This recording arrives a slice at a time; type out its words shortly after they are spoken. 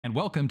and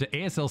welcome to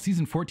ASL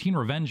Season 14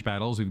 Revenge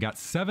Battles. We've got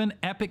 7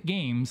 epic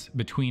games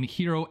between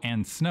Hero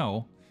and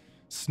Snow.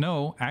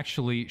 Snow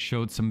actually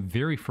showed some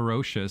very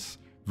ferocious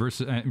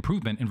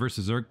improvement in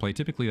versus Zerg play.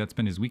 Typically, that's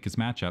been his weakest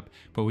matchup.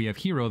 But we have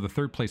Hero, the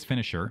third place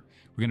finisher.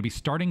 We're going to be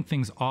starting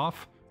things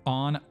off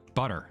on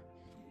Butter.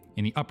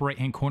 In the upper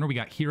right-hand corner, we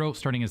got Hero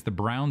starting as the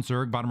brown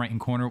Zerg. Bottom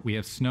right-hand corner, we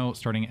have Snow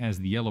starting as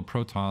the yellow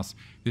Protoss.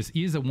 This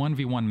is a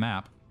 1v1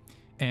 map.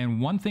 And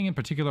one thing in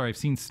particular I've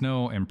seen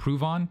Snow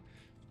improve on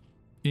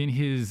in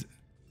his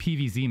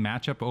PvZ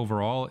matchup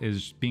overall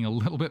is being a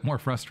little bit more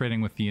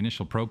frustrating with the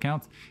initial pro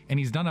counts. And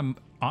he's done,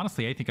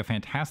 honestly, I think, a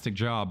fantastic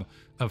job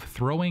of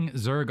throwing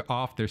Zerg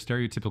off their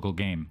stereotypical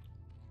game.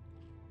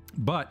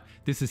 But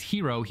this is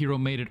Hero. Hero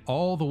made it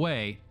all the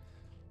way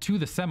to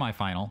the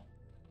semifinal.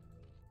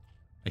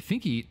 I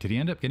think did he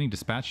end up getting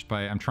dispatched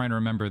by, I'm trying to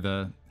remember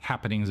the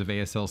happenings of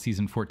ASL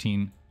Season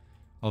 14,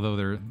 although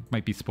there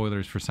might be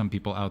spoilers for some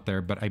people out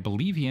there, but I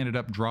believe he ended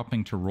up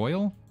dropping to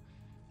Royal,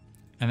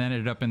 and then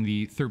ended up in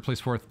the third place,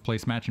 fourth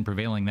place match and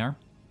prevailing there.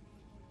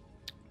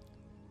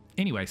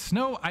 Anyway,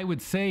 Snow, I would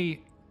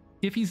say,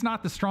 if he's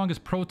not the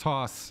strongest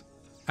Protoss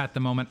at the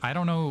moment, I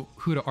don't know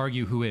who to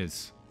argue who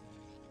is.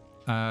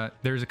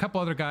 There's a couple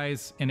other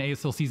guys in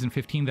ASL Season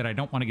 15 that I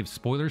don't want to give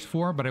spoilers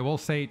for, but I will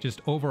say just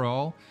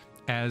overall,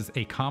 as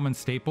a common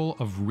staple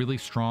of really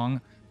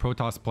strong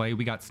Protoss play,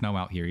 we got Snow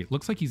out here. It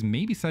looks like he's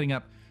maybe setting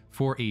up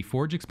for a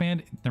Forge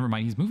expand. Never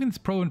mind, he's moving this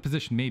pro in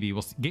position maybe.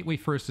 Well, Gateway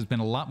First has been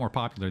a lot more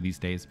popular these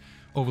days.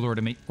 Overlord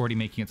already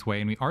making its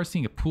way, and we are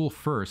seeing a Pool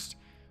First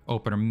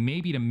opener,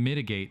 maybe to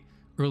mitigate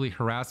early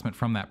harassment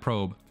from that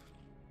probe.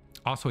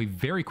 Also a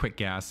very quick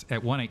gas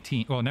at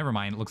 118. Well, never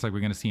mind, it looks like we're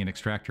going to see an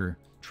extractor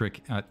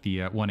trick at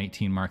the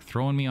 118 mark,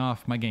 throwing me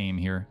off my game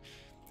here.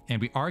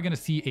 And we are going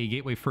to see a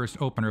Gateway First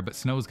opener, but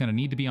Snow is going to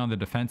need to be on the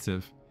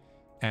defensive,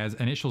 as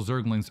initial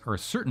Zerglings are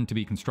certain to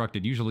be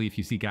constructed. Usually if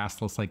you see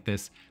gasless like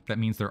this, that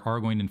means there are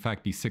going to in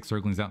fact be 6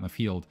 Zerglings out in the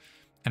field.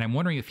 And I'm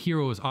wondering if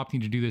Hero is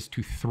opting to do this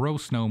to throw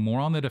Snow more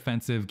on the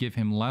defensive, give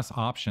him less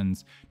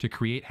options to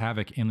create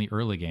havoc in the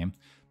early game,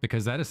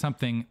 because that is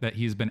something that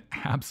he's been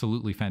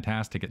absolutely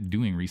fantastic at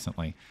doing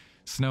recently.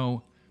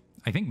 Snow,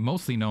 I think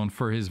mostly known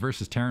for his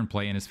versus Terran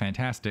play and his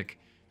fantastic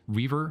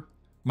Reaver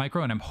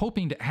micro, and I'm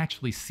hoping to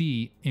actually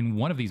see in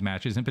one of these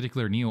matches, in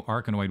particular Neo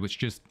Arcanewind, which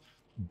just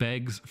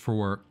begs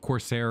for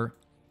Corsair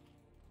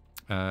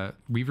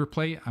Reaver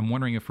play. I'm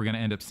wondering if we're going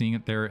to end up seeing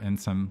it there and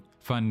some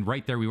fun.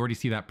 Right there, we already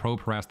see that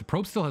probe harass. The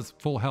probe still has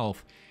full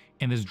health,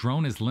 and this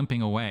drone is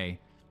limping away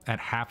at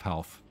half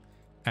health.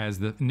 As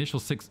the initial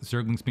 6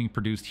 Zerglings being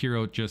produced,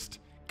 Hero just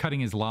cutting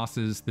his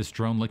losses, this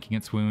drone licking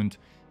its wound,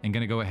 and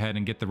going to go ahead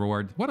and get the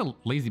reward. What a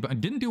lazy button.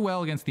 Didn't do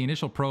well against the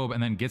initial probe,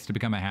 and then gets to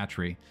become a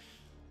hatchery.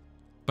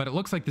 But it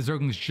looks like the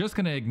Zergling's just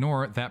going to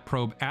ignore that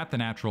probe at the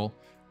natural,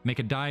 make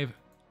a dive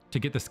to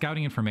get the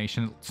scouting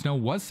information. Snow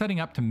was setting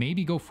up to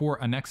maybe go for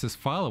a Nexus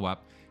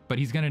follow-up, but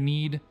he's going to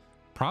need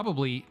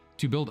probably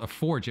to build a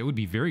Forge. It would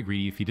be very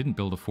greedy if he didn't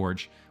build a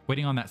Forge.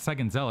 Waiting on that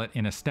second Zealot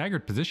in a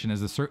staggered position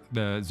as the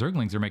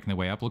Zerglings are making their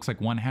way up. Looks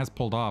like one has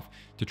pulled off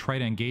to try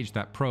to engage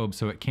that probe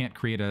so it can't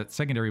create a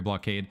secondary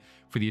blockade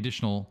for the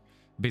additional,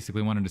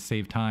 basically wanted to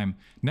save time.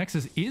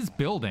 Nexus is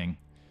building,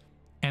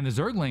 and the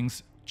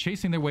Zerglings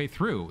chasing their way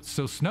through.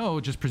 So Snow,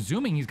 just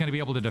presuming he's going to be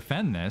able to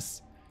defend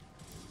this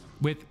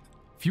with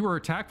fewer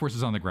attack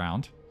forces on the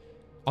ground.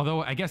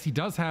 Although I guess he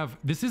does have,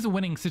 this is a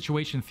winning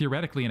situation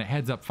theoretically in a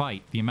heads-up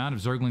fight. The amount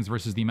of Zerglings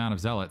versus the amount of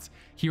Zealots.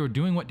 Hero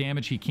doing what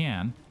damage he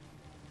can.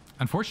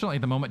 Unfortunately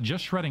at the moment,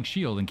 just shredding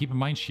shield, and keep in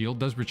mind shield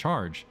does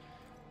recharge.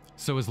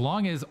 So as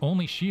long as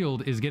only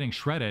shield is getting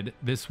shredded,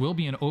 this will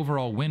be an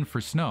overall win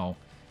for Snow.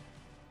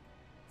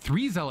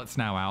 3 Zealots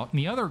now out, and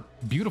the other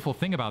beautiful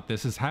thing about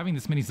this is having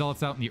this many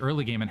Zealots out in the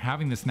early game and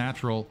having this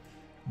natural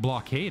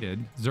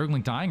blockaded,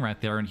 Zergling dying right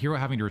there and Hero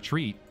having to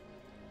retreat.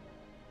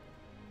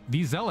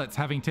 These Zealots,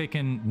 having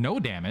taken no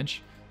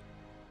damage,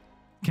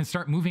 can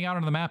start moving out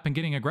onto the map and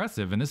getting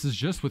aggressive. And this is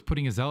just with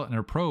putting a Zealot and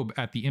a probe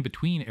at the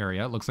in-between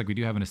area. It looks like we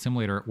do have an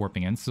assimilator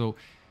warping in. So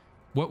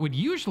what would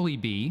usually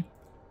be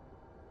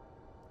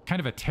kind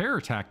of a terror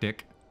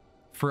tactic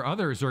for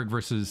other Zerg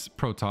versus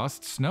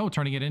Protoss, Snow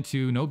turning it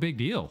into no big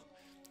deal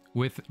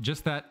with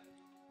just that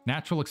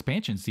natural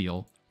expansion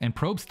seal. And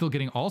probe still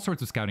getting all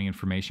sorts of scouting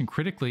information,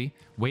 critically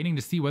waiting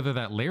to see whether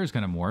that layer is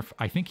going to morph.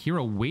 I think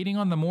Hero waiting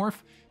on the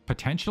morph,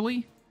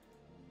 potentially.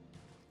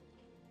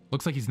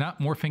 Looks like he's not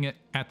morphing it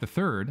at the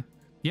third.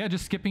 Yeah,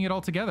 just skipping it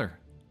altogether.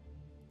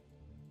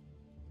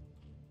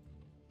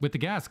 With the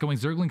gas going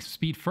Zergling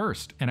speed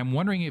first. And I'm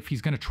wondering if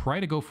he's going to try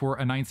to go for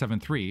a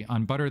 973.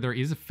 On Butter, there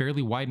is a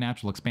fairly wide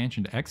natural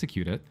expansion to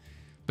execute it.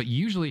 But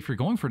usually if you're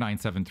going for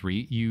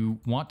 973, you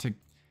want to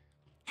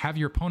have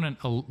your opponent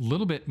a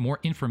little bit more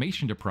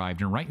information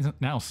deprived. And right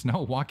now,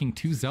 Snow walking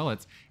 2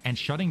 Zealots and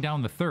shutting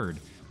down the third.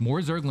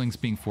 More Zerglings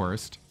being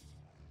forced.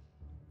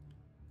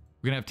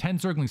 We're going to have 10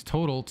 Zerglings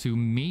total to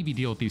maybe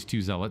deal with these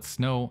 2 Zealots.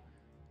 Snow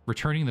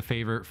returning the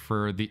favor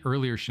for the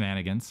earlier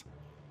shenanigans.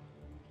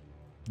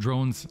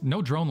 Drones,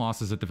 no drone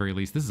losses at the very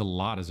least. This is a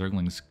lot of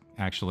Zerglings,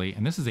 actually.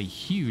 And this is a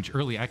huge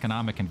early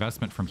economic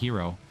investment from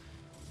Hero.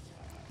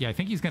 Yeah, I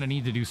think he's going to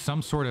need to do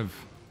some sort of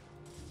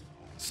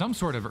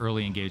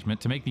early engagement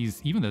to make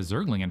these, even the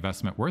Zergling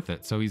investment, worth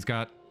it. So he's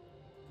got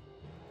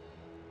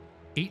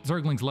 8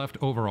 Zerglings left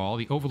overall.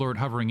 The Overlord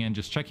hovering in,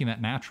 just checking that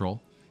natural.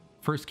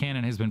 First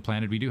cannon has been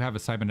planted. We do have a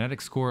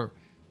Cybernetics core,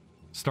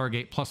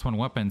 Stargate, +1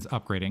 weapons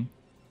upgrading.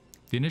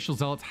 The initial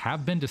Zealots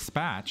have been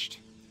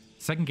dispatched.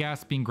 Second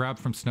gas being grabbed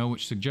from Snow,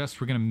 which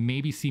suggests we're going to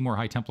maybe see more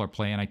High Templar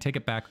play. And I take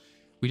it back.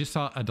 We just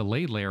saw a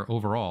delayed layer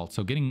overall.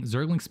 So getting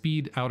Zergling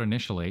speed out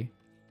initially.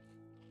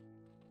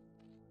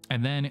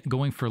 And then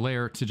going for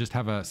layer to just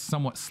have a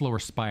somewhat slower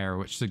spire,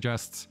 which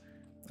suggests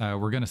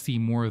we're going to see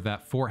more of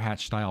that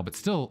 4-hatch style. But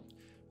still,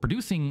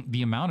 producing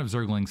the amount of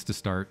Zerglings to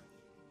start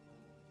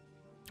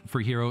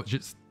for Hero,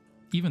 just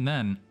even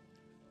then,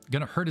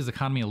 going to hurt his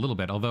economy a little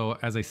bit. Although,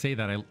 as I say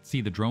that, I see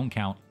the drone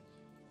count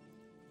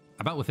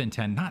about within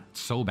 10. Not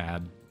so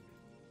bad.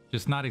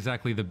 Just not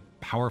exactly the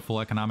powerful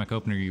economic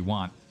opener you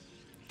want.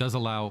 Does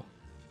allow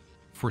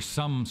for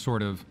some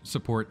sort of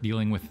support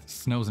dealing with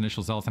Snow's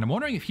initial Zealots. And I'm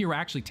wondering if Hero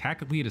actually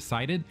tactically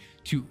decided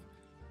to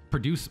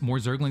produce more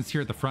Zerglings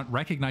here at the front,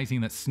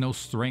 recognizing that Snow's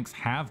strengths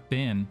have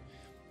been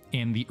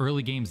in the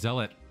early game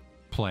Zealot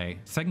play.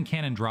 Second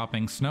cannon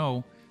dropping.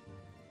 Snow,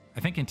 I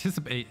think,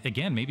 anticipate,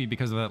 again, maybe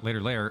because of that later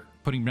layer,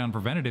 putting down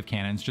preventative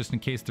cannons just in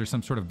case there's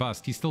some sort of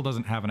bust. He still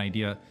doesn't have an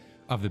idea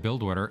of the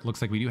build order. It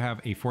looks like we do have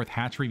a 4th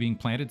hatchery being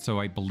planted, so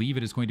I believe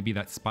it is going to be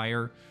that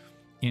Spire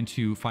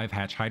into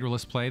 5-hatch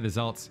Hydralisk play. The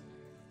Zealots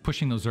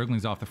pushing those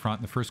Zerglings off the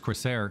front. The first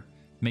Corsair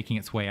making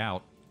its way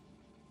out.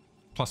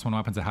 +1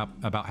 weapons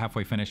about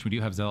halfway finished. We do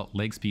have Zealot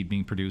leg speed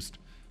being produced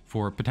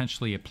for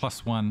potentially a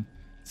 +1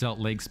 Zealot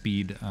leg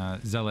speed,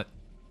 Zealot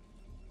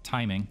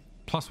timing.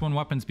 +1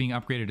 weapons being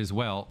upgraded as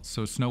well.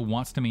 So Snow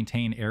wants to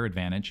maintain air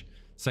advantage.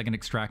 Second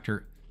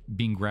extractor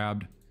being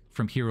grabbed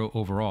from Hero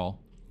overall.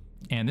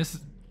 And this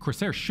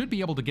Corsair should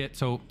be able to get,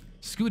 so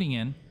scooting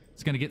in,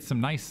 it's going to get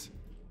some nice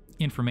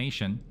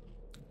information.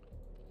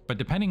 But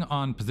depending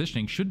on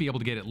positioning, should be able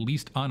to get at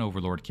least an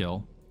Overlord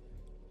kill.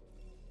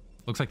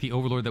 Looks like the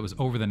Overlord that was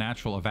over the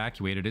natural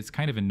evacuated. It's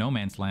kind of in no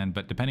man's land,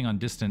 but depending on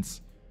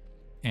distance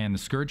and the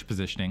Scourge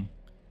positioning,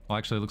 well,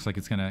 actually it looks like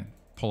it's going to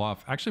pull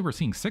off. Actually, we're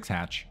seeing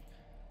 6-hatch.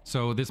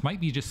 So this might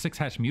be just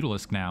 6-hatch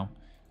Mutalisk now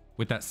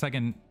with that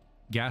second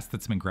gas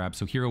that's been grabbed.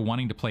 So Hero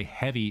wanting to play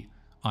heavy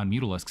on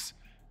Mutalisks.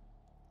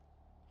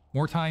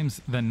 More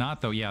times than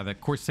not, though, yeah, the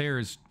Corsair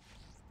is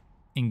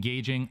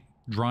engaging,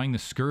 drawing the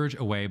Scourge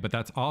away, but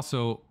that's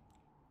also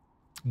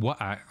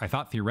what I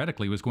thought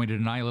theoretically was going to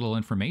deny a little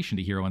information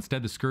to Hero.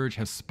 Instead, the Scourge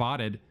has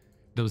spotted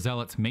those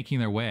Zealots making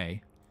their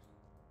way.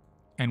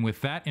 And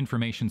with that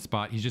information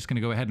spot, he's just going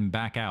to go ahead and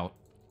back out.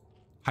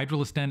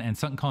 Hydralisk Den and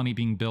Sunken Colony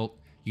being built.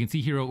 You can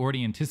see Hero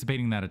already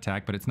anticipating that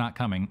attack, but it's not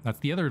coming. That's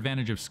the other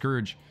advantage of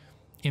Scourge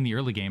in the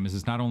early game,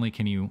 is not only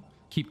can you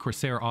keep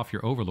Corsair off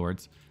your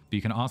Overlords, but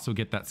you can also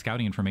get that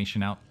scouting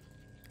information out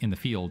in the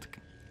field.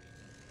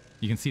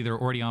 You can see they're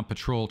already on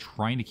patrol,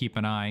 trying to keep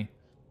an eye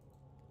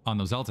on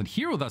those Zealots. And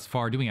Hero thus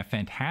far doing a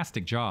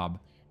fantastic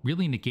job,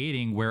 really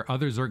negating where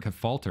other Zerg have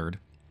faltered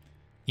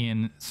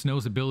in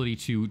Snow's ability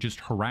to just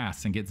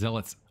harass and get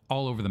Zealots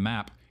all over the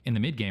map in the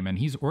mid game. And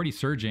he's already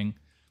surging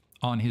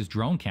on his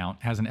drone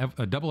count, has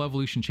a double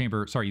evolution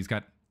chamber. Sorry, he's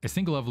got a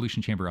single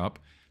evolution chamber up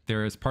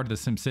there as part of the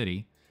Sim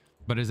City,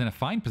 but is in a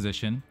fine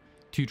position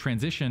to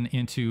transition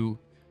into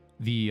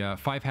the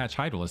 5-hatch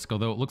Hydralisk,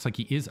 although it looks like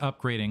he is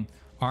upgrading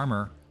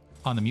armor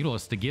on the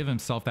Mutalisk to give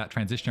himself that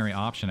transitionary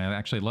option. I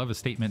actually love a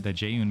statement that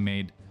Jaeyoon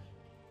made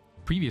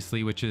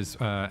previously, which is,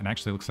 and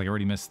actually looks like I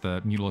already missed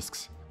the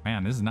Mutalisks.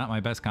 Man, this is not my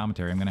best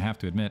commentary, I'm going to have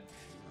to admit.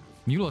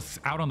 Mutalisks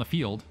out on the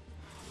field.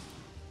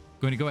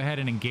 Going to go ahead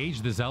and engage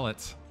the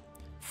Zealots.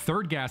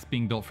 Third gas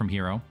being built from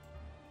Hero.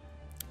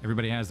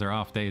 Everybody has their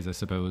off days, I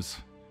suppose.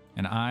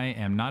 And I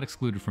am not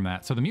excluded from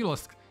that. So the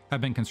Mutalisks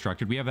have been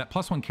constructed. We have that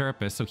 +1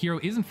 Carapace. So Hero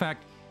is, in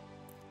fact,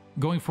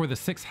 going for the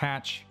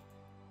 6-hatch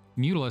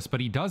Mutalisk, but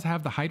he does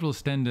have the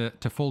Hydralisk Den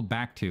to fold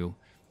back to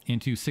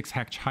into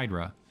 6-hatch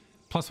Hydra.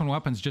 +1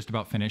 weapons just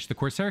about finished. The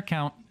Corsair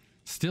count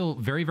still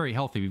very, very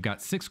healthy. We've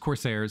got 6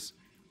 Corsairs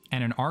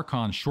and an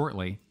Archon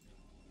shortly.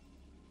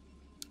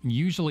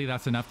 Usually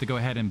that's enough to go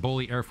ahead and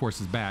bully Air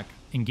Forces back.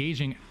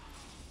 Engaging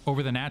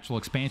over the natural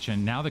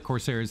expansion. Now the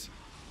Corsairs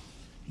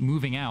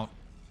moving out.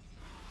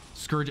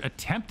 Scourge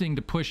attempting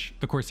to push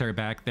the Corsair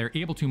back. They're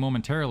able to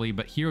momentarily,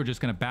 but Hero just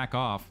going to back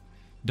off.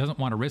 Doesn't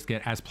want to risk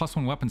it. As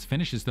 +1 weapons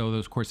finishes, though,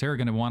 those Corsair are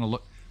going to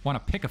want to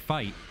pick a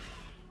fight.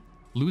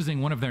 Losing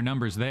one of their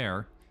numbers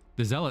there.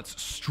 The Zealots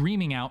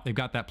streaming out. They've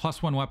got that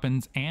 +1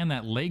 weapons and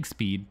that leg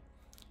speed.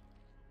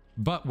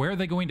 But where are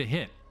they going to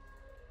hit?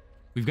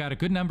 We've got a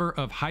good number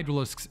of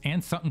Hydralisks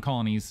and Sunken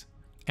Colonies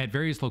at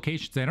various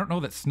locations. I don't know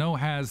that Snow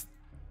has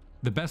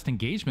the best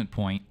engagement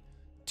point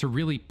to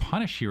really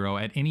punish Hero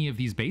at any of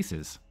these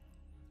bases.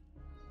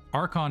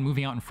 Archon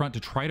moving out in front to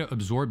try to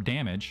absorb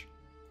damage.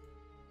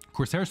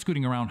 Corsair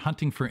scooting around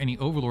hunting for any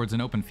Overlords in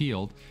open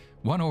field.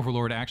 One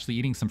Overlord actually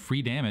eating some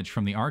free damage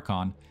from the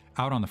Archon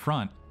out on the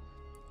front.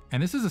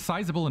 And this is a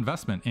sizable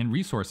investment in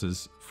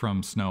resources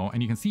from Snow.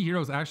 And you can see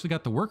Hero's actually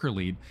got the worker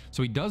lead.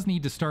 So he does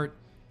need to start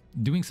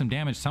doing some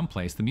damage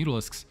someplace. The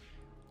Mutalisks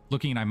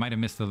looking, I might have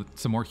missed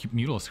some more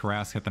Mutalisk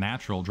harass at the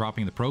natural,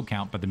 dropping the probe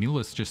count, but the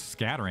Mutalisks just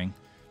scattering.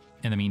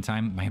 In the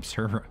meantime, my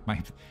observer,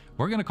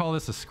 we're going to call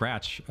this a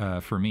scratch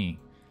for me.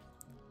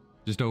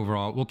 Just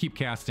overall, we'll keep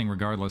casting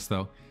regardless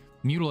though.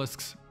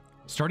 Mutalisks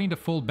starting to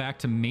fold back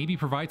to maybe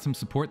provide some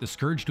support. The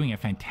Scourge doing a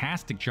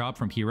fantastic job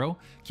from Hero,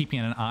 keeping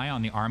an eye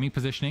on the army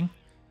positioning.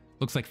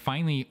 Looks like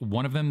finally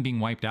one of them being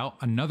wiped out.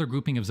 Another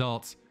grouping of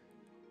Zealots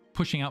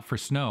pushing out for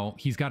Snow.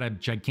 He's got a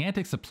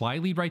gigantic supply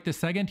lead right this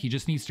second. He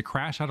just needs to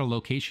crash out a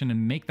location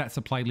and make that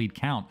supply lead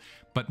count.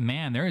 But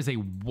man, there is a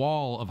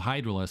wall of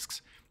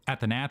Hydralisks at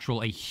the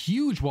natural, a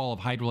huge wall of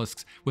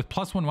Hydralisks with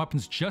 +1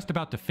 weapons just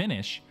about to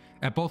finish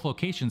at both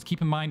locations.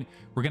 Keep in mind,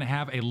 we're going to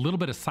have a little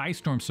bit of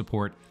Psystorm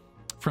support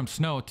from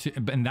Snow,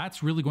 and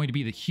that's really going to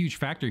be the huge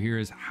factor here,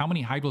 is how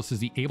many Hydralisks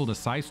is he able to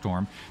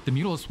Psystorm. The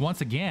Mutalisks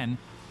once again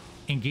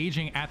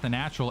engaging at the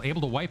natural,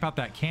 able to wipe out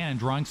that cannon,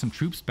 drawing some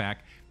troops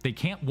back. They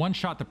can't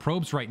one-shot the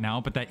probes right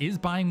now, but that is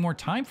buying more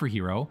time for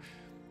Hero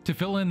to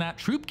fill in that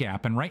troop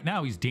gap. And right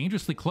now, he's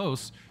dangerously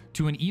close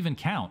to an even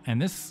count.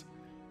 And this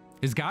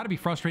has got to be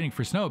frustrating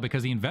for Snow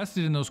because he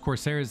invested in those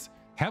Corsairs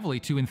heavily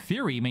to, in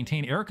theory,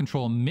 maintain air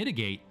control and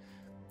mitigate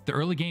the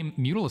early game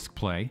Mutalisk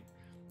play.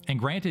 And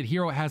granted,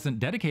 Hero hasn't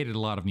dedicated a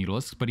lot of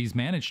Mutalisks, but he's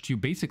managed to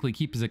basically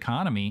keep his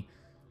economy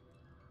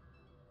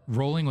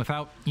rolling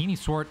without any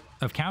sort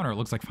of counter. It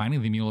looks like finally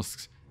the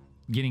Mutalisks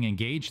getting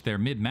engaged there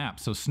mid-map.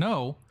 So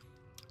Snow,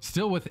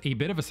 still with a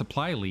bit of a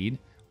supply lead.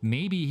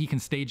 Maybe he can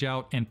stage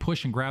out and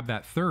push and grab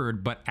that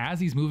third, but as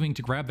he's moving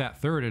to grab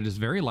that third, it is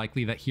very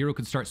likely that Hero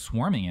could start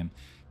swarming him.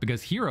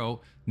 Because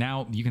Hero,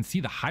 now you can see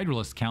the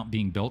Hydralisk count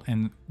being built,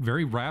 and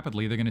very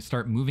rapidly they're going to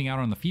start moving out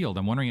on the field.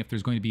 I'm wondering if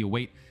there's going to be a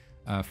wait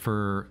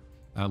for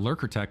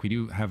Lurker Tech. We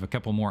do have a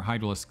couple more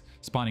Hydralisk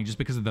spawning just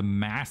because of the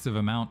massive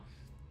amount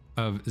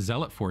of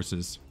Zealot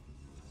forces.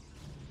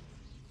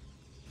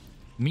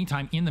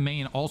 Meantime, in the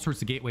main, all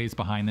sorts of gateways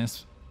behind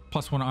this.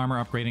 +1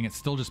 armor upgrading. It's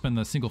still just been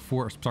the single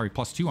forge. Sorry,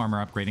 +2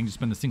 armor upgrading. Just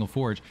been the single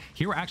forge.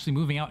 Hero actually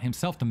moving out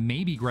himself to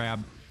maybe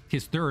grab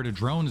his third. A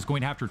drone is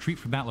going to have to retreat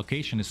from that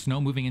location as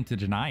Snow moving in to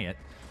deny it.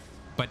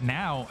 But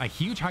now a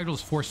huge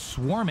Hydralisk force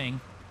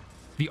swarming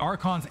the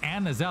Archons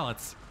and the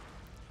Zealots.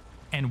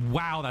 And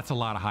wow, that's a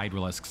lot of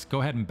Hydralisks.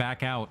 Go ahead and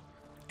back out.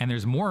 And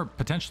there's more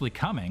potentially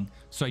coming.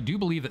 So I do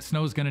believe that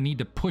Snow's going to need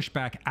to push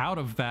back out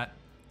of that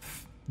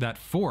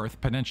fourth,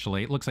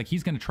 potentially. It looks like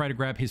he's going to try to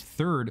grab his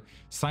third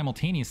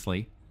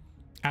simultaneously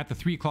at the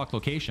 3 o'clock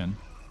location.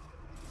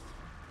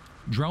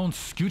 Drone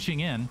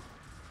scooching in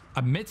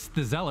amidst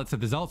the Zealots. If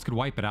the Zealots could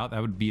wipe it out,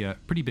 that would be a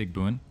pretty big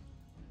boon.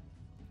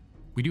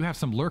 We do have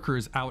some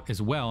Lurkers out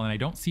as well, and I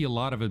don't see a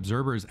lot of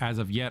Observers as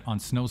of yet on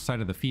Snow's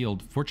side of the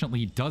field. Fortunately,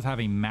 he does have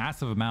a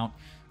massive amount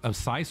of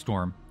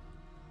Psystorm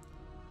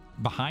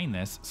behind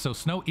this, so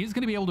Snow is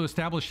going to be able to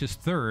establish his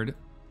third.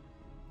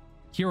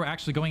 Hero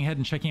actually going ahead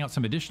and checking out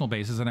some additional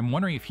bases, and I'm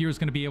wondering if Hero's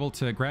going to be able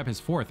to grab his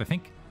fourth. I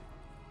think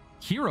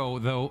Hero,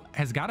 though,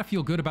 has got to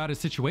feel good about his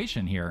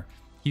situation here.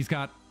 He's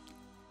got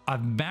a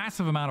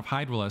massive amount of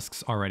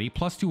Hydralisks already.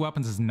 +2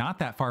 weapons is not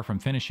that far from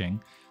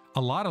finishing.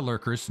 A lot of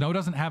Lurkers. Snow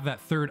doesn't have that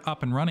third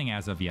up and running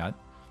as of yet.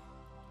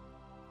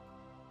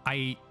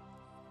 I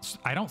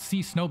don't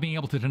see Snow being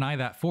able to deny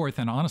that fourth,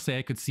 and honestly,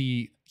 I could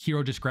see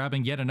Hero just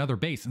grabbing yet another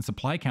base, and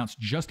supply count's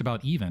just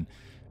about even.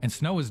 And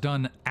Snow has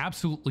done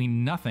absolutely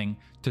nothing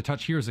to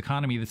touch Hero's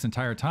economy this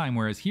entire time,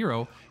 whereas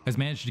Hero has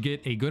managed to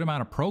get a good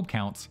amount of probe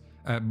counts,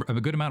 a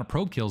good amount of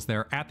probe kills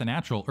there at the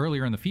natural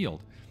earlier in the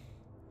field.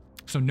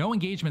 So no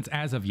engagements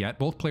as of yet.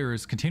 Both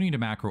players continuing to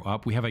macro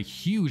up. We have a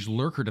huge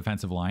Lurker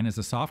defensive line as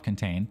a soft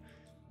contain.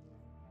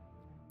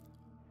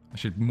 I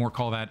should more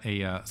call that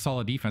a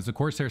solid defense. Of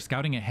course, they're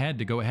scouting ahead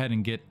to go ahead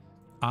and get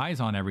eyes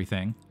on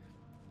everything.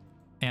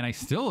 And I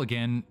still,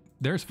 again,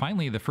 there's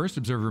finally the first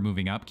Observer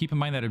moving up. Keep in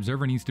mind that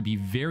Observer needs to be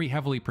very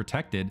heavily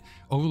protected.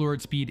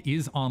 Overlord speed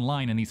is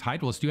online, and these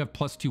Hydralisks do have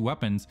 +2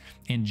 weapons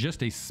in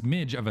just a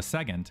smidge of a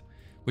second,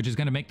 which is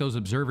going to make those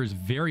Observers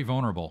very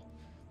vulnerable.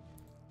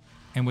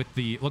 And with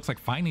the, looks like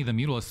finally the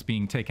Mutalisks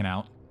being taken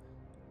out.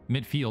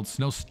 Midfield,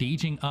 Snow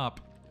staging up.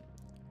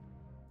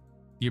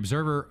 The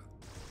Observer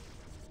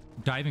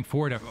diving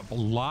forward, a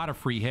lot of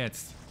free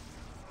hits.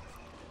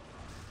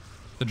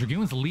 The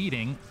Dragoons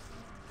leading.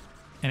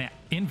 And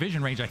in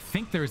vision range, I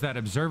think there's that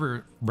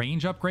Observer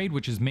range upgrade,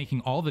 which is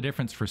making all the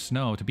difference for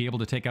Snow to be able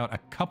to take out a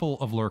couple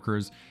of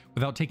Lurkers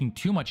without taking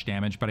too much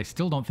damage, but I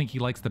still don't think he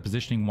likes the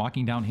positioning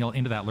walking downhill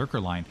into that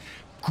Lurker line.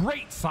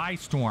 Great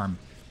Psystorm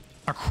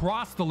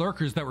across the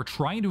Lurkers that were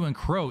trying to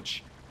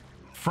encroach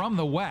from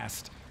the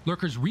west.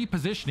 Lurkers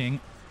repositioning,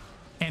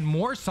 and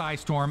more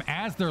Psystorm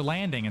as they're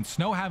landing, and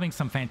Snow having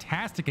some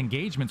fantastic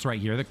engagements right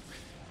here.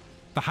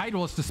 The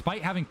Hydralisks,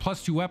 despite having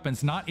 +2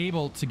 weapons, not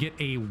able to get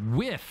a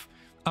whiff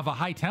of a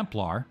High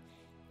Templar,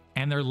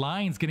 and their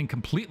lines getting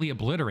completely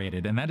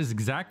obliterated. And that is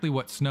exactly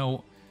what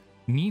Snow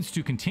needs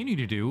to continue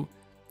to do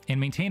and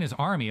maintain his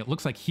army. It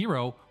looks like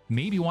Hero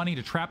maybe wanting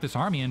to trap this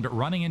army in, but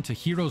running into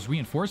Hero's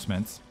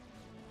reinforcements.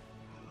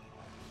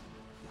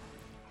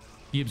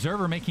 The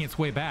Observer making its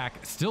way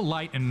back, still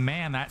light, and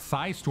man, that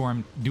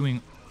Psystorm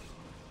doing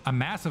a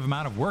massive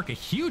amount of work. A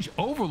huge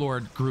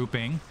Overlord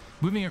grouping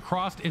moving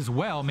across as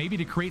well, maybe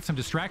to create some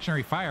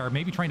distractionary fire,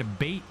 maybe trying to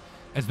bait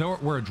as though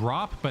it were a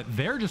drop, but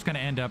they're just going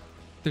to end up,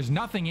 there's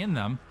nothing in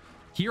them.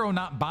 Hero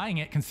not buying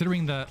it,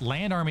 considering the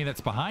land army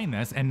that's behind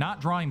this, and not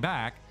drawing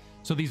back.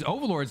 So these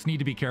Overlords need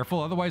to be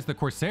careful, otherwise the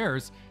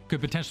Corsairs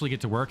could potentially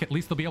get to work. At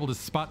least they'll be able to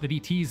spot the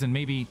DTs and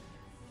maybe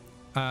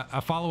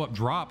a follow-up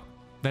drop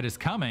that is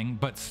coming.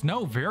 But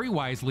Snow very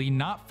wisely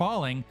not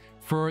falling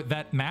for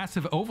that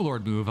massive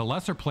Overlord move. A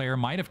lesser player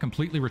might have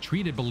completely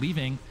retreated,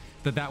 believing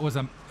that that was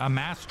a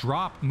mass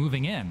drop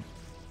moving in.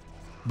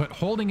 But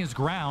holding his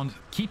ground,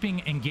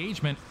 keeping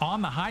engagement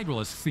on the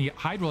Hydralisks. The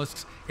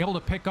Hydralisks able to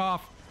pick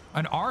off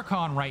an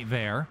Archon right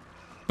there,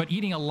 but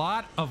eating a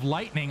lot of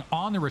lightning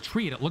on the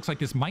retreat. It looks like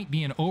this might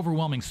be an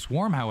overwhelming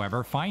swarm,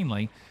 however,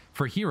 finally,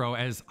 for Hero,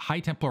 as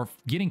High Templar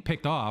getting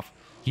picked off.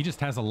 He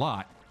just has a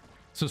lot.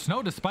 So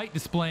Snow, despite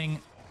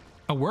displaying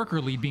a worker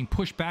lead, being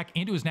pushed back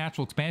into his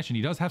natural expansion,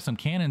 he does have some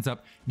cannons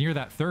up near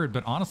that third,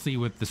 but honestly,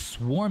 with the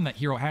swarm that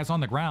Hero has on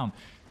the ground,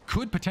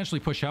 could potentially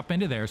push up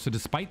into there. So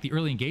despite the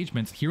early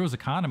engagements, Hero's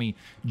economy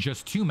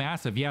just too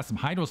massive. Yeah, some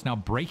Hydros now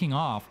breaking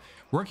off,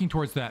 working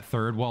towards that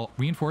third, while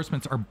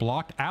reinforcements are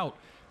blocked out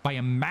by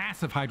a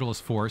massive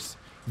Hydralis force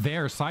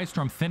there.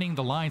 Sidestorm thinning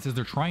the lines as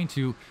they're trying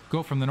to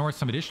go from the north.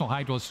 Some additional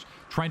Hydralis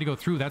trying to go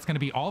through. That's going to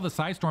be all the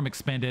Sidestorm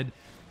expended.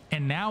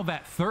 And now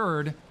that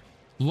third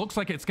looks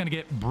like it's going to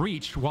get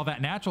breached, while that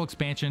natural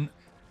expansion,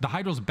 the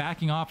Hydralis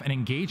backing off and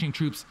engaging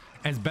troops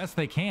as best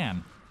they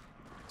can.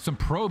 Some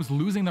probes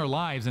losing their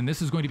lives, and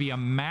this is going to be a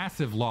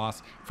massive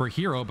loss for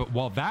Hero. But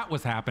while that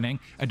was happening,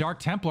 a Dark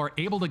Templar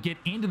able to get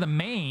into the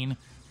main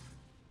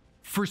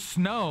for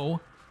Snow,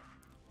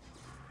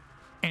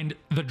 and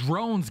the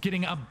drones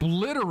getting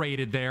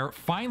obliterated there.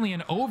 Finally,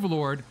 an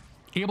Overlord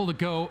able to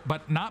go,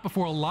 but not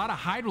before a lot of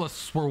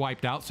Hydralisks were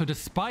wiped out. So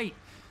despite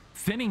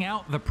thinning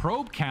out the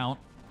probe count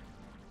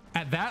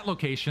at that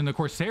location, the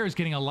Corsairs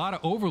getting a lot of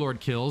Overlord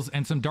kills,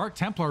 and some Dark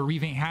Templar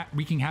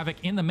wreaking havoc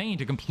in the main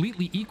to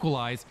completely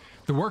equalize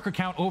the worker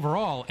count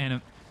overall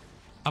and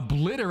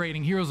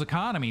obliterating Hero's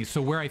economy.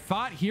 So where I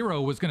thought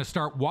Hero was going to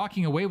start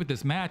walking away with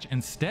this match,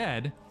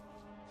 instead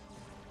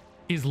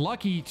is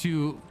lucky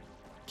to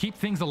keep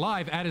things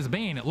alive at his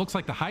bane. It looks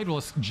like the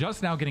Hydralis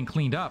just now getting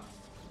cleaned up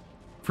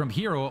from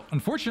Hero.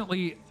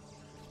 Unfortunately,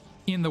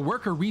 in the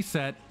worker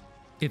reset,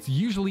 it's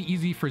usually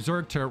easy for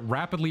Zerg to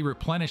rapidly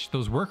replenish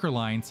those worker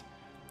lines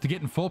to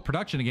get in full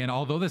production again.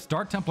 Although this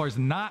Dark Templar is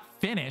not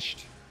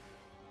finished.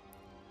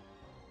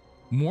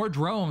 More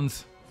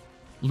drones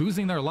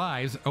losing their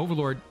lives.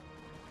 Overlord,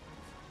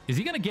 is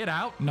he going to get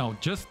out? No,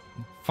 just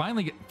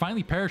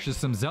finally perishes.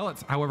 Some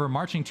Zealots, however,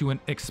 marching to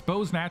an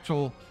exposed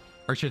natural,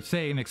 or I should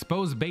say an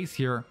exposed base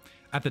here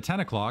at the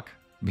 10 o'clock.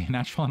 Be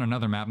natural on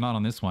another map, not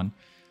on this one.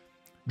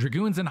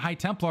 Dragoons and High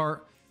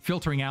Templar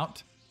filtering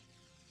out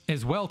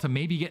as well to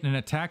maybe get an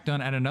attack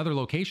done at another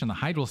location. The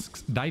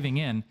Hydralisks diving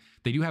in.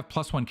 They do have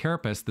 +1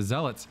 Carapace. The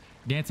Zealots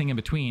dancing in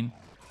between.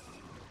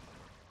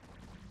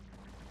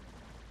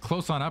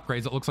 Close on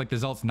upgrades. It looks like the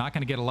Zealots not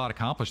going to get a lot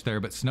accomplished there,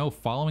 but Snow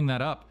following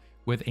that up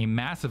with a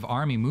massive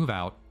army move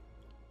out.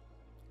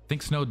 I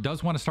think Snow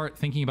does want to start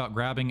thinking about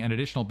grabbing an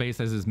additional base,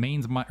 as his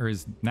mains, or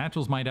his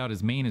naturals mined out.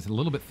 His main is a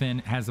little bit thin,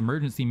 has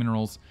emergency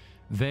minerals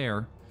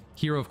there.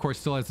 Hero, of course,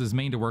 still has his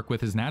main to work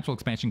with. His natural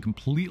expansion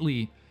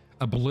completely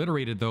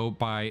obliterated, though,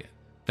 by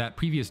that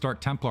previous Dark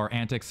Templar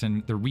antics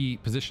and the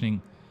repositioning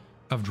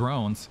of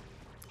drones.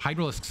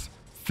 Hydralisks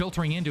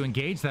filtering in to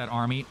engage that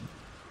army,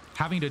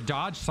 having to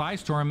dodge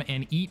Sidestorm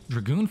and eat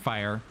Dragoon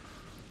fire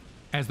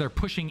as they're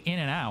pushing in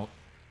and out.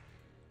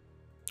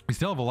 We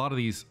still have a lot of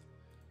these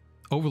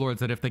Overlords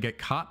that if they get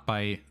caught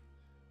by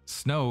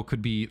Snow,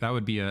 that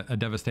would be a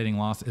devastating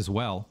loss as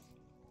well.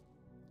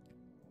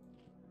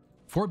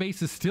 4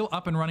 bases still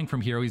up and running from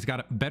Hero. He's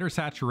got better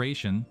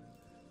saturation.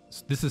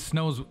 This is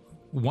Snow's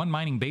one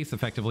mining base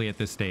effectively at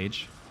this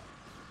stage.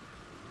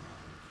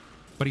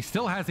 But he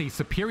still has a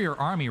superior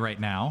army right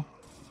now.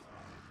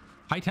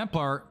 High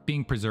Templar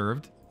being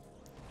preserved.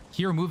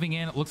 Here moving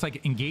in, it looks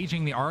like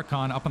engaging the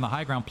Archon up on the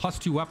high ground.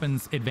 +2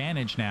 weapons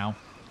advantage now.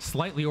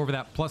 Slightly over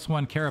that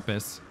 +1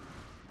 Carapace.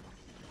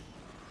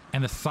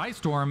 And the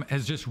Sidestorm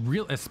has just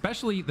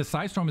especially the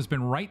Sidestorm has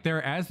been right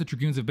there as the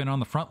Dragoons have been on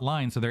the front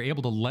line, so they're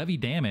able to levy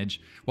damage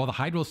while the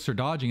Hydralisks are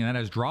dodging, and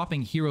that is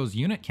dropping Hero's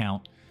unit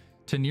count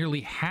to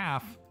nearly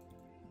half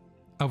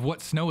of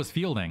what Snow is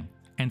fielding.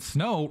 And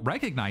Snow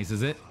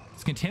recognizes it.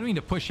 He's continuing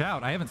to push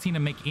out. I haven't seen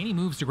him make any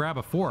moves to grab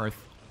a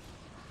fourth.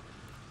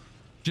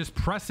 Just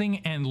pressing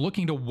and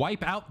looking to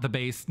wipe out the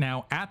base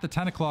now at the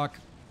 10 o'clock.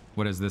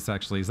 What is this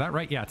actually? Is that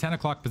right? Yeah, 10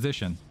 o'clock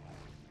position.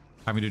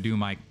 Having to do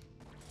my,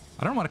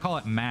 I don't want to call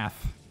it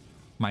math.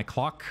 My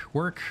clock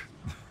work.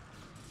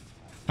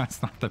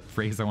 That's not the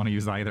phrase I want to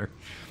use either.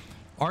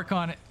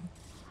 Archon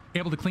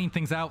able to clean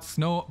things out.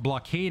 Snow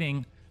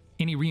blockading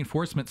any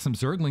reinforcements. Some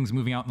Zerglings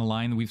moving out in the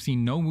line. We've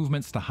seen no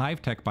movements to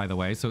Hive Tech, by the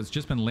way, so it's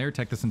just been Lair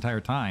Tech this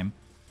entire time.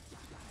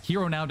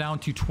 Hero now down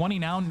to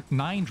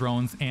 29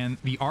 drones, and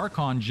the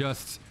Archon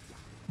just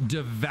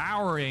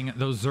devouring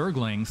those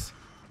Zerglings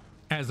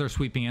as they're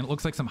sweeping in. It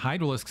looks like some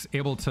Hydralisks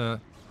able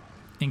to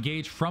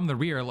engage from the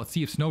rear. Let's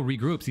see if Snow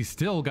regroups. He's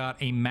still got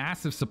a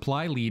massive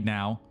supply lead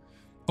now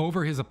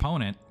over his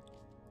opponent.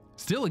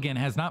 Still, again,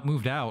 has not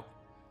moved out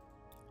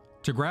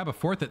to grab a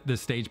fourth at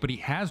this stage, but he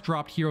has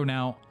dropped Hero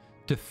now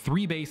to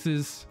 3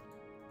 bases.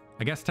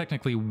 I guess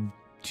technically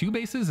 2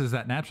 bases, as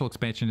that natural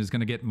expansion is going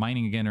to get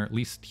mining again, or at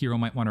least Hero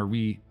might want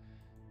to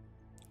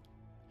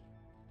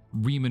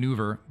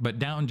re-maneuver, but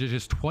down to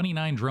just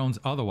 29 drones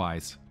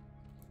otherwise.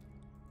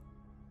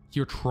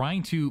 You're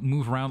trying to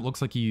move around.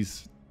 Looks like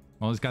he's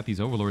got these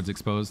Overlords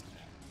exposed.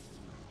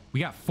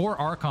 We got 4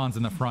 Archons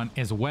in the front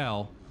as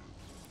well,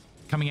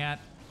 coming at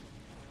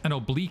an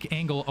oblique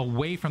angle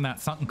away from that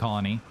Sunken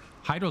Colony.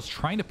 Hydro's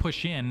trying to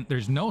push in.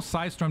 There's no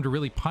Sidestorm to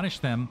really punish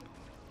them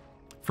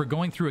for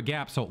going through a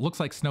gap, so it looks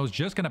like Snow's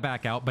just going to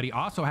back out, but he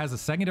also has a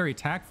secondary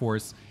attack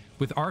force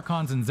with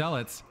Archons and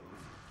Zealots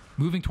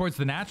moving towards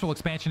the natural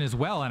expansion as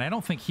well, and I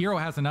don't think Hero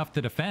has enough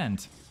to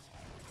defend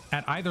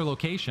at either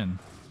location.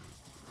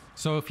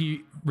 So if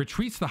he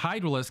retreats the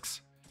Hydralisks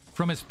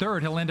from his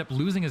third, he'll end up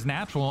losing his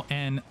natural,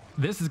 and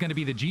this is going to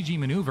be the GG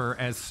maneuver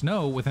as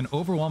Snow, with an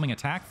overwhelming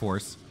attack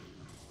force,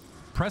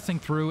 pressing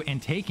through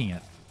and taking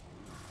it.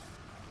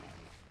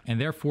 And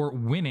therefore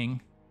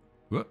winning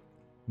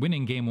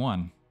game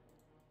 1.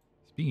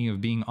 Speaking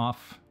of being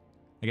off,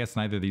 I guess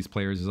neither of these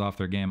players is off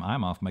their game.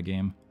 I'm off my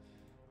game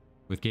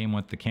with game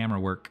 1 the camera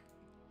work.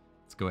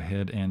 Let's go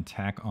ahead and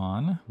tack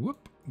on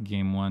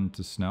game 1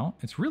 to Snow.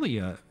 It's really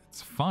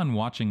it's fun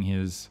watching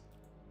his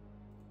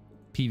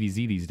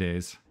PVZ these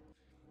days.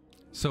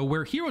 So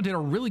where Hero did a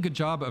really good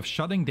job of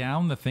shutting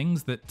down the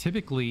things that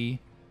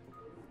typically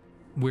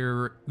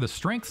were the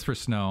strengths for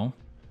Snow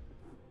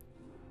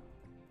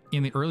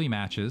in the early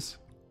matches,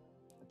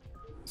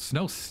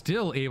 Snow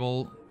still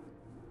able,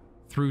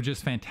 through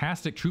just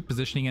fantastic troop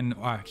positioning and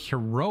a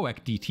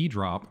heroic DT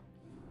drop,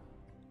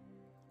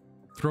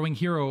 throwing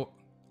Hero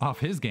off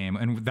his game.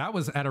 And that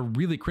was at a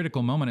really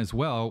critical moment as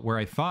well, where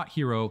I thought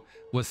Hero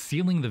was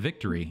sealing the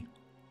victory.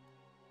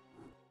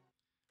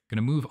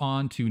 Gonna move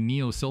on to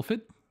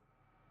Neo-Sylphid.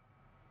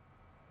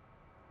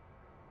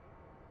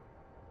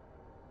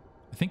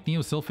 I think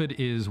Neo-Sylphid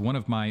is one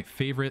of my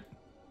favorite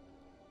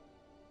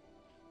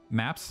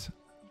maps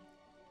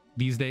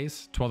these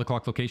days. 12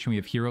 o'clock location, we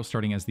have Hero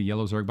starting as the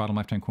yellow Zerg bottom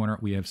left-hand corner.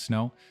 We have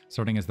Snow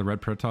starting as the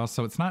red Protoss.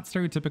 So it's not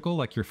stereotypical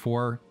like your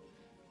four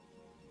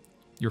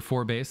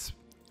base,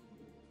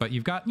 but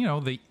you've got, you know,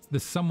 the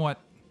somewhat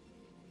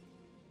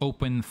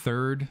open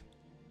third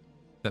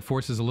that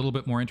forces a little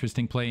bit more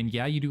interesting play. And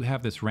yeah, you do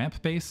have this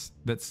ramp base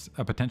that's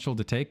a potential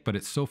to take, but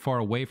it's so far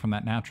away from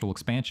that natural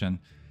expansion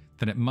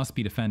that it must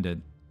be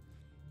defended.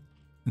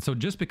 And so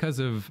just because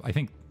of, I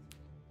think,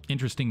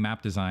 interesting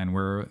map design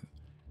where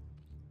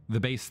the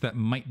base that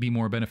might be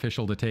more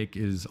beneficial to take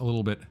is a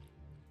little bit,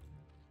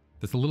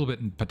 that's a little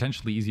bit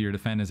potentially easier to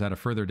defend, is at a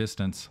further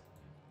distance.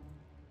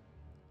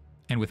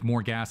 And with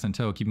more gas in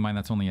tow, keep in mind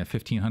that's only a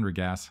 1500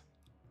 gas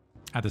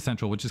at the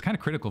central, which is kind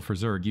of critical for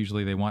Zerg.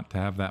 Usually they want to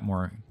have that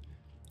more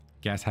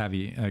gas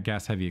heavy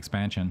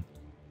expansion.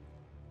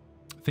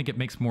 I think it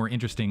makes more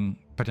interesting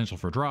potential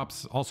for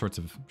drops, all sorts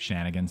of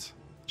shenanigans.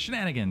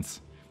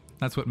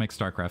 That's what makes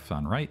StarCraft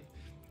fun, right?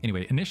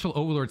 Anyway, initial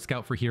Overlord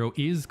Scout for Hero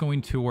is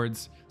going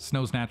towards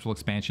Snow's natural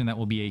expansion. That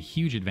will be a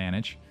huge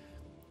advantage,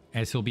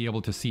 as he'll be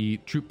able to see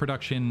troop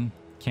production,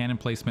 cannon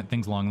placement,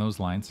 things along those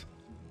lines.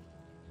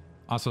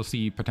 Also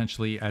see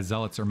potentially as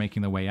Zealots are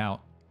making their way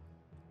out.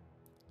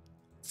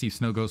 See if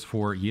Snow goes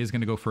for, he is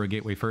going to go for a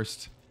gateway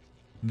first.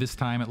 This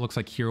time it looks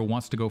like Hero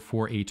wants to go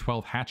for a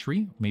 12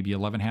 hatchery, maybe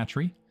 11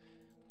 hatchery.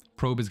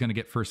 Probe is going to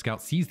get first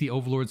scout, sees the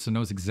Overlord, so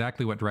knows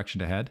exactly what direction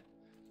to head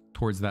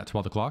towards that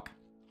 12 o'clock.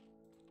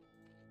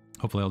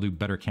 Hopefully I'll do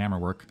better camera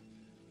work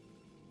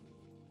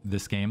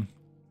this game.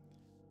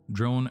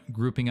 Drone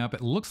grouping up.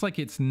 It looks like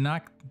it's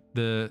not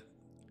the...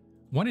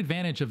 One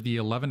advantage of the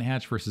 11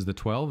 hatch versus the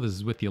 12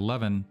 is with the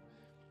 11,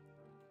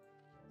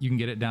 you can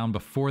get it down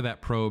before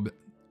that probe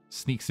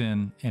sneaks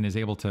in and is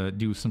able to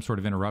do some sort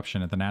of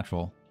interruption at the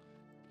natural.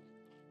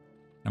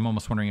 I'm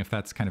almost wondering if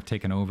that's kind of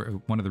taken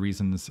over. One of the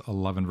reasons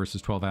 11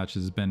 versus 12 hatch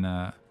has been...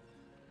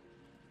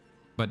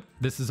 But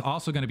this is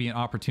also going to be an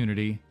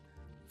opportunity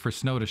for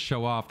Snow to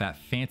show off that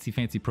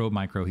fancy probe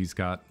micro he's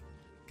got.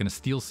 Going to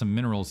steal some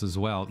minerals as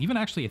well. Even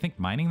actually, I think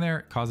mining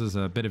there causes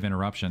a bit of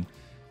interruption.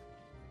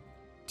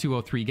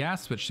 203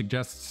 gas, which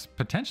suggests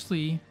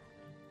potentially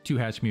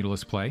 2-hatch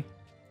Mutalisk play.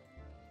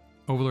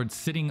 Overlord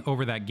sitting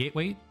over that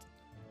gateway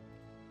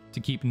to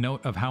keep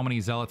note of how many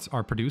Zealots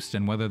are produced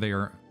and whether they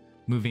are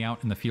moving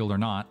out in the field or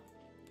not.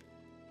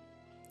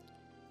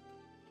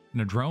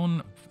 And a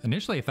drone,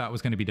 initially I thought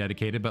was going to be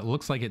dedicated, but it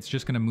looks like it's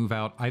just going to move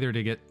out either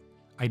to get...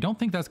 I don't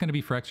think that's going to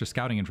be for extra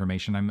scouting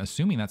information. I'm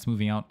assuming that's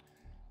moving out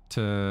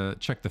to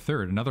check the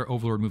third. Another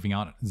Overlord moving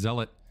out.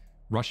 Zealot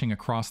rushing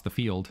across the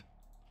field.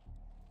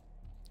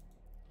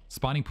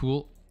 Spawning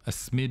pool a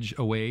smidge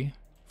away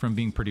from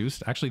being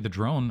produced. Actually, the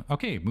drone,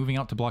 okay, moving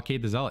out to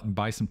blockade the Zealot and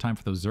buy some time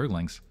for those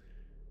Zerglings.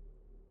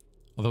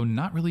 Although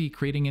not really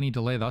creating any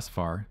delay thus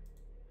far.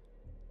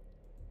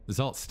 The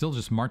Zealot's still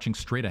just marching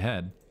straight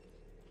ahead.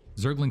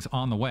 Zerglings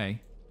on the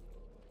way.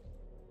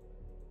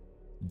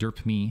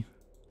 Derp me.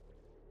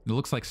 It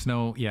looks like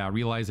Snow, yeah,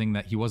 realizing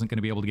that he wasn't going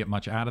to be able to get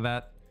much out of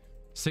that.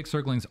 6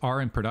 Zerglings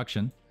are in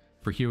production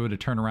for Hero to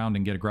turn around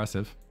and get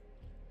aggressive.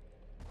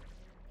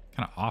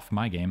 Kind of off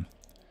my game.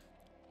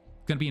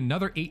 It's going to be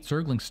another 8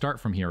 Zergling start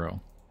from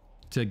Hero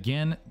to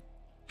again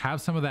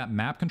have some of that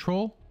map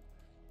control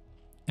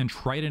and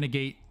try to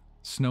negate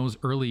Snow's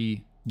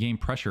early game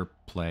pressure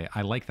play.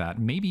 I like that.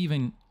 Maybe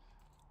even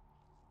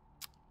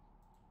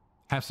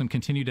have some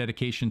continued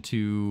dedication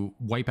to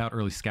wipe out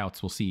early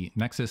scouts. We'll see.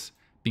 Nexus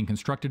being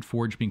constructed,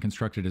 Forge being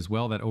constructed as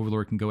well. That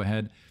Overlord can go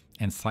ahead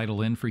and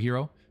sidle in for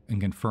Hero and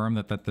confirm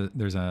that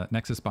there's a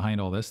Nexus behind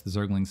all this. The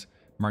Zerglings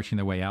marching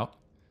their way out.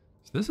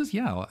 So this is,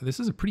 yeah, this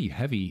is a pretty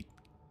heavy,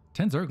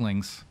 10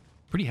 Zerglings,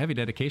 pretty heavy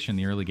dedication in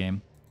the early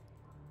game.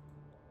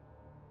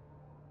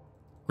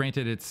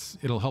 Granted,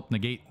 it'll help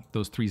negate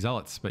those 3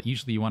 Zealots, but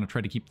usually you want to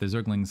try to keep the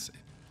Zerglings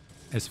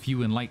as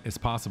few and light as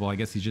possible. I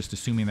guess he's just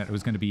assuming that it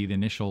was going to be the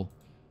initial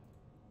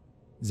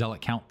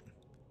Zealot count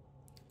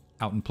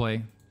out in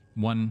play.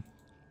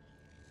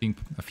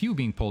 A few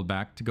being pulled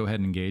back to go ahead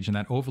and engage, and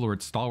that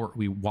Overlord Stalwart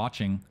we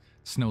watching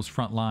Snow's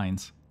front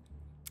lines.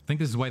 I think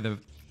this is why the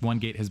 1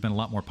 gate has been a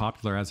lot more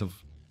popular as of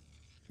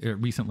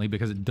recently,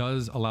 because it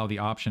does allow the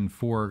option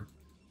for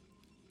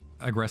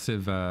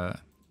aggressive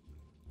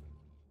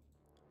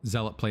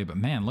Zealot play. But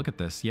man, look at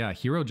this. Yeah,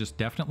 Hero just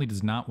definitely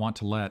does not want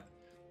to let...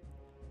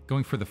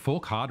 Going for the full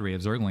cadre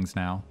of Zerglings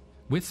now.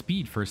 With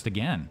speed first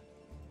again.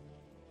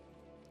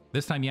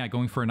 This time, yeah,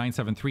 going for a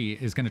 973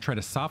 is going to try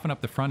to soften up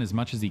the front as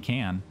much as he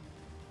can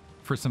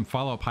for some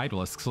follow-up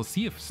Hydralisks. Let's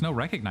see if Snow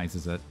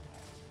recognizes it.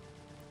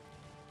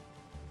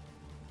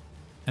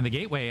 And the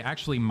Gateway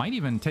actually might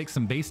even take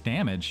some base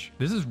damage.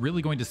 This is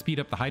really going to speed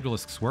up the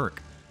Hydralisk's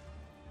work.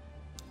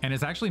 And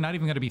it's actually not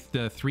even going to be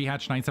the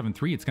 3-hatch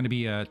 973. It's going to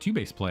be a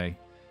 2-base play.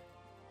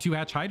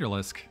 2-hatch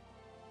Hydralisk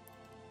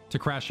to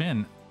crash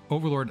in.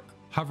 Overlord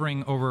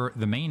hovering over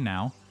the main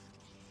now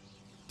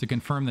to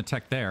confirm the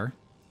tech there.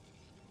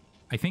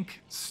 I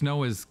think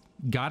Snow has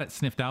got it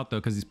sniffed out, though,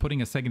 because he's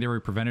putting a secondary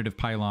preventative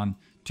pylon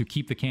to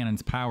keep the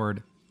cannons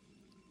powered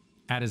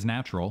at his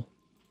natural.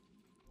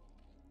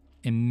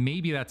 And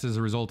maybe that's as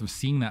a result of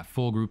seeing that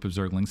full group of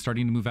Zerglings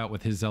starting to move out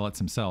with his Zealots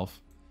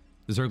himself.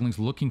 The Zerglings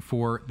looking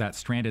for that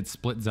stranded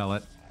split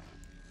Zealot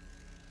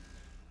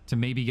to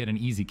maybe get an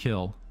easy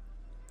kill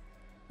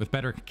with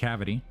better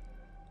cavity.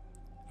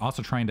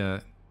 Also trying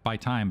to buy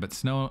time, but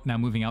Snow now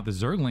moving out. The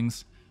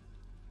Zerglings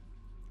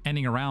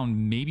ending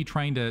around, maybe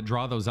trying to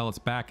draw those Zealots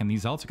back, and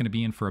these Zealots are going to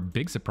be in for a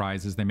big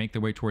surprise as they make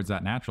their way towards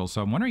that natural.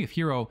 So I'm wondering if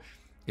Hero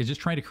is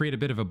just trying to create a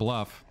bit of a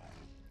bluff,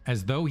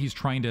 as though he's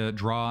trying to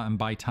draw and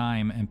buy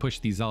time and push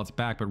these Zealots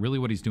back, but really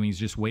what he's doing is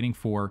just waiting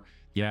for,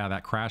 yeah,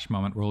 that crash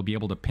moment where he'll be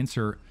able to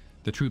pincer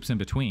the troops in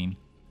between.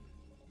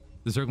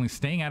 The Zerglings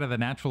staying out of the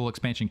natural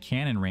expansion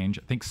cannon range.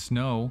 I think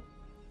Snow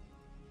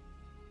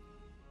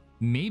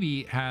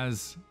maybe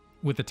has,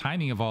 with the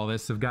timing of all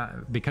this,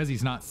 because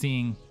he's not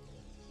seeing...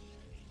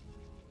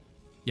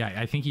 Yeah,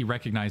 I think he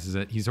recognizes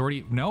it. He's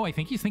already... No, I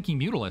think he's thinking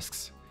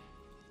Mutalisks.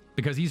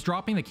 Because he's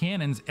dropping the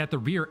cannons at the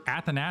rear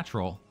at the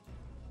natural.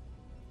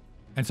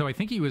 And so I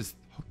think he was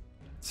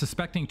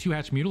suspecting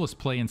 2-hatch Mutalisk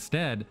play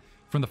instead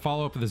from the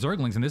follow-up of the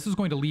Zerglings. And this is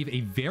going to leave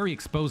a very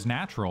exposed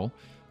natural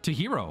to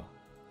Hero.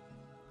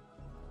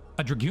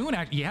 A Dragoon...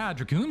 Yeah, a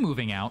Dragoon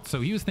moving out.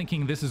 So he was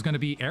thinking this is going to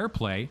be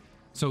airplay.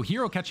 So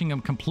Hero catching him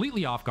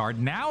completely off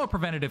guard. Now a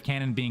preventative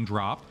cannon being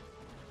dropped.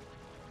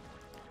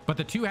 But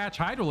the 2-hatch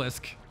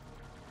Hydralisk...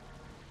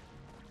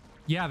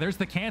 Yeah, there's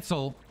the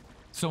cancel.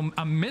 So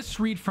a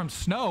misread from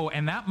Snow,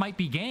 and that might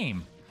be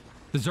game.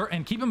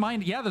 And keep in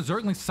mind, yeah, the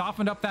Zerglings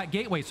softened up that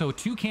gateway, so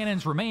 2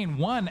 cannons remain,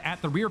 1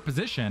 at the rear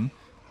position.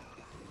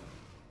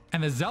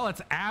 And the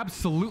Zealots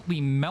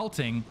absolutely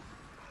melting.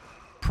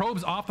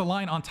 Probes off the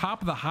line on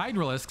top of the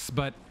Hydralisks,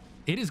 but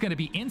it is going to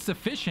be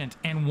insufficient,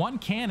 and 1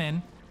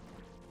 cannon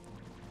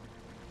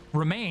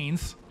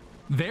remains.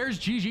 There's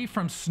GG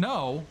from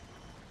Snow.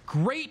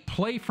 Great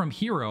play from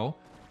Hero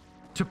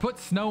to put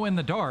Snow in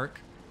the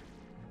dark.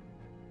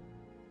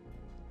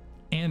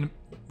 And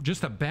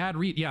just a bad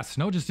read. Yeah,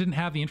 Snow just didn't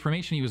have the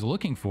information he was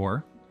looking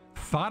for.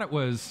 Thought it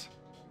was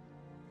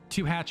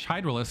 2-hatch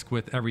Hydralisk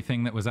with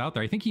everything that was out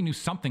there. I think he knew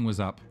something was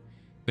up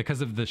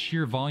because of the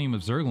sheer volume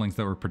of Zerglings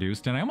that were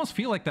produced. And I almost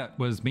feel like that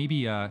was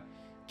maybe a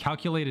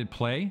calculated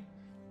play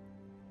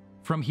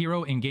from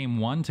Hero in game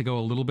 1 to go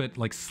a little bit,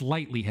 like,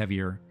 slightly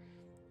heavier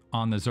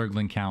on the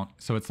Zergling count.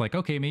 So it's like,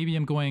 okay, maybe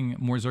I'm going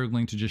more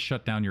Zergling to just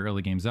shut down your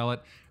early game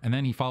Zealot. And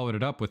then he followed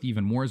it up with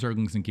even more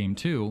Zerglings in game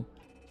 2.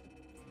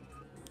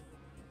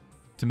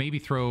 To maybe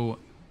throw...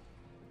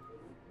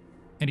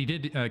 And he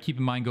did, keep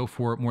in mind, go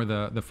for more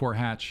the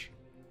 4-hatch.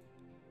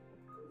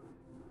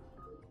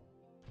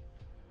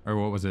 Or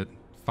what was it?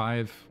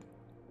 5...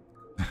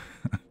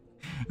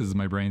 This is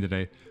my brain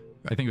today.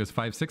 I think it was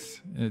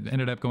 5-6. It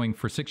ended up going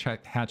for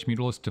 6-hatch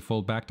Mutalisk to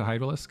fold back to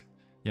Hydralisk.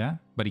 Yeah,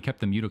 but he kept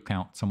the Mutal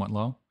count somewhat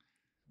low.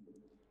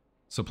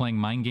 So playing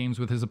mind games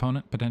with his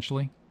opponent,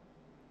 potentially.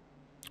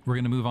 We're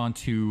going to move on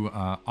to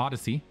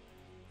Odyssey,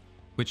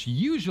 which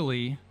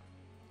usually...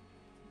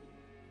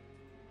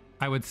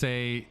 I would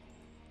say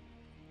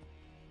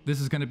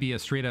this is going to be a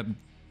straight up...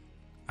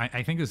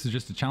 I think this is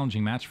just a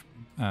challenging map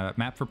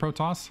for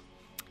Protoss.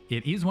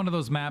 It is one of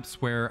those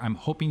maps where I'm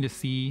hoping to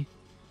see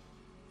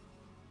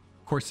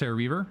Corsair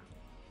Reaver,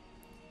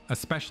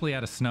 especially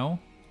out of snow,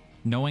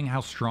 knowing how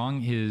strong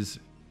his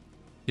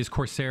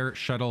Corsair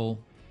shuttle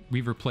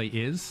Reaver play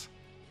is.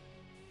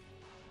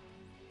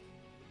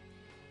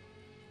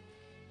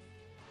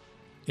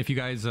 If you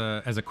guys,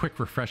 as a quick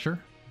refresher,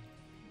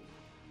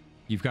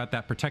 you've got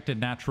that protected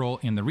natural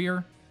in the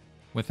rear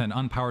with an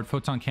unpowered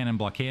photon cannon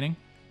blockading.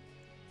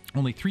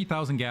 Only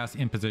 3,000 gas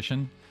in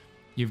position.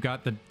 You've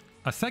got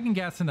a second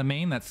gas in the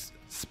main that's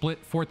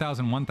split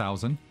 4,000,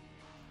 1,000.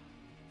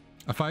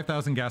 A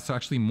 5,000 gas, so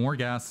actually more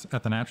gas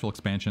at the natural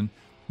expansion.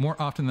 More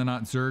often than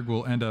not, Zerg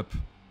will end up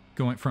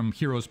going, from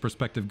Hero's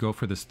perspective, go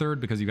for this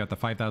third because you've got the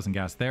 5,000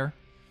 gas there.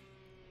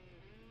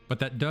 But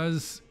that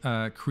does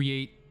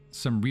create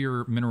some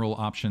rear mineral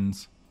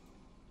options.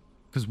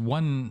 Because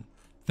one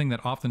thing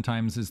that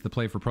oftentimes is the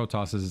play for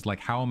Protoss is like,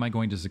 how am I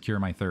going to secure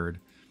my third?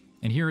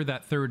 And here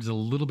that third is a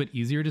little bit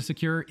easier to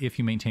secure if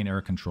you maintain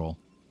air control.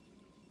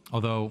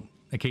 Although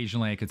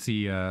occasionally I could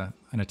see an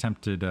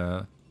attempted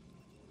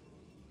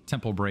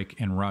temple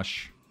break and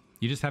rush.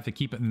 You just have to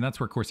keep it, and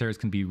that's where Corsairs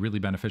can be really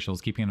beneficial, is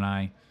keeping an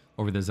eye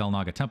over the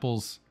Xel'Naga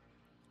temples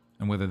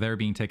and whether they're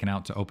being taken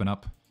out to open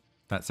up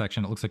that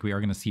section. It looks like we are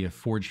going to see a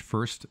Forge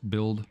First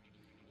build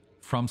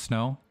from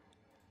Snow.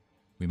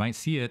 We might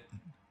see it.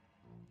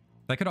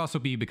 That could also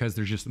be because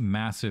there's just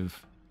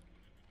massive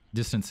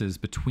distances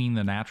between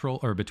the natural,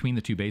 or between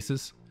the two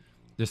bases.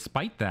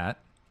 Despite that,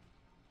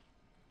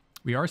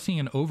 we are seeing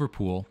an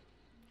overpool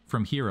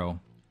from Hero.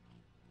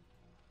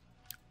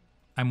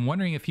 I'm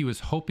wondering if he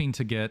was hoping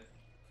to get...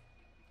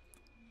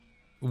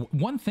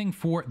 One thing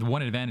for the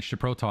one advantage to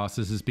Protoss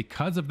is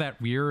because of that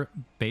rear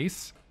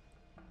base,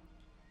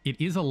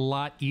 it is a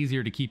lot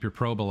easier to keep your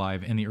probe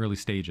alive in the early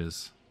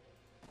stages.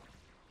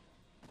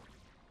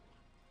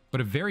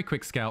 But a very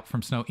quick scout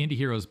from Snow into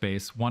Hero's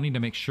base, wanting to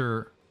make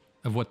sure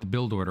of what the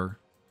build order.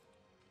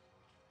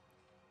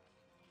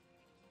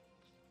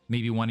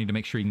 Maybe wanting to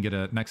make sure you can get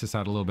a Nexus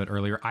out a little bit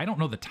earlier. I don't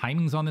know the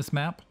timings on this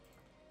map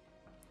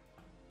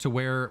to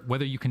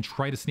whether you can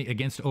try to sneak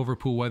against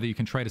Overpool, whether you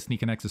can try to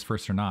sneak a Nexus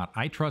first or not.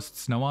 I trust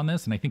Snow on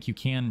this, and I think you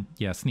can,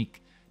 yeah,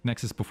 sneak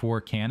Nexus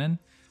before Cannon,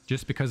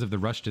 just because of the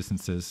rush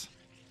distances.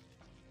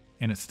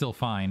 And it's still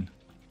fine.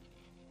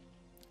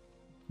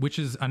 Which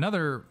is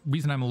another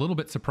reason I'm a little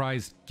bit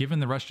surprised,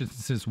 given the rush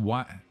distances,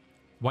 why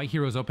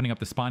Hero's opening up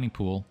the spawning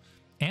pool.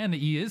 And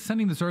he is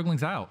sending the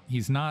Zerglings out.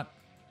 He's not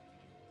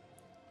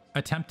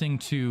attempting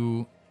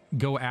to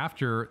go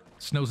after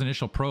Snow's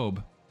initial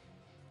probe.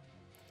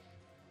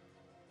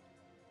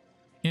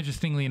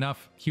 Interestingly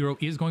enough, Hero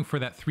is going for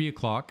that 3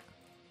 o'clock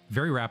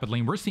very rapidly,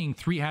 and we're seeing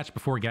 3 hatch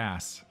before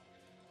gas.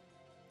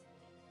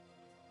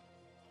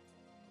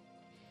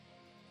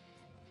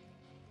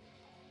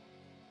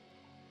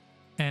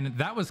 And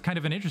that was kind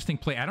of an interesting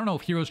play. I don't know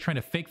if Hero's trying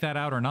to fake that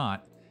out or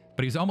not,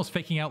 but he's almost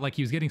faking out like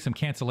he was getting some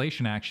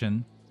cancellation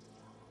action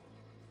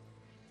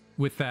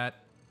with that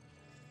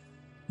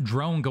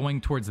drone going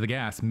towards the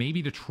gas,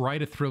 maybe to try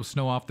to throw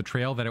Snow off the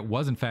trail that it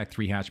was in fact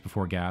 3 hatch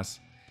before gas.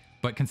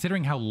 But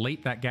considering how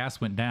late that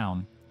gas went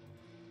down,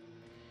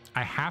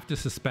 I have to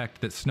suspect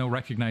that Snow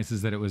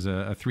recognizes that it was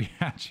a 3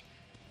 hatch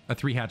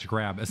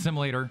grab.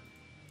 Assimilator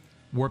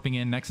warping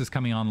in, Nexus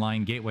coming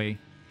online, Gateway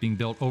being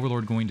built,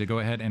 Overlord going to go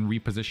ahead and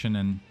reposition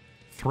and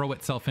throw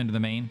itself into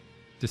the main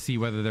to see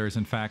whether there is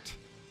in fact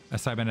a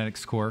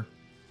cybernetics core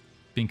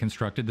being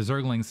constructed. The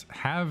Zerglings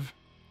have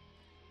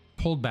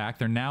pulled back.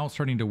 They're now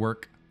starting to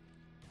work.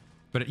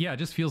 But yeah, it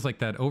just feels like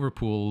that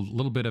Overpool, a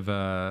little bit of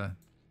a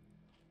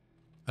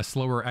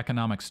slower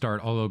economic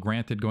start, although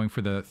granted going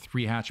for the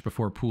 3 hatch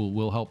before pool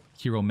will help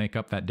Hero make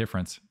up that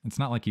difference. It's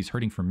not like he's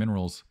hurting for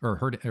minerals, or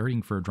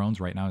hurting for drones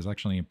right now. He's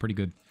actually in a pretty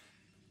good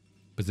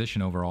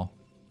position overall.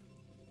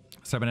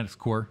 Cybernetics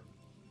core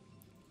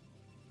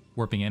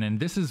warping in, and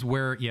this is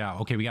where, yeah,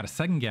 okay, we got a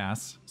second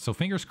gas, so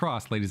fingers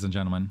crossed, ladies and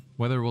gentlemen,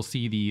 whether we'll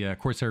see the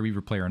Corsair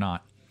Reaver play or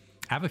not.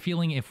 I have a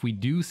feeling if we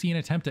do see an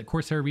attempt at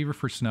Corsair Reaver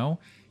for Snow,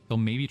 they'll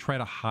maybe try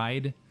to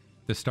hide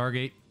the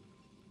Stargate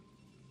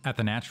at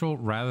the natural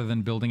rather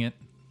than building it,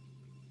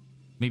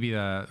 maybe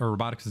a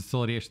robotics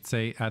facility, I should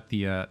say, at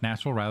the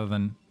natural rather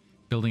than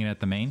building it at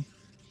the main.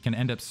 Can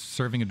end up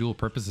serving a dual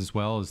purpose as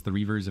well as the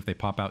Reavers. If they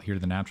pop out here to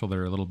the natural,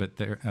 they're a little bit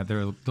there.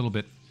 They're a little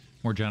bit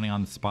more generally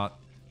on the spot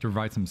to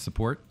provide some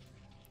support.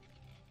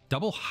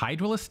 Double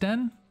Hydralisk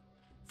Den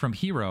from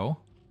Hero,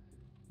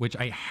 which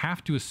I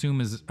have to assume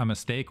is a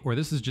mistake, or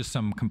this is just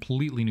some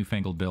completely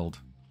newfangled build.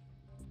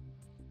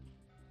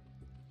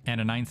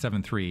 And a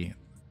 973.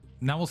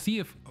 Now we'll see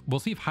if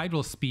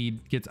Hydralisk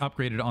speed gets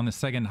upgraded on the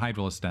second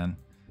Hydralisk Den,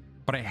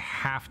 but I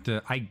have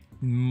to.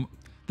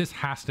 This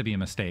has to be a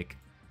mistake.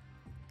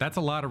 That's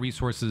a lot of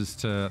resources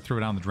to throw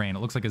down the drain. It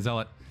looks like a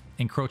Zealot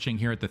encroaching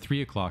here at the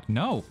 3 o'clock.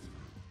 No,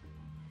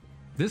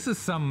 this is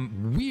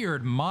some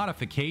weird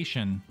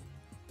modification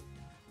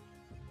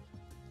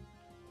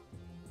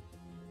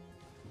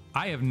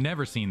I have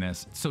never seen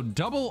this. So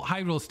double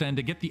Hydralisks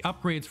to get the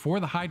upgrades for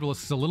the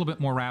Hydralisks a little bit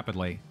more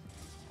rapidly.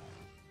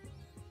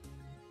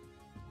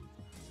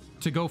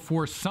 To go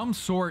for some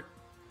sort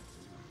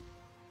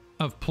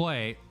of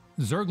play.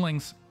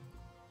 Zerglings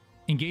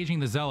engaging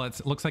the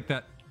Zealots. It looks like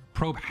that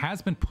probe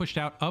has been pushed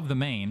out of the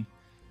main.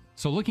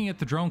 So looking at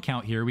the drone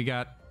count here, we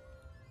got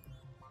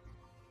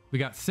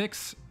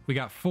 6, we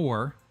got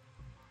 4,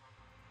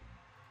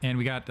 and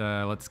we got,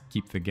 let's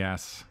keep the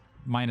gas,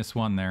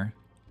 -1 there.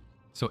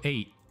 So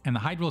 8. And the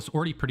Hydralisks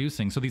already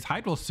producing. So these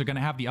Hydralisks are going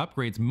to have the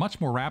upgrades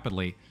much more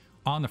rapidly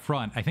on the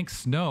front. I think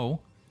Snow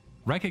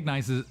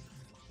recognizes,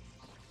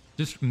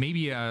 just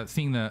maybe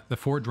seeing the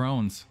 4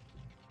 drones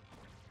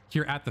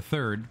here at the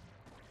 3rd,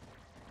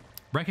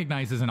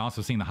 recognizes and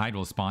also seeing the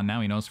Hydralisk spawn. Now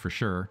he knows for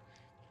sure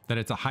that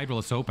it's a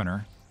Hydralisk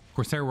opener.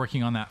 Corsair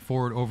working on that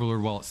forward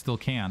overlord while it still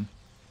can.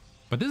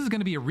 But this is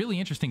going to be a really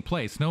interesting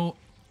play. Snow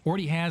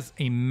already has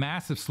a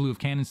massive slew of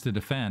cannons to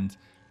defend.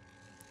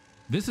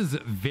 This is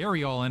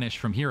very all-in-ish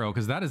from Hero,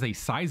 because that is a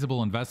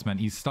sizable investment.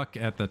 He's stuck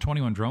at the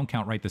 21 drone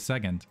count right this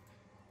second.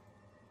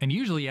 And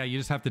usually, yeah, you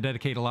just have to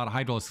dedicate a lot of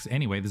Hydralisks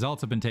anyway. The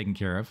Zealots have been taken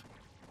care of.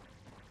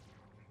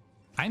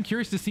 I'm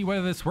curious to see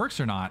whether this works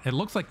or not. It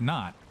looks like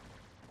not,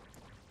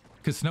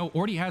 because Snow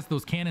already has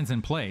those cannons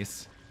in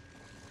place.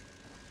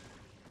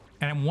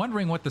 And I'm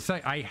wondering what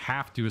the I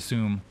have to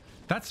assume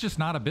that's just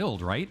not a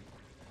build, right?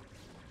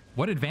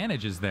 What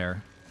advantage is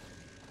there?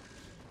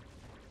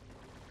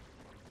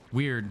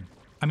 Weird.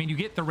 I mean, you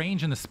get the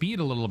range and the speed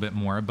a little bit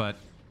more, but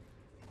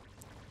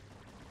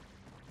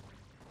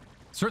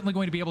certainly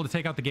going to be able to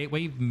take out the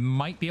gateway.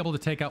 Might be able to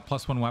take out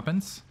 +1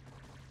 weapons.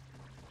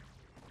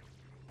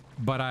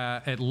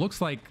 But it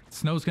looks like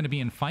Snow's going to be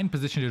in fine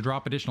position to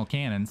drop additional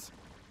cannons.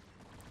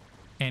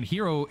 And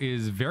Hero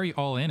is very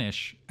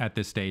all-in-ish at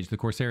this stage. The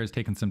Corsair has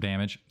taken some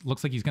damage.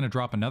 Looks like he's going to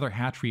drop another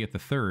hatchery at the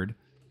 3rd.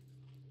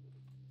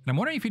 And I'm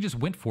wondering if he just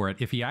went for it.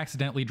 If he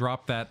accidentally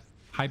dropped that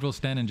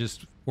Hydralisk Den and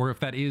just... Or if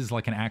that is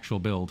like an actual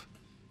build.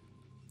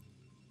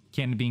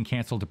 Cannon being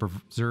canceled to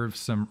preserve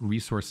some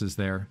resources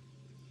there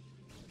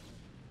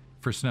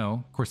for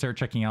Snow. Corsair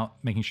checking out,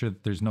 making sure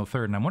that there's no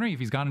 3rd. And I'm wondering if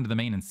he's gone into the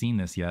main and seen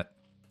this yet.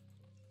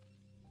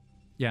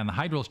 Yeah, and the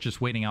Hydralisk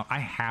just waiting out. I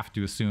have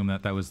to assume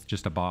that that was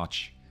just a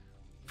botch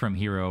from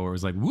Hero, or it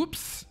was like,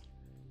 whoops.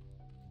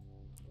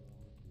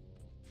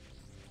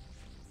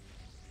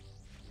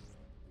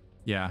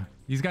 Yeah,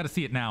 he's got to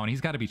see it now, and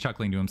he's got to be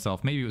chuckling to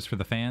himself. Maybe it was for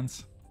the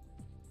fans.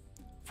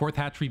 4th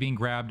hatchery being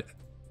grabbed.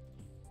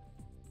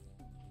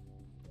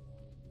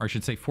 Or I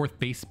should say 4th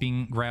base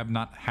being grabbed,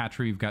 not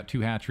hatchery. We've got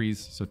 2 hatcheries.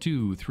 So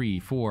 2, 3,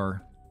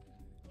 4,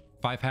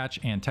 5 hatch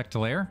and tech to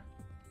lair.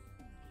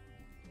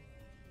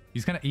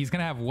 He's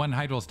gonna have 1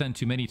 Hydralisk Den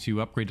too many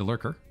to upgrade to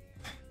Lurker.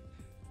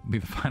 Be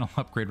the final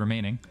upgrade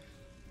remaining.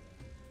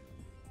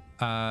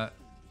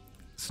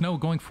 Snow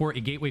going for a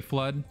Gateway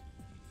Flood.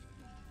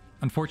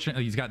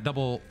 Unfortunately, he's got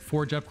double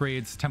Forge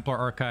upgrades, Templar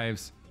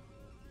Archives,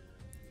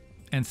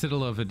 and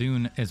Citadel of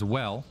Adun as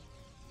well.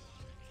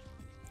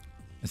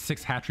 A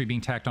 6th hatchery being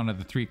tacked on at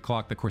the 3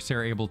 o'clock. The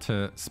Corsair able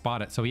to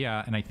spot it. So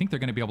yeah, and I think they're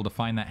going to be able to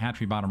find that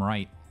hatchery bottom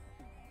right.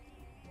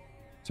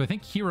 So I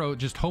think Hero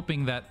just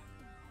hoping that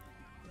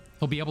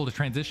he'll be able to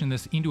transition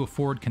this into a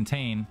forward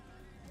contain.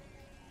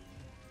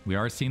 We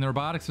are seeing the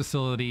robotics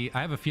facility.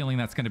 I have a feeling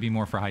that's going to be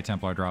more for High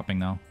Templar dropping,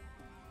 though.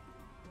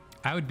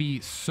 I would be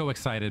so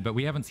excited, but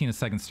we haven't seen a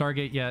second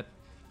Stargate yet.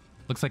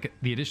 Looks like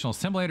the additional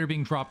assemblator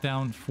being dropped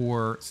down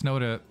for Snow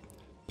to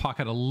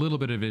pocket a little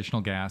bit of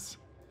additional gas.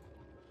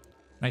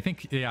 And I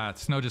think, yeah,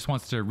 Snow just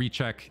wants to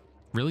recheck.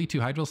 Really? 2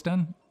 Hydralisk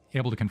Den?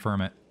 Able to confirm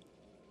it.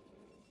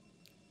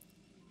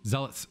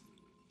 Zealots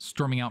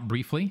storming out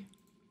briefly.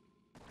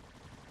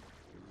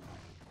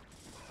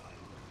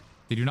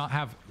 They do not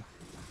have...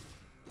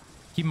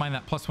 Keep in mind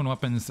that +1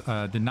 weapons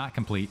did not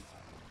complete,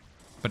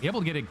 but able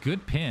to get a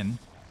good pin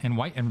and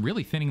white and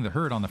really thinning the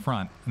herd on the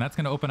front, and that's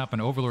going to open up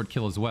an Overlord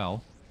kill as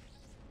well.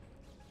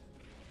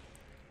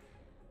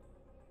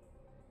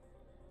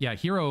 Yeah,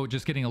 Hero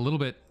just getting a little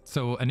bit,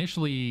 so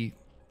initially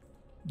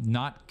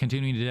not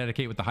continuing to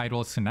dedicate with the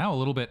Hydralisks, and now a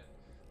little bit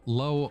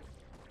low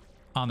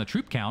on the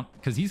troop count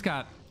because he's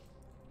got,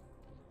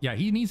 yeah,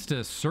 he needs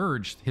to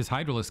surge his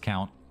Hydralisk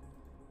count.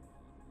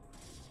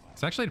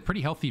 It's actually a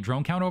pretty healthy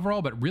drone count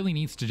overall, but really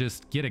needs to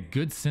just get a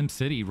good Sim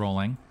City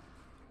rolling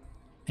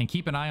and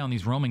keep an eye on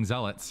these roaming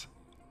Zealots,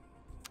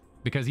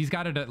 because he's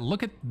got to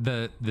look at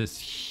this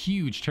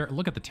huge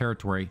look at the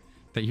territory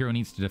that Hero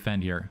needs to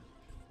defend here,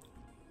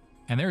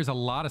 and there is a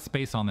lot of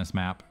space on this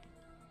map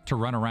to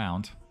run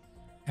around.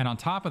 And on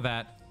top of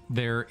that,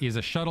 there is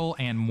a shuttle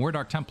and more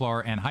Dark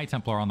Templar and High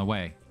Templar on the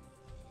way.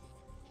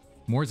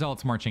 More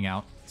Zealots marching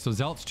out, so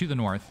Zealots to the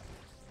north.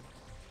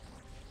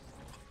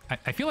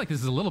 I feel like this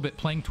is a little bit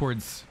playing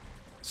towards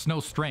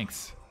Snow's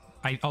strengths.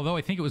 Although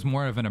I think it was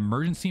more of an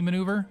emergency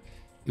maneuver.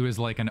 It was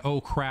like an,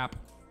 oh crap,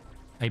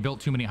 I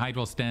built too many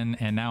Hydralisk Den,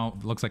 and now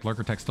it looks like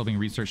Lurker Tech's still being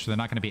researched, so they're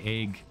not going to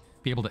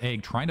be able to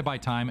egg, trying to buy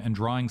time and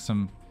drawing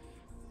some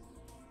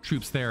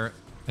troops there.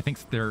 I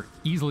think there are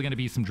easily going to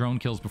be some drone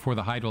kills before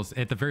the Hydralisks,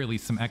 at the very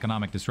least some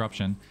economic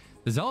disruption.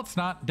 The Zealot's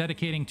not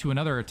dedicating to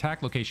another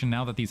attack location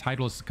now that these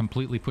Hydralisks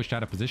completely pushed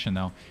out of position,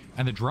 though.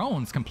 And the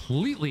drones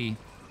completely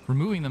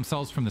removing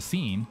themselves from the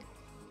scene.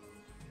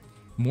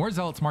 More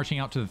Zealots marching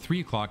out to the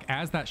 3 o'clock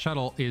as that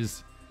shuttle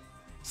is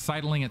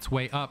sidling its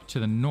way up to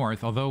the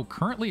north, although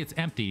currently it's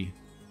empty.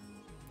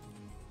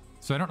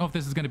 So I don't know if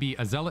this is going to be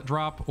a Zealot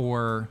drop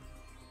or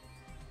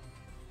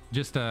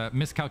just a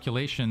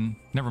miscalculation.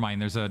 Never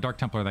mind, there's a Dark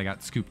Templar that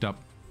got scooped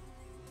up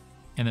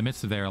in the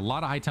midst of there. A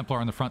lot of High Templar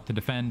on the front to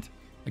defend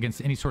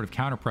against any sort of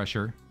counter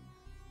pressure.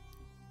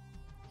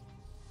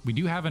 We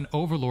do have an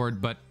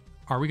Overlord, but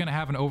are we going to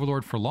have an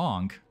Overlord for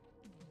long?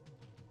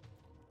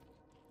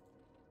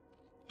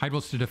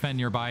 Hydralisks to defend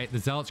nearby. The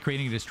Zealots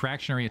creating a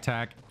distractionary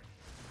attack.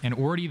 And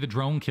already the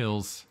drone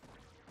kills.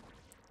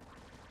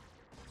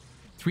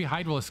 3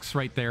 Hydralisks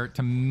right there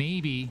to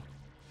maybe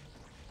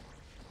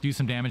do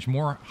some damage.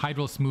 More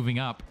Hydralisks moving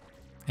up.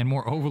 And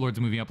more Overlords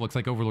moving up. Looks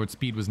like Overlord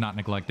speed was not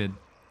neglected.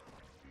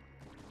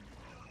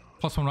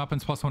 +1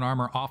 weapons, +1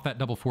 armor off that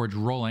double forge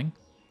rolling.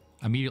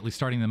 Immediately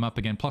starting them up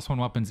again. +1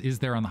 weapons is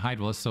there on the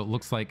Hydralisk, so it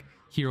looks like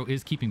Hero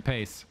is keeping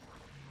pace.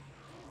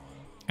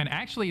 And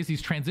actually, as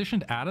he's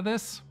transitioned out of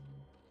this,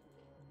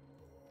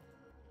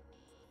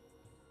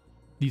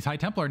 these High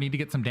Templar need to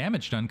get some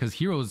damage done because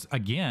Hero's,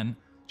 again,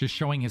 just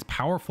showing his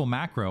powerful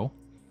macro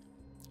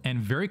and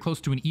very close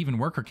to an even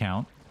worker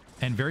count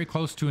and very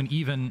close to an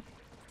even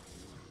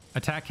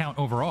attack count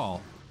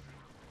overall.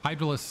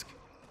 Hydralisk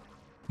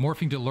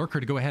morphing to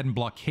Lurker to go ahead and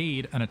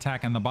blockade an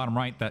attack on the bottom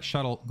right. That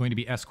shuttle going to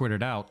be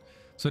escorted out.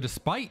 So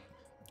despite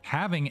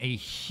having a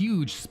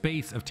huge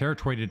space of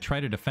territory to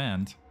try to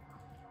defend,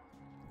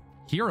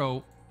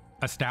 Hero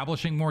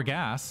establishing more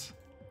gas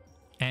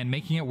and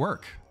making it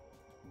work.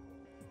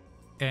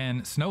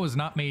 And Snow has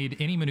not made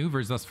any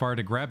maneuvers thus far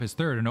to grab his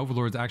third, and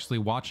Overlord's actually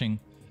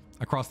watching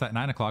across that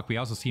 9 o'clock. We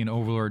also see an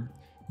Overlord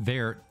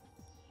there.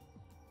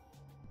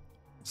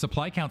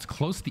 Supply count's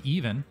close to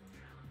even,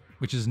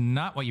 which is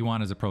not what you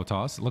want as a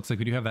Protoss. It looks like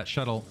we do have that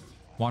shuttle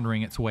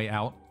wandering its way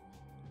out.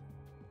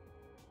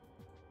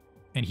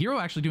 And Hero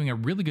actually doing a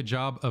really good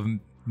job of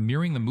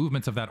mirroring the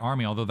movements of that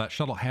army, although that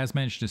shuttle has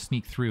managed to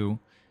sneak through.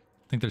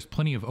 I think there's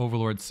plenty of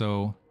Overlords,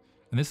 so...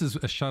 And this is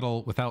a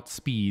shuttle without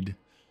speed.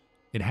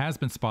 It has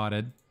been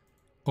spotted.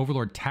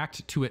 Overlord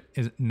tacked to it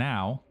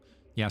now.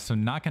 Yeah, so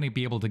not going to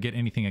be able to get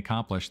anything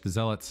accomplished. The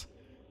Zealots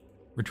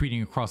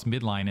retreating across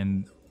midline,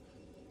 and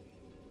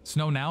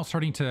Snow now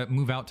starting to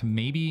move out to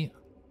maybe...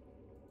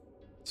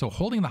 So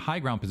holding the high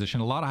ground position,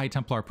 a lot of High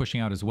Templar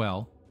pushing out as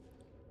well.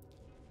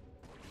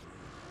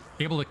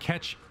 Able to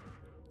catch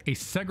a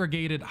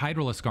segregated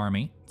Hydralisk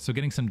army, so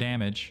getting some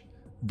damage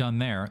done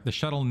there. The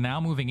shuttle now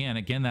moving in.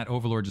 Again, that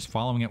Overlord just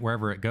following it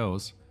wherever it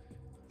goes.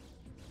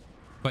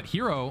 But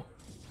Hero,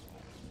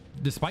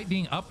 despite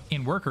being up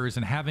in workers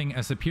and having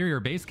a superior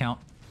base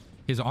count,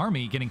 his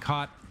army getting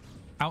caught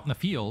out in the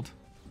field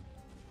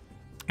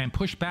and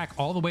pushed back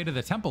all the way to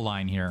the temple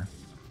line here.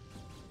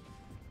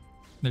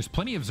 There's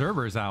plenty of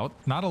observers out,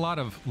 not a lot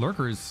of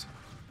lurkers.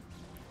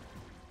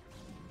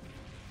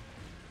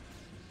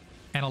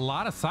 And a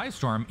lot of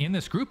Psystorm in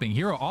this grouping.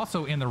 Hero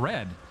also in the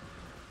red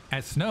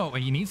as Snow,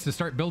 and he needs to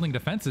start building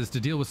defenses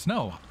to deal with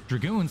Snow.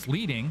 Dragoons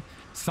leading,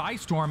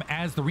 Psystorm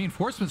as the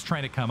reinforcements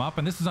trying to come up,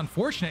 and this is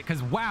unfortunate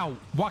because, wow,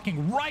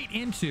 walking right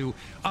into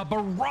a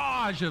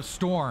barrage of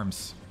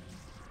storms.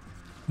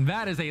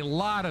 That is a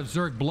lot of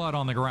Zerg blood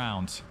on the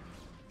ground.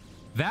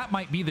 That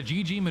might be the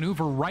GG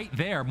maneuver right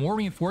there. More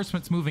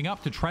reinforcements moving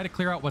up to try to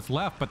clear out what's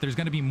left, but there's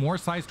going to be more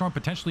Psystorm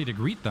potentially to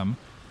greet them.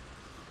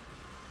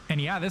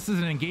 And yeah, this is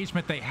an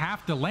engagement they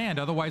have to land,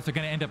 otherwise they're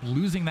going to end up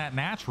losing that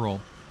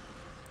natural.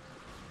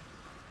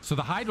 So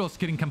the Hydralisk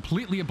getting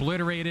completely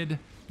obliterated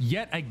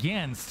yet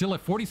again. Still a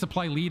 40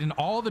 supply lead, and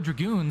all the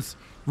Dragoons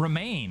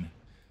remain.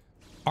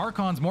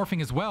 Archon's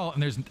morphing as well,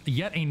 and there's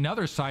yet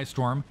another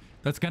Psystorm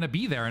that's going to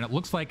be there, and it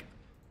looks like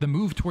the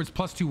move towards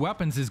 +2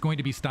 weapons is going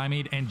to be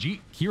stymied, and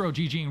Hero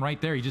GGing right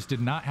there. He just did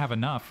not have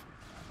enough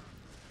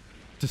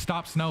to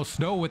stop Snow.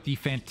 Snow with the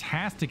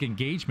fantastic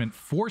engagement,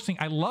 forcing...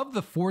 I love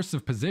the force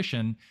of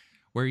position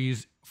where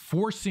he's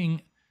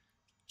forcing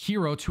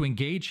Hero to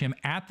engage him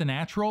at the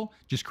natural,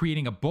 just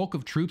creating a bulk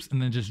of troops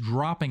and then just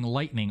dropping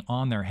lightning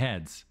on their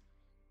heads.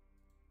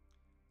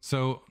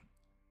 So,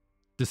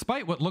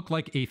 despite what looked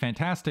like a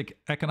fantastic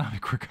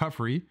economic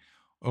recovery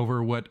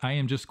over what I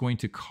am just going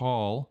to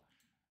call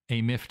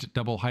a miffed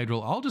double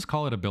hydral, I'll just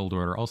call it a build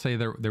order. I'll say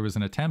there was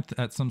an attempt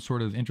at some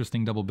sort of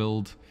interesting double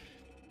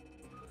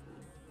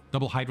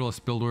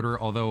hydralist build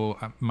order, although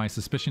my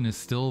suspicion is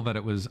still that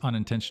it was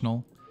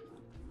unintentional.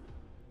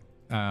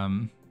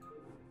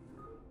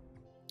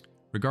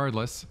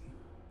 Regardless,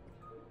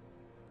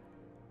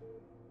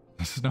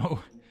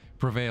 Snow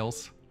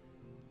prevails,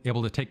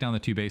 able to take down the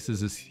 2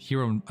 bases. As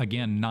Hero,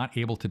 again, not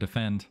able to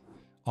defend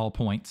all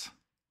points.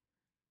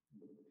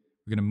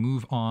 We're going to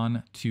move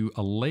on to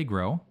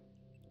Allegro.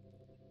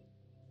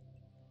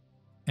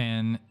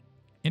 And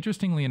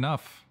interestingly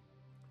enough,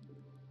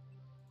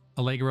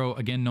 Allegro,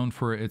 again known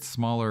for its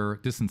smaller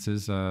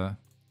distances,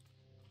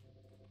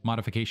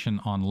 modification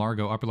on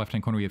Largo. Upper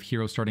left-hand corner, we have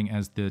Hero starting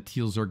as the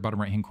teal Zerg. Bottom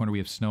right-hand corner, we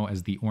have Snow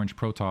as the orange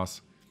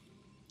Protoss.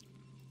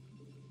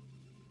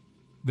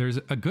 There's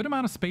a good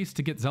amount of space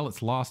to get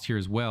Zealots lost here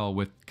as well,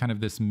 with kind of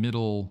this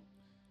middle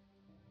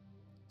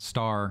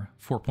star,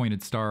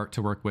 4-pointed star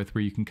to work with,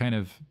 where you can kind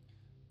of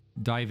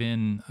dive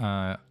in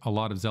a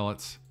lot of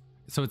Zealots.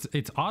 So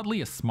it's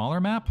oddly a smaller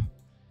map,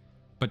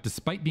 but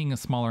despite being a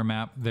smaller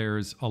map,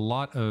 there's a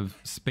lot of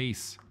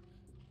space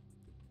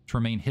to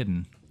remain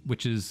hidden,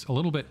 which is a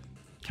little bit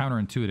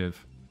counterintuitive.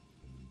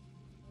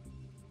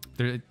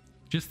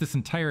 Just this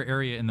entire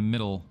area in the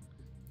middle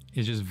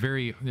is just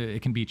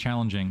it can be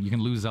challenging. You can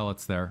lose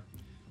Zealots there.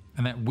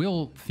 And that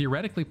will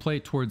theoretically play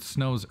towards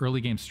Snow's early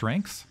game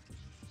strengths.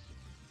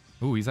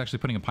 Ooh, he's actually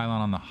putting a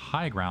pylon on the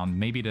high ground,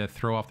 maybe to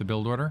throw off the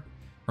build order,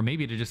 or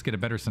maybe to just get a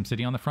better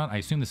SimCity on the front. I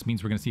assume this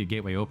means we're going to see a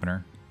gateway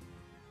opener.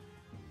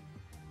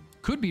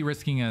 Could be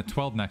risking a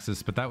 12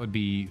 Nexus, but that would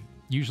be...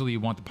 Usually you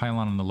want the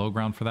pylon on the low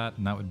ground for that,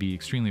 and that would be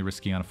extremely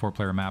risky on a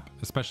 4-player map,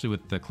 especially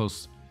with the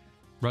close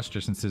rush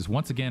distances.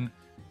 Once again,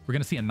 we're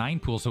going to see a 9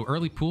 pool, so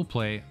early pool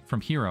play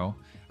from Hero.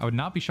 I would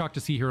not be shocked to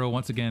see Hero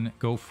once again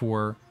go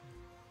for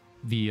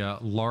the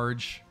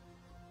large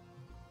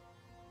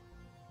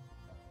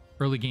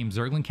early game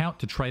Zergling count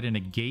to try to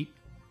negate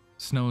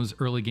Snow's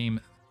early game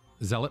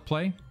Zealot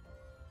play.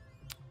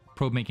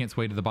 Probe making its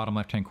way to the bottom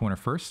left-hand corner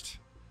first.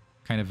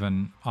 Kind of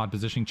an odd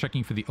position,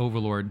 checking for the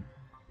Overlord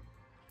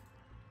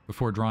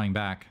before drawing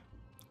back.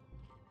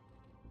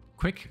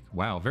 Quick,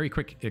 wow, very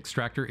quick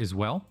extractor as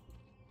well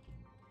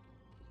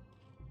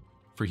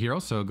for Hero.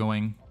 So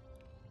going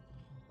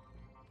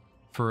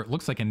for, it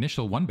looks like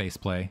initial 1-base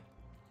play.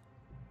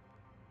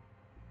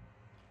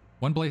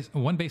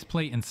 One base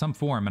play in some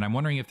form, and I'm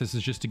wondering if this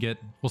is just to get...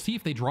 We'll see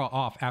if they draw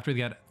off after they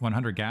get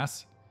 100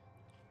 gas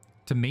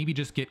to maybe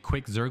just get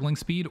quick Zergling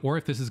speed, or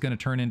if this is going to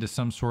turn into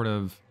some sort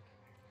of...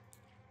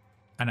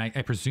 And I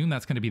presume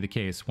that's going to be the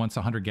case. Once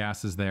 100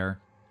 gas is there,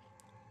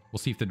 we'll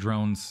see if the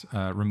drones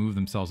remove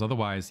themselves.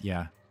 Otherwise,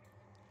 yeah.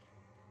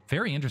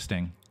 Very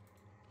interesting.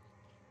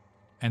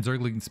 And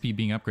Zergling speed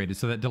being upgraded.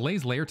 So that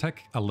delays layer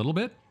tech a little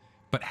bit,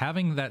 but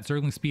having that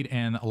Zergling speed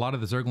and a lot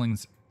of the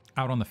Zerglings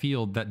out on the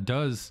field, that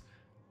does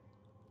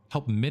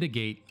help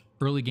mitigate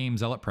early game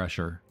Zealot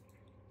pressure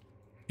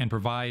and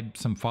provide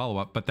some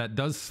follow-up. But that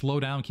does slow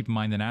down, keep in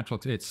mind, the natural...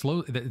 It's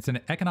an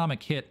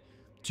economic hit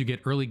to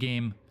get early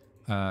game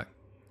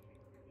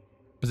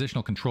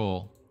positional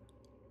control.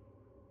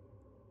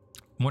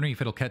 I'm wondering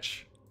if it'll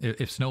catch...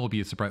 If Snow will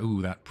be a surprise...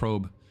 Ooh, that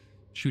probe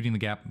shooting the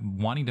gap,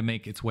 wanting to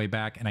make its way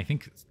back. And I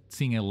think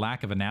seeing a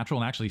lack of a natural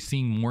and actually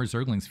seeing more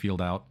Zerglings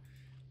field out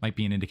might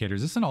be an indicator.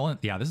 Is this an all-in?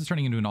 Yeah, this is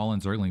turning into an all-in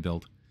Zergling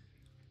build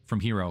from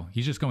Hero.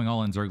 He's just going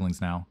all-in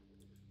Zerglings now.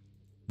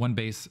 1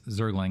 base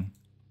Zergling.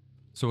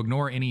 So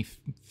ignore any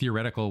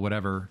theoretical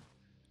whatever.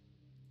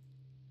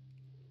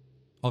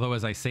 Although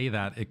as I say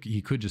that,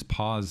 he could just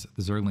pause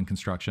the Zergling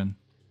construction.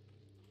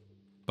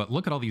 But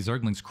look at all these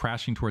Zerglings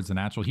crashing towards the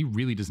natural. He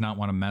really does not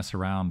want to mess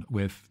around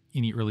with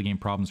any early game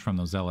problems from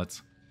those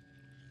Zealots.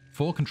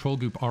 Full control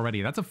group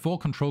already. That's a full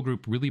control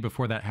group really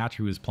before that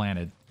hatchery was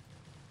planted,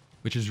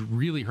 which is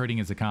really hurting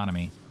his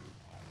economy.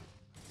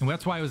 And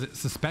that's why I was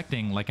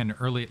suspecting like an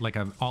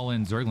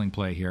all-in Zergling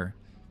play here.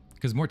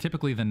 Because more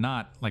typically than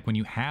not, like when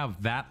you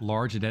have that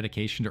large a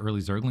dedication to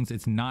early Zerglings,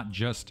 it's not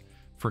just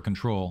for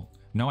control.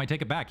 No, I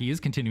take it back. He is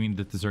continuing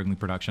the Zergling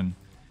production.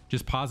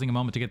 Just pausing a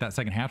moment to get that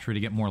second hatchery to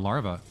get more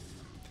larvae.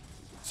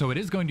 So it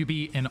is going to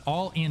be an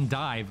all-in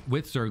dive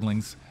with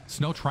Zerglings.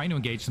 Snow trying to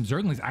engage. Some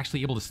Zerglings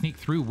actually able to sneak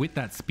through with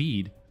that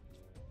speed.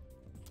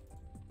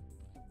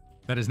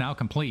 That is now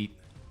complete.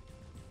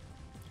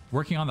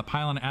 Working on the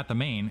pylon at the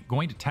main.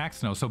 Going to tax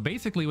Snow. So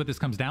basically what this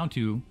comes down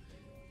to,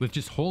 with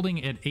just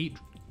holding at 8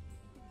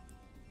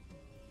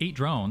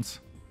 drones,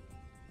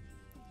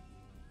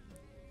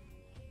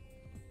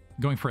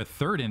 going for a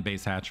third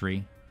in-base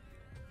hatchery.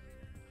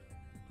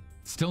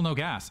 Still no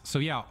gas. So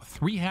yeah,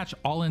 3 hatch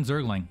all-in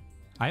Zergling.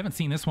 I haven't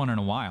seen this one in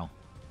a while.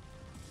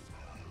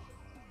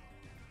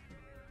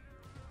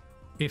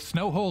 If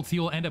Snow holds, he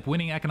will end up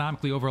winning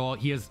economically overall.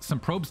 He has some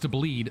probes to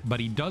bleed, but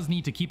he does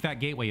need to keep that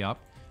gateway up.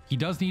 He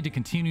does need to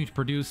continue to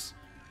produce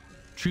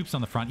troops on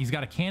the front. He's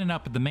got a cannon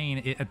up at the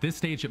main. At this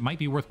stage, it might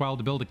be worthwhile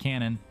to build a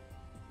cannon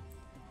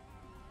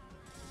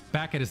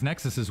back at his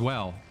Nexus as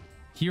well.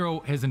 Hero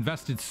has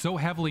invested so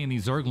heavily in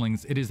these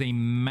Zerglings, it is a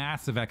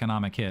massive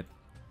economic hit.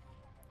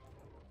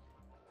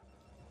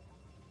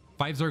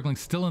 5 Zerglings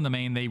still in the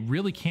main. They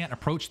really can't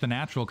approach the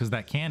natural because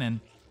that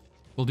cannon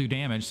will do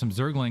damage. Some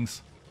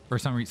Zerglings, or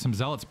some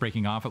Zealots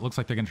breaking off. It looks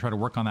like they're going to try to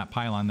work on that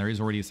pylon. There is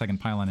already a second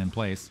pylon in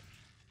place.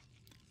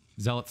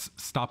 Zealots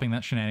stopping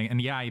that shenanigan.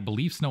 And yeah, I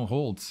believe Snow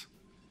holds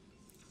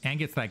and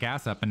gets that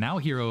gas up. And now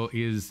Hero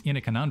is in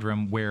a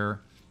conundrum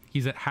where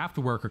he's at half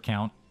the worker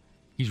count.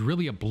 He's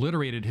really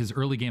obliterated his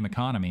early game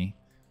economy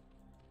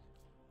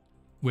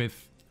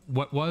with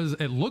what was,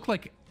 it looked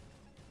like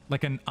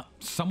an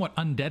somewhat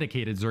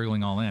undedicated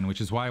Zergling all-in, which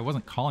is why I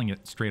wasn't calling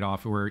it straight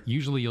off, where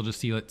usually you'll just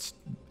see it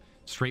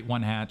straight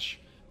 1 hatch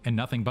and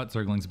nothing but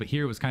Zerglings. But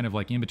here it was kind of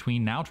like in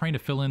between, now trying to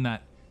fill in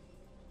that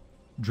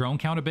drone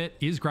count a bit,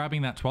 is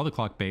grabbing that 12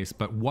 o'clock base,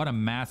 but what a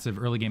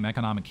massive early game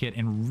economic hit.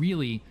 And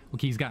really,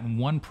 okay, he's gotten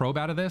one probe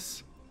out of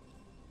this.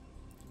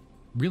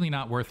 Really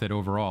not worth it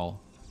overall.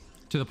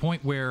 To the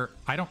point where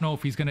I don't know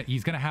if he's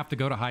gonna have to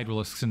go to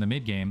Hydralisks in the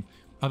mid game.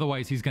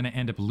 Otherwise, he's gonna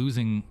end up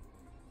losing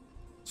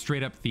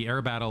straight up the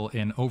air battle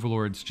in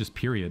Overlords, just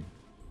period.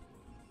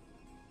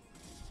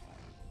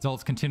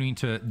 Zealot's continuing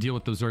to deal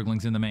with those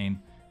Zerglings in the main.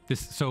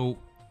 So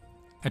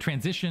a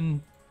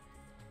transition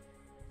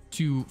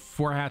to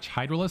 4-hatch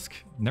Hydralisk.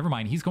 Never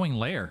mind, he's going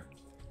lair.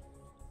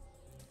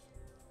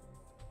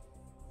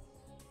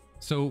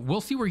 So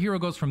we'll see where Hero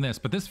goes from this,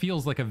 but this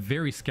feels like a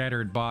very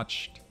scattered,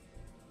 botched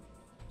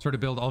sort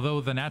of build,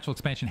 although the natural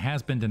expansion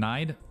has been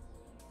denied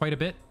quite a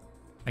bit.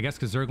 I guess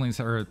because Zerglings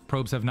or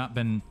probes have not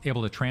been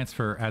able to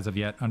transfer as of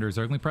yet under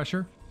Zergling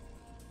pressure.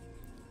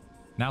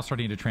 Now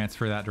starting to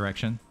transfer that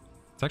direction.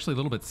 It's actually a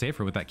little bit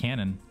safer with that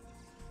cannon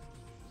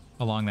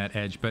along that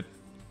edge, but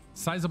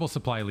sizable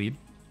supply lead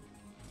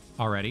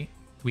already.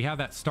 We have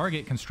that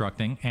Stargate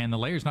constructing, and the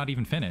layer's not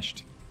even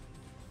finished.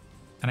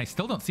 And I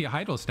still don't see a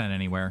Hydrosten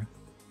anywhere.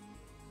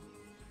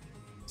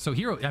 So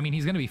Hero, I mean,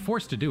 he's going to be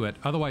forced to do it.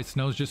 Otherwise,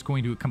 Snow's just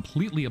going to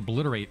completely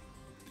obliterate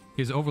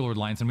his Overlord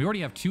lines. And we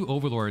already have 2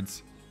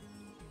 Overlords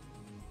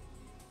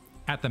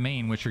at the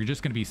main, which are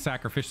just going to be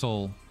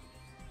sacrificial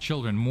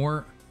children.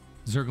 More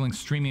Zerglings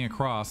streaming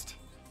across.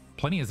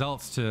 Plenty of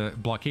Zealots to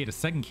blockade. A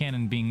second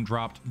cannon being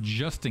dropped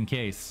just in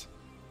case.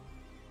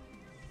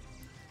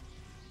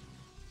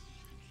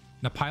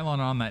 The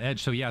pylon on that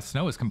edge. So yeah,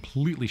 Snow has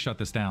completely shut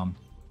this down.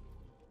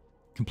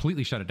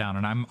 Completely shut it down.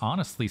 And I'm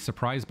honestly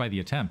surprised by the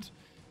attempt.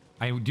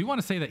 I do want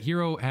to say that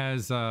Hero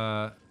has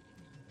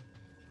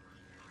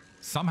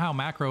somehow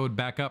macroed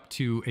back up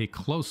to a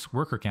close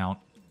worker count.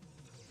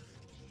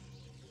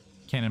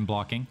 Cannon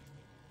blocking.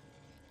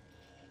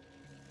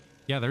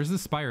 Yeah, there's the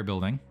Spire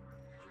building.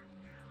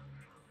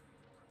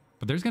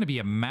 But there's going to be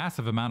a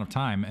massive amount of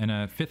time, and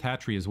a 5th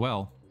hatchery as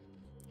well.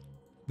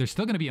 There's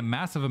still going to be a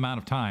massive amount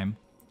of time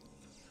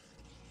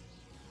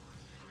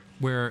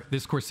where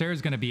this Corsair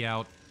is going to be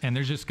out, and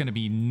there's just going to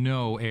be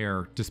no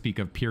air to speak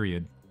of,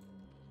 period.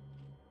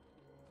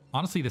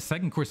 Honestly, the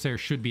second Corsair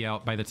should be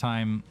out by the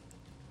time...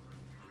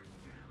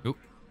 Oop,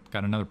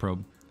 got another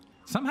probe.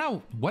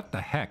 Somehow, what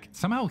the heck?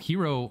 Somehow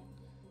Hero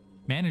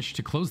managed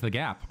to close the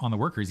gap on the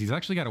workers. He's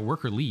actually got a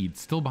worker lead,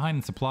 still behind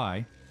in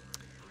supply.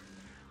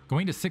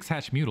 Going to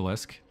 6-hatch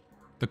Mutalisk.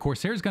 The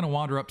Corsair's going to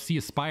wander up, see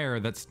a Spire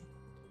that's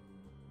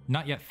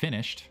not yet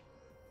finished.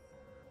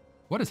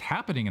 What is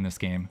happening in this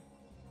game?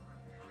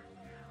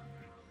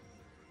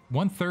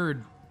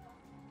 1/3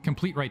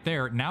 complete right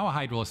there. Now a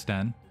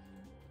Hydralisken.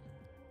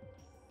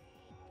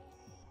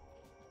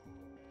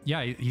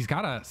 Yeah, he's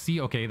got to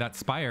see, okay, that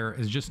Spire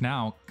is just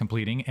now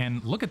completing.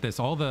 And look at this.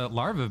 All the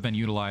larvae have been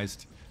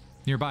utilized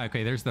nearby.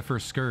 Okay, there's the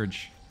first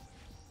Scourge.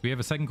 We have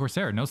a second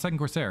Corsair. No second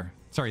Corsair.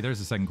 Sorry,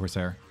 there's a second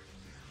Corsair.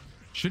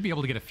 Should be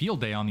able to get a field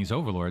day on these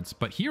Overlords.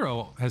 But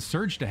Hero has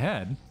surged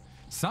ahead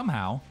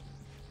somehow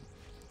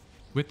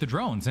with the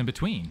drones in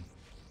between.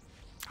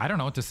 I don't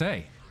know what to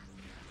say.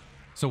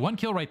 So 1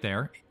 kill right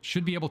there.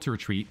 Should be able to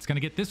retreat. It's going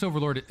to get this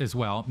Overlord as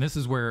well. And this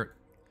is where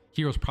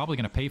Hero's probably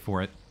going to pay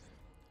for it.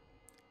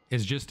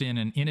 Is just in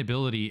an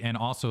inability, and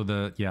also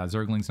the, yeah,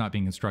 Zerglings not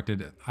being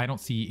constructed. I don't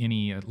see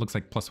any, it looks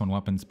like +1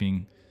 weapons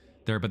being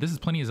there, but this is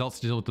plenty of Zealots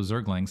to deal with the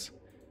Zerglings.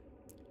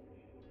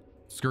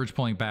 Scourge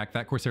pulling back.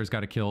 That Corsair's got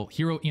to kill.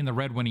 Hero in the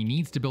red when he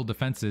needs to build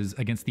defenses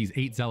against these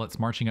 8 Zealots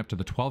marching up to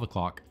the 12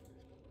 o'clock.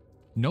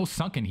 No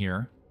sunken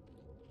here.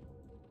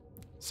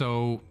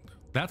 So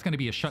that's going to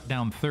be a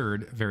shutdown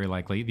 3rd, very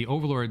likely. The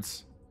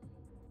Overlords,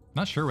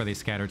 not sure where they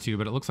scatter to,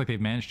 but it looks like they've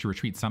managed to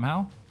retreat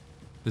somehow.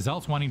 The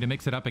Zealots wanting to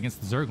mix it up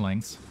against the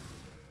Zerglings.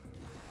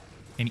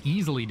 And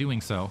easily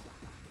doing so.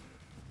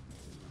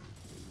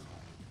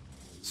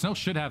 Snow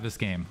should have this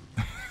game.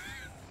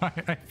 I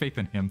have faith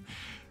in him.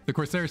 The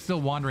Corsair is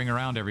still wandering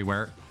around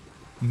everywhere.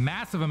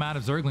 Massive amount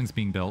of Zerglings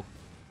being built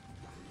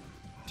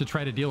to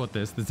try to deal with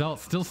this. The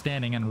Zealot's still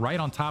standing and right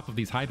on top of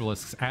these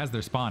Hydralisks as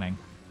they're spawning.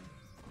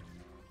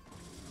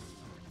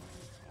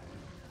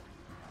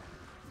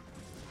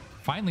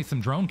 Finally,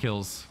 some drone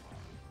kills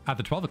at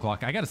the 12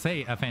 o'clock. I gotta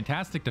say, a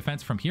fantastic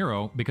defense from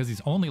Hero because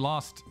he's only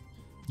lost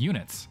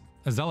units.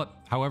 A Zealot,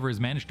 however, has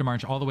managed to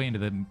march all the way into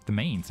the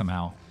main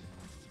somehow.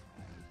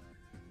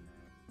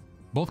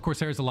 Both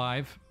Corsairs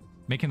alive,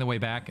 making the way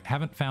back.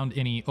 Haven't found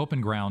any open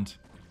ground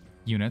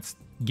units.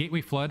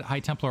 Gateway Flood,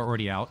 High Templar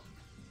already out.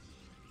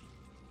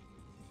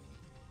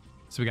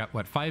 So we got,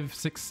 what, 5,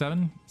 6,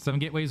 7? 7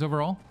 gateways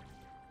overall?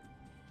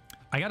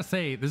 I gotta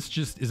say, this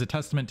just is a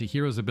testament to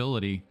Hero's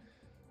ability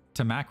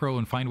to macro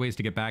and find ways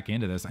to get back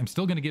into this. I'm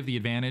still going to give the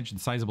advantage, the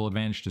sizable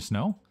advantage to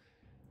Snow.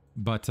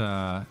 But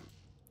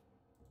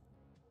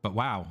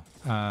wow.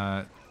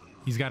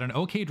 He's got an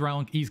okay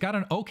drone. He's got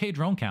an okay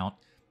drone count.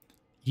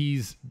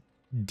 He's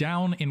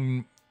down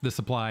in the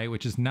supply,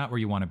 which is not where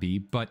you want to be,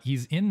 but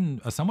he's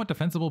in a somewhat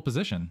defensible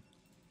position,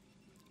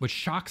 which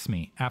shocks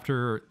me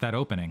after that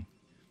opening.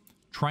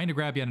 trying to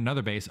grab yet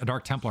another base. A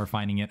Dark Templar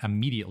finding it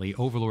immediately.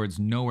 Overlord's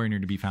nowhere near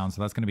to be found,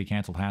 so that's going to be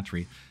canceled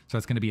hatchery. So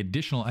that's going to be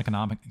additional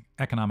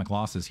economic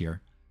losses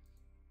here.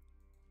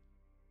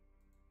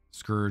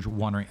 Scourge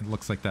wandering. It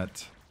looks like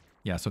that.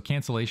 Yeah, so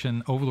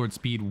cancellation. Overlord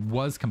speed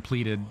was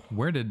completed.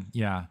 Where did...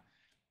 Yeah.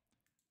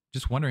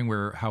 Just wondering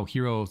how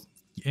Hero...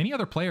 Any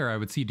other player I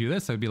would see do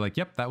this, I'd be like,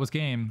 yep, that was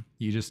game.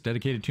 You just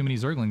dedicated too many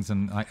Zerglings,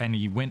 and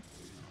you went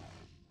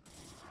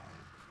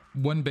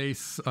one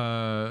base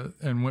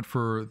and went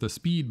for the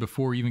speed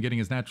before even getting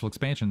his natural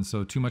expansion,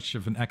 so too much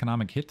of an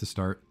economic hit to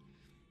start.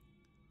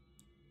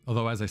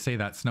 Although, as I say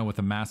that, Snow with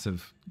a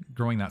massive,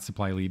 growing that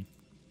supply lead.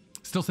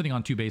 Still sitting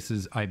on 2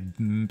 bases, a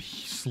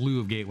slew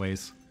of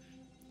gateways.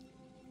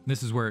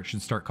 This is where it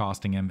should start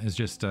costing him, is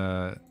just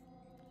in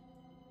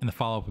the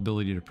follow-up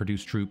ability to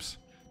produce troops.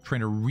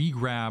 Trying to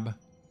re-grab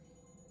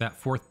that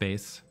 4th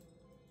base.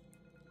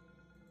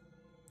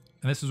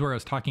 And this is where I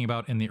was talking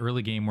about in the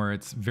early game, where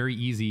it's very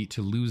easy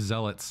to lose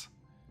Zealots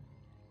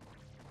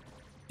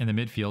in the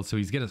midfield. So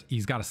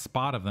he's got a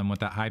spot of them with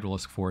that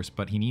Hydralisk force,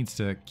 but he needs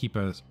to keep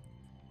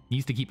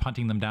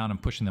hunting them down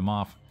and pushing them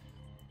off.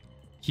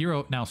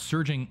 Hero now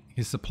surging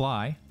his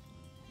supply.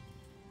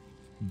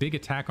 Big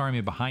attack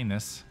army behind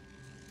this.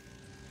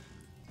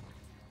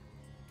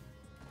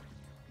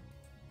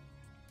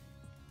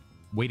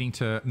 Waiting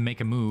to make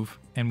a move.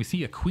 And we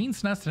see a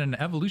Queen's Nest and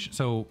an Evolution.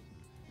 So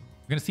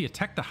we're going to see a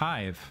Tech the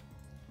Hive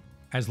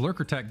as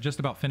Lurker Tech just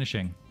about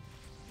finishing.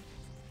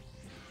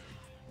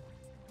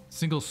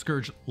 Single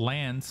Scourge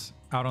lands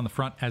out on the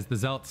front as the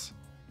Zealots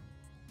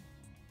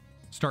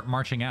start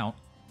marching out.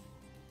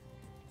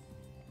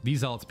 These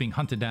Zealots being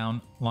hunted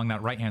down along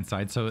that right-hand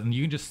side. So and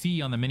you can just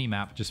see on the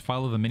mini-map, just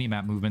follow the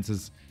mini-map movements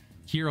as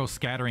Hero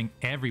scattering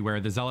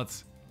everywhere. The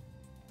Zealots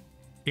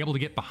able to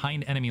get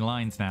behind enemy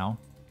lines now.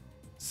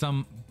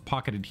 Some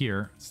pocketed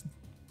here,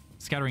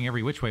 scattering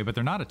every which way, but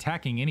they're not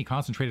attacking any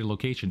concentrated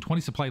location.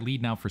 20 supply lead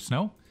now for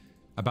Snow,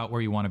 about where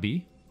you want to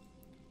be.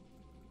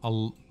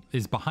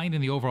 Is behind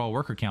in the overall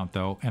worker count,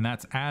 though, and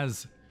that's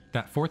as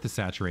that 4th is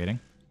saturating.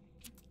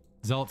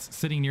 Zealots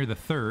sitting near the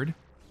 3rd.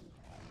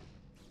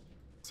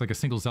 It's like a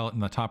single Zealot in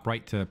the top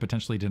right to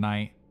potentially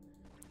deny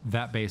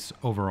that base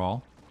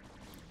overall.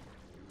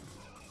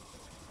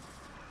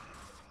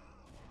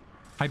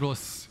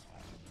 Hydralisks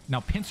now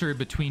pincered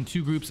between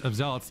 2 groups of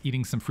Zealots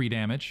eating some free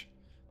damage.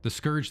 The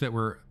Scourge that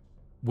were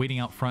waiting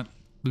out front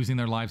losing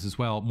their lives as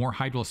well. More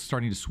Hydralisks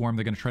starting to swarm.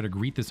 They're going to try to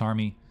greet this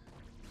army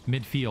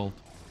midfield.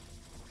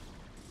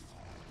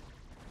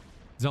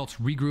 Zealots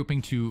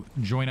regrouping to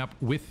join up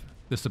with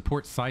the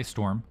support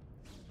Psystorm.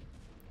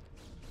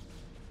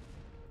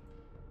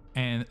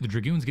 And the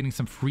Dragoons getting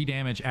some free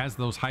damage as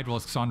those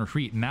Hydralisks on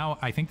retreat. Now,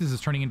 I think this is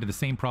turning into the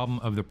same problem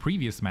of the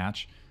previous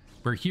match,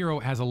 where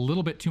Hero has a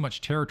little bit too much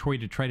territory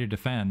to try to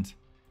defend,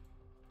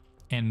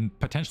 and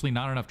potentially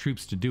not enough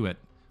troops to do it.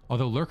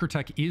 Although Lurker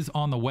Tech is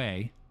on the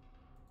way.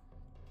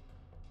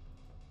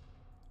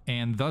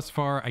 And thus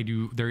far,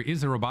 there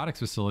is a robotics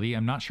facility.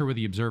 I'm not sure where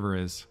the observer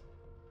is.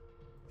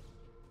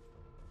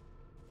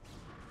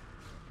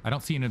 I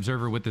don't see an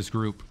observer with this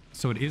group.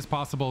 So it is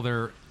possible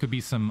there could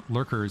be some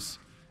lurkers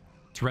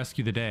to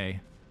rescue the day.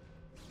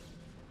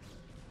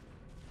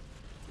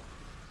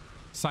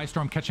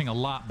 Psystorm catching a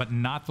lot, but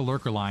not the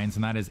lurker lines.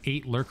 And that is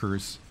 8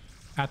 lurkers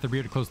at the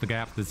rear to close the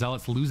gap. The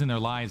Zealots losing their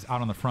lives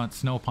out on the front.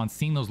 Snow, upon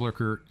seeing those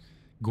lurker,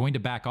 going to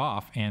back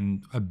off,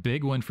 and a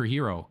big win for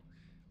Hero.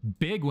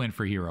 Big win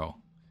for Hero.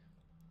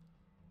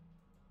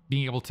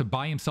 Being able to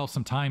buy himself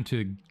some time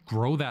to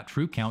grow that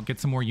troop count, get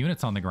some more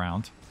units on the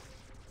ground.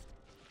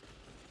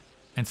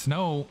 And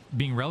Snow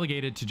being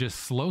relegated to just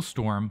slow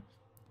storm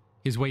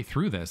his way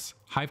through this.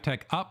 Hive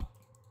Tech up.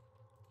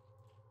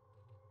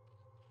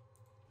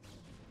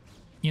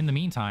 In the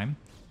meantime,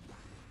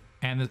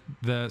 and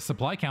the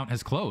supply count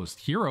has closed.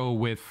 Hero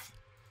with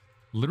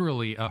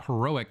literally a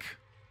heroic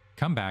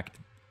comeback.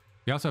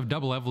 We also have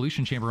double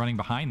Evolution Chamber running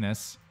behind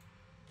this.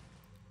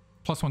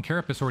 +1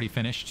 Carapace already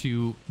finished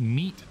to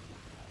meet.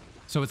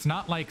 So it's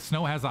not like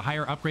Snow has a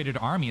higher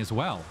upgraded army as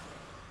well.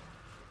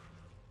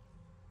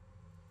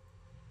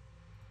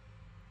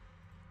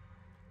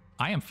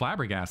 I am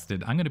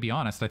flabbergasted. I'm going to be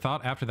honest. I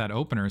thought after that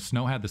opener,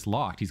 Snow had this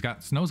locked.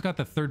 Snow's got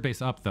the 3rd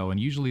base up, though, and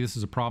usually this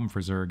is a problem for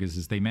Zerg,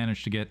 is they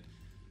manage to get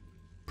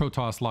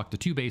Protoss locked to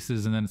 2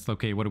 bases, and then it's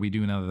okay, what do we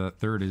do now that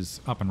the 3rd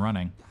is up and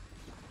running?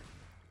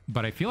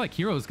 But I feel like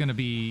Hero's going to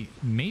be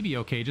maybe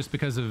okay just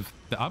because of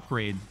the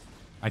upgrade.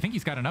 I think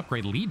he's got an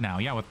upgrade lead now,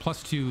 yeah, with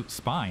 +2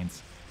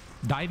 spines.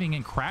 Diving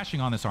and crashing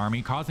on this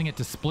army, causing it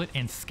to split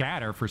and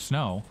scatter for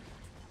Snow.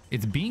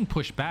 It's being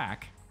pushed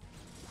back.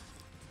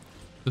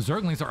 The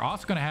Zerglings are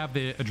also going to have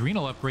the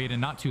Adrenal upgrade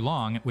in not too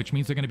long, which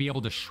means they're going to be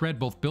able to shred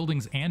both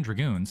buildings and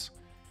Dragoons.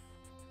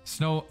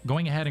 Snow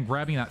going ahead and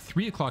grabbing that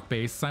 3 o'clock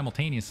base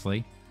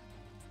simultaneously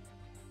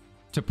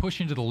to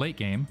push into the late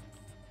game.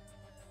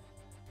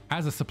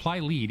 As a supply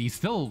lead, he's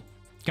still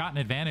got an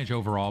advantage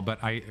overall,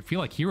 but I feel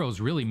like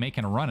Hero's really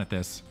making a run at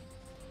this.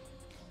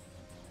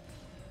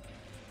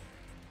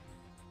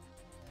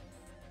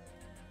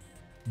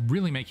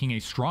 Really making a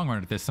strong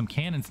run at this. Some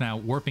cannons now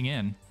warping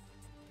in.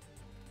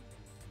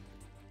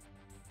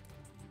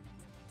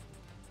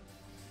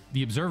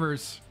 The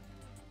observers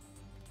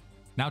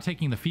now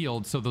taking the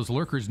field, so those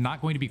lurkers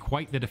not going to be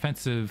quite the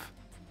defensive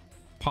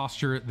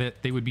posture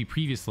that they would be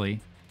previously.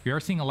 We are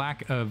seeing a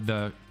lack of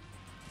the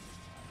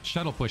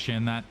shuttle push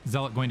in. That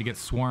Zealot going to get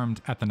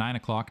swarmed at the 9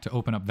 o'clock to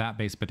open up that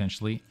base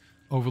potentially.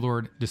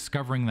 Overlord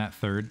discovering that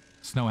third.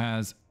 Snow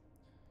has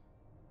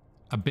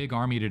a big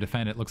army to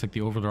defend. It looks like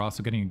the Overlord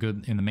also getting a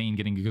good, in the main,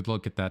 getting a good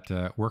look at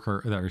that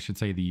worker, or I should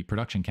say the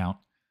production count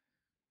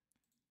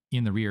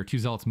in the rear. 2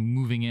 Zealots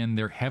moving in.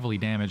 They're heavily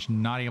damaged,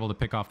 not able to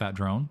pick off that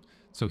drone.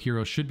 So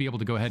Hero should be able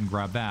to go ahead and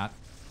grab that.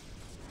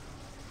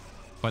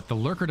 But the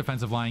Lurker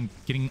defensive line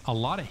getting a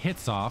lot of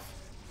hits off.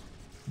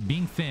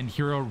 Being thin,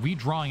 Hero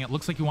redrawing it.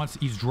 Looks like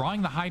he's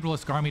drawing the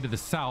Hydralisk army to the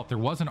south. There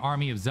was an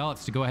army of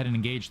Zealots to go ahead and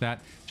engage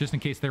that, just in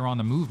case they were on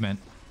the movement.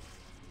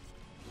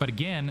 But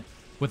again,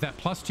 with that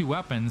 +2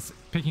 weapons,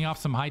 picking off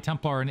some High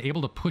Templar and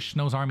able to push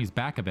Snow's armies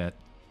back a bit.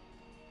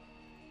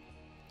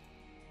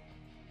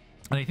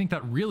 And I think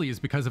that really is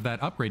because of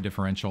that upgrade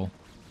differential.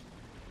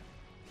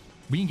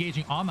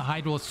 Re-engaging on the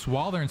Hydralisks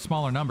while they're in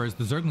smaller numbers.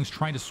 The Zerglings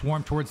trying to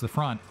swarm towards the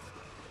front.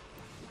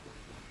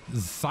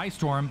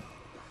 Psystorm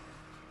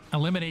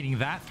eliminating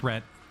that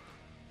threat.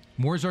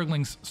 More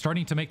Zerglings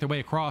starting to make their way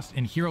across,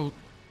 and Hero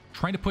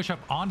trying to push up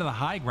onto the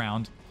high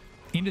ground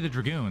into the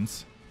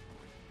Dragoons.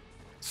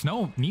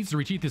 Snow needs to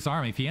retreat this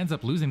army. If he ends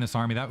up losing this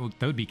army, that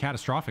would be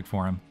catastrophic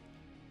for him.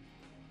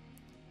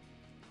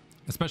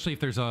 Especially if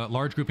there's a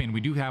large grouping.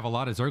 We do have a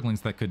lot of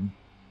Zerglings that could...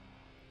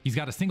 He's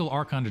got a single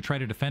Archon to try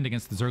to defend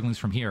against the Zerglings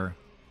from here,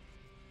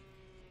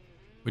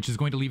 which is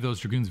going to leave those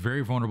Dragoons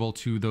very vulnerable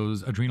to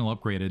those Adrenal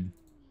upgraded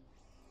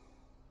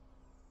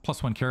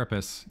 +1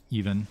 Carapace,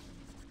 even,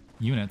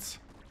 units.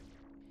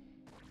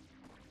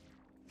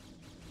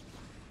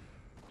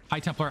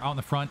 High Templar out in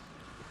the front.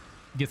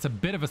 Gets a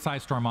bit of a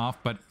Psystorm off,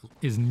 but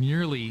is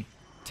nearly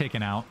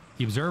taken out.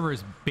 The Observer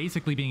is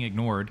basically being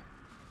ignored.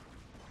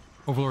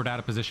 Overlord out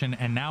of position.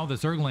 And now the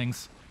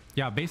Zerglings...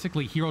 Yeah,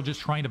 basically Hero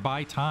just trying to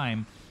buy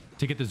time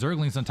to get the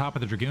Zerglings on top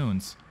of the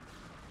Dragoons.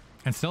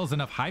 And still has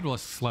enough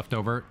Hydralisks left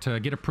over to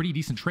get a pretty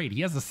decent trade.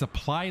 He has a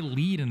supply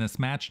lead in this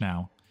match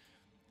now.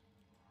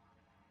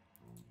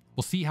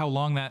 We'll see how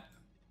long that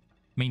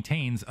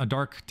maintains. A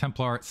Dark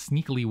Templar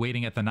sneakily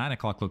waiting at the 9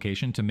 o'clock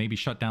location to maybe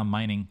shut down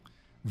mining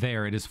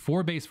there. It is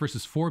 4 base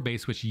versus 4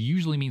 base, which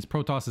usually means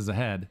Protoss is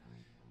ahead.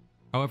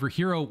 However,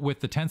 Hero with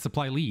the 10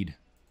 supply lead.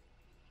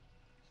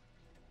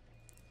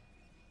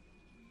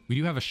 We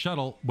do have a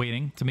shuttle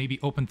waiting to maybe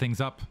open things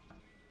up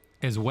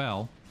as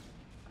well.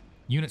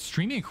 Units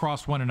streaming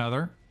across one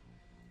another.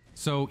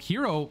 So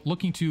Hero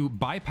looking to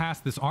bypass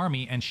this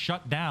army and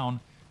shut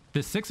down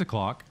this 6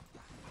 o'clock.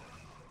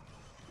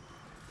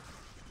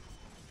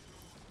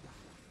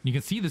 You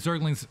can see the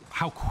Zerglings,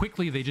 how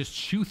quickly they just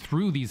chew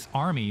through these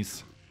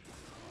armies.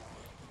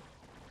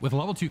 With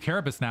level 2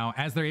 Carapace now,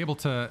 as they're able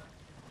to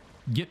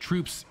get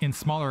troops in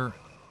smaller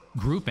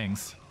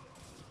groupings.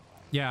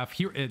 Yeah,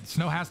 if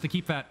Snow has to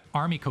keep that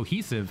army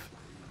cohesive.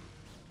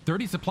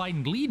 30 supply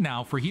lead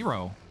now for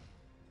Hero.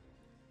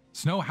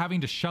 Snow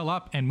having to shell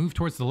up and move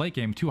towards the late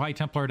game. 2 High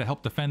Templar to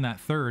help defend that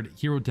third.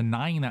 Hero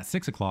denying that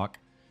 6 o'clock.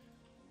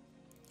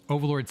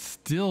 Overlord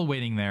still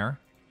waiting there.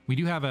 We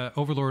do have a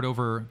Overlord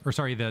over... Or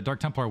sorry, the Dark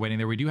Templar waiting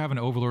there. We do have an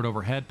Overlord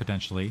overhead,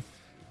 potentially.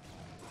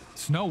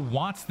 Snow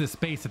wants this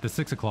space at the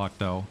 6 o'clock,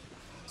 though.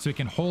 So he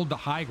can hold the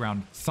high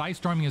ground.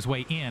 Psystorming his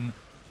way in.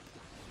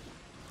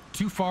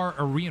 Too far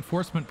a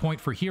reinforcement point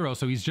for Hero,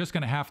 so he's just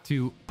going to have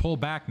to pull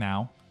back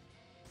now.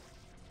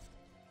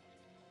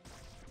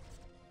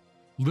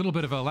 Little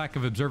bit of a lack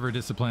of observer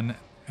discipline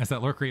as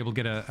that Lurker able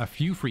to get a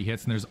few free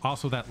hits, and there's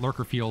also that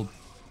Lurker field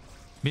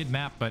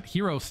mid-map, but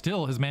Hero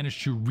still has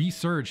managed to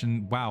resurge,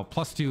 and wow,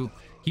 +2.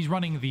 He's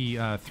running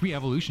the 3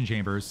 evolution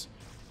chambers.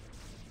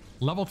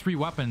 Level 3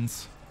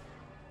 weapons.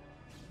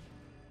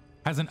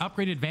 Has an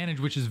upgrade advantage,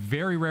 which is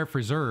very rare for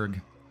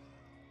Zerg.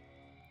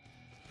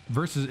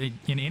 Versus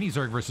in any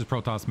Zerg versus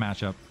Protoss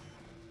matchup.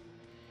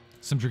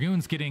 Some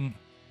Dragoons getting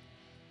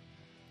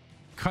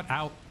cut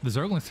out. The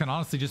Zerglings can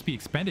honestly just be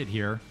expended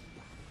here.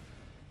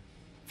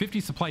 50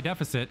 supply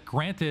deficit,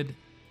 granted,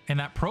 and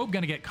that probe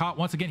going to get caught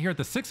once again here at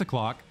the 6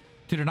 o'clock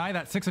to deny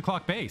that 6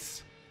 o'clock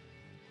base.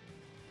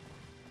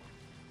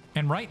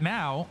 And right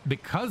now,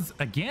 because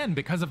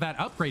of that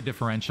upgrade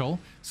differential,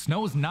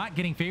 Snow's not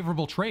getting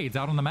favorable trades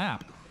out on the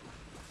map.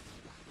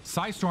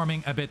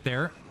 Psystorming a bit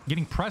there,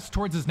 getting pressed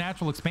towards his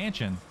natural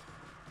expansion.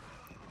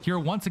 Here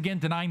once again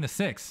denying the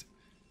 6.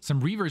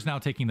 Some Reavers now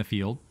taking the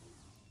field.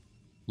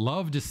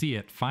 Love to see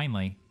it,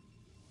 finally.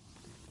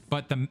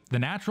 But the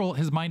natural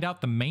has mined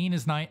out, the main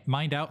is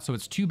mined out, so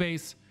it's 2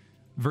 base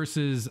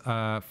versus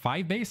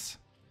 5 base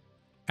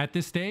at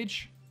this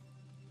stage.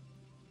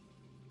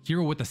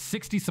 Hero with a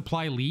 60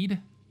 supply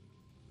lead.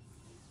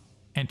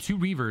 And 2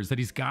 Reavers that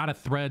he's got to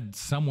thread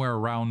somewhere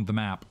around the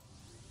map.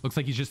 Looks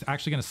like he's just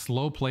actually going to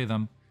slow play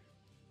them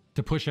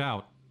to push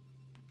out.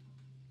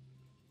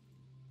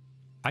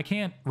 I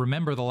can't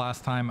remember the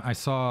last time I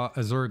saw a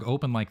Zerg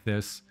open like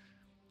this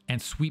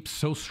and sweep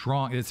so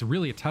strong. It's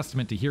really a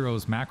testament to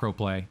Hero's macro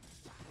play.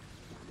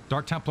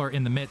 Dark Templar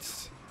in the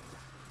midst.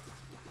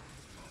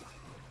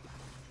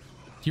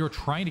 Hero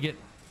trying to get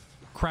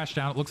crashed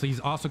down. It looks like he's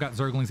also got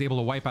Zerglings able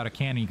to wipe out a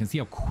cannon. You can see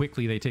how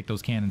quickly they take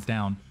those cannons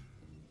down.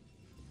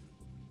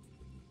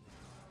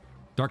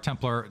 Dark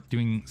Templar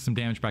doing some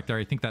damage back there.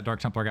 I think that Dark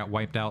Templar got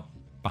wiped out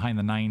behind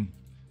the 9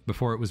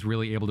 before it was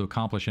really able to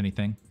accomplish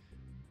anything.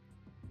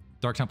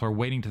 Dark Templar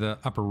waiting to the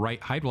upper right.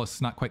 Hydralis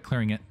is not quite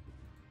clearing it.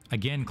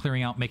 Again,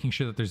 clearing out, making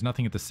sure that there's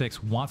nothing at the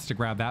 6. Wants to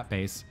grab that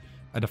base.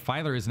 A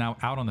Defiler is now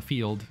out on the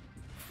field.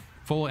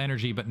 Full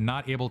energy, but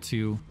not able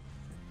to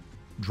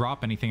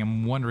drop anything.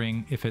 I'm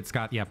wondering if it's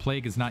got... Yeah,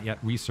 Plague is not yet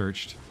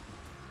researched.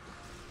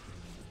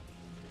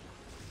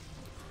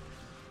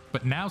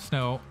 But now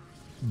Snow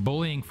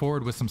bullying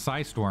forward with some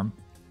Psystorm.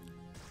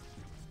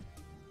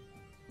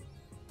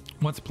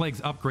 Once Plague's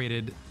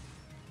upgraded,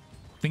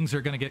 things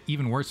are going to get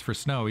even worse for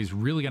Snow. He's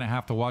really going to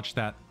have to watch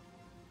that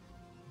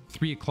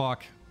 3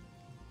 o'clock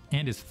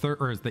and his third,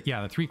 or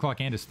the 3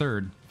 o'clock and his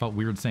third. Felt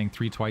weird saying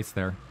 3 twice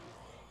there.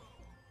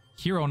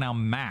 Hero now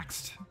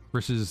maxed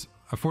versus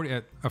a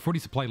 40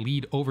 supply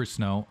lead over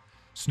Snow.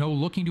 Snow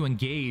looking to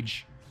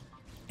engage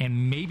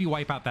and maybe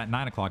wipe out that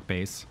 9 o'clock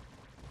base.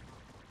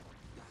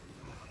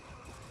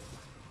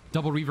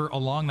 Double Reaver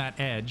along that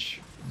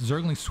edge.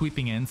 Zerglings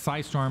sweeping in.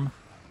 Psystorm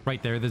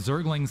right there. The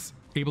Zerglings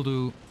able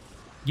to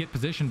get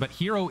position, but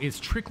Hero is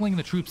trickling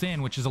the troops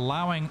in, which is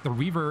allowing the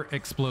Reaver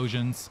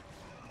explosions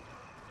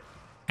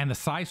and the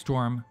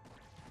Psystorm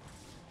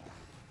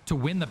to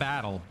win the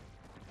battle.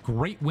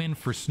 Great win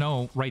for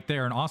Snow right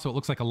there. And also it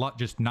looks like a lot,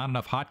 just not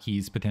enough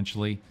hotkeys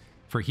potentially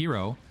for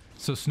Hero.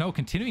 So Snow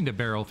continuing to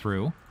barrel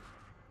through.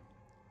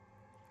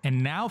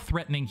 And now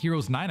threatening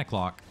Hero's 9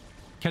 o'clock.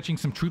 Catching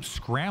some troops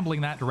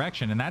scrambling that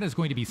direction. And that is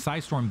going to be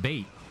Psystorm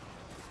bait.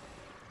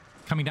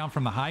 Coming down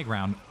from the high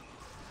ground.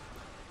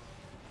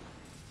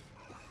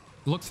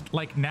 Looks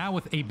like now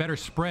with a better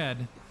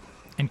spread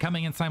and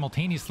coming in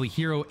simultaneously,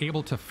 Hero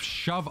able to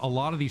shove a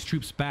lot of these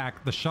troops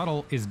back. The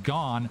shuttle is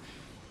gone.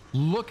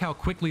 Look how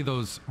quickly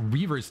those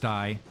Reavers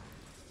die.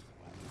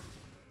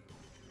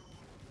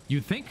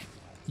 You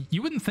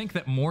wouldn't think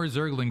that more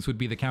Zerglings would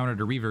be the counter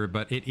to Reaver,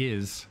 but it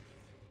is.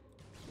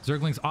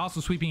 Zerglings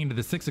also sweeping into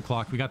the 6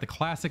 o'clock. We got the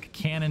classic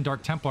cannon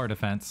Dark Templar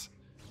defense.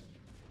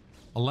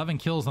 11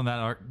 kills on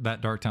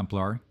that Dark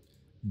Templar.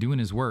 Doing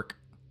his work.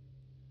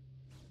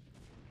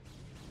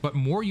 But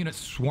more units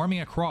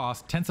swarming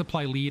across. 10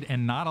 supply lead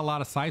and not a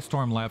lot of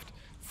Psystorm left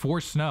for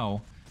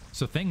Snow.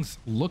 So things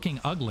looking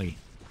ugly.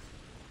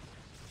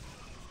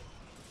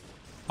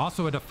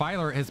 Also, a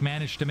Defiler has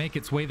managed to make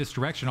its way this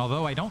direction,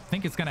 although I don't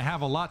think it's going to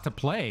have a lot to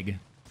Plague.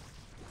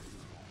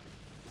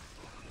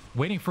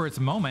 Waiting for its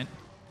moment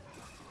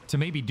to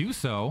maybe do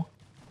so.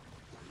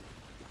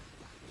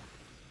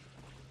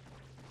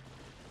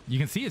 You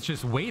can see it's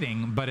just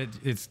waiting, but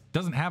it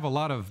doesn't have a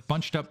lot of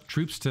bunched up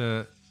troops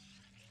to...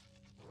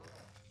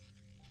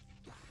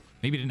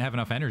 Maybe didn't have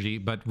enough energy,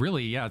 but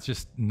really, yeah, it's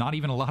just not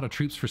even a lot of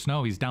troops for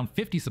Snow. He's down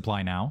 50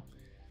 supply now.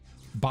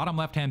 Bottom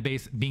left-hand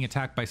base being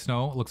attacked by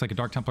Snow. It looks like a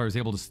Dark Templar is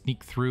able to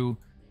sneak through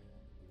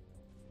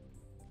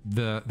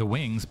the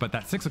wings, but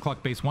that 6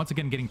 o'clock base once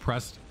again getting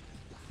pressed.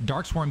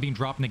 Dark Swarm being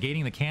dropped,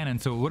 negating the cannon,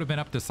 so it would have been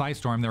up to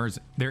Psystorm.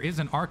 There is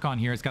an Archon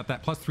here. It's got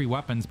that +3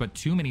 weapons, but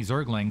too many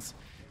Zerglings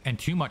and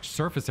too much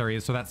surface area,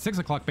 so that 6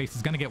 o'clock base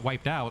is going to get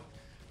wiped out.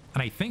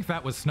 And I think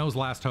that was Snow's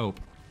last hope.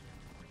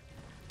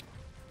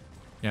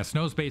 Yeah,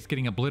 Snow's base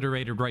getting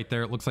obliterated right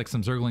there. It looks like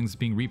some Zerglings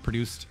being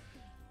reproduced.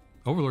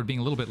 Overlord being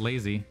a little bit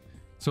lazy.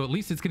 So at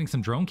least it's getting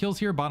some drone kills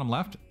here, bottom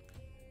left.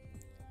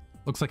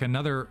 Looks like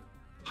another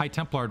High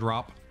Templar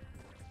drop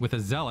with a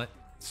Zealot.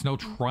 Snow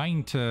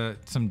trying to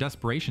some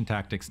desperation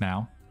tactics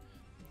now.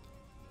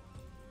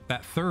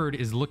 That third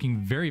is looking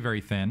very, very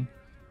thin.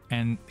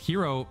 And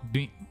Hero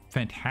doing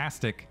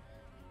fantastic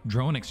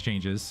drone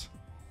exchanges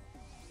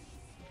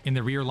in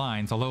the rear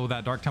lines. Although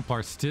that Dark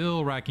Templar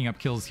still racking up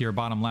kills here,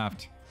 bottom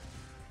left.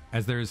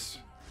 As there's...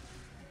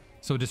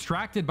 So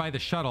distracted by the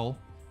shuttle,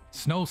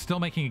 Snow still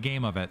making a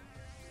game of it.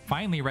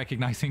 Finally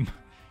recognizing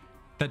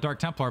that Dark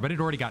Templar, but it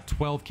already got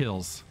 12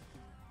 kills.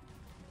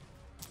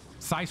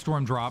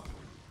 Psystorm drop.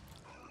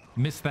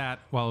 Missed that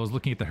while I was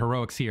looking at the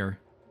heroics here.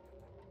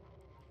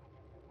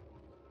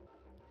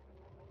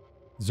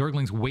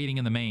 Zerglings waiting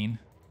in the main.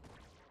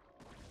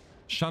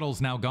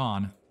 Shuttle's now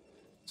gone.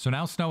 So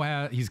now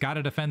Snow he's got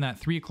to defend that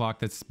 3 o'clock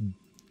that's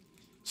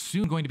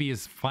soon going to be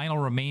his final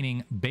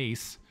remaining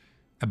base.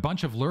 A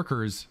bunch of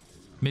lurkers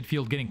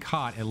midfield getting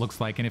caught, it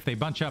looks like. And if they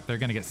bunch up, they're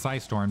going to get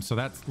Psystorm. So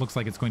that looks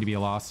like it's going to be a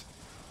loss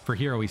for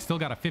Hero. He's still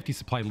got a 50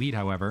 supply lead,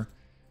 however.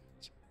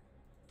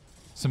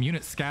 Some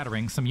units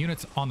scattering. Some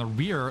units on the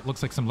rear. It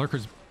looks like some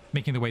lurkers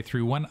making their way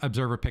through. One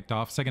observer picked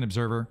off. Second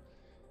observer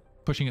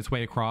pushing its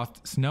way across.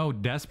 Snow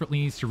desperately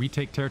needs to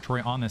retake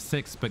territory on the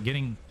 6, but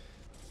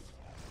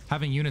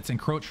having units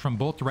encroach from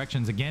both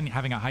directions. Again,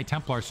 having a High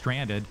Templar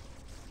stranded.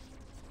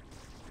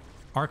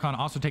 Archon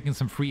also taking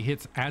some free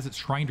hits as it's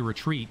trying to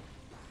retreat.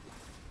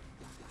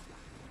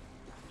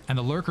 And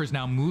the lurkers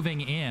now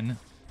moving in.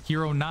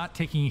 Hero not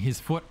taking his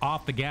foot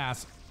off the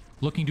gas,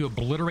 looking to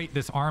obliterate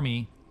this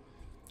army.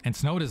 And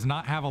Snow does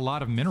not have a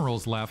lot of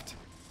minerals left.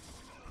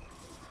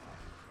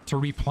 to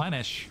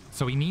replenish,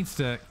 so he needs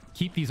to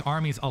keep these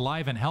armies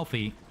alive and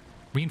healthy.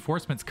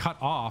 Reinforcements cut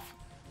off.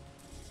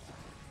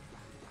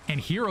 And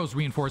Hero's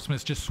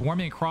reinforcements just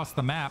swarming across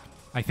the map.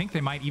 I think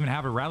they might even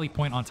have a rally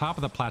point on top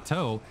of the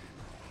plateau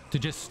to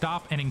just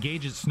stop and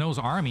engage Snow's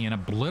army and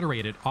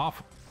obliterate it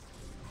off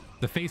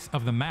the face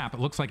of the map. It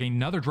looks like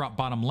another drop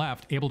bottom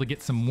left, able to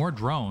get some more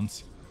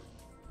drones.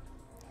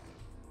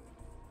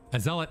 A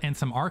Zealot and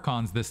some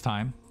Archons this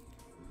time.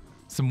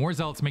 Some more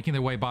Zealots making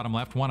their way bottom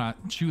left. Want to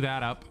chew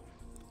that up.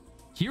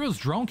 Hero's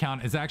drone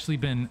count has actually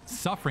been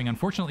suffering,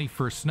 unfortunately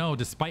for Snow,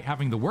 despite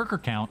having the worker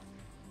count.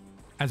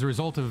 As a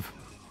result of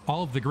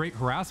all of the great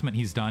harassment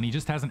he's done, he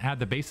just hasn't had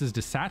the bases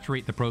to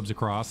saturate the probes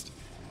across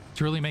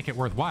to really make it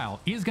worthwhile.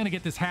 He's going to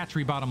get this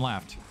hatchery bottom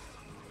left.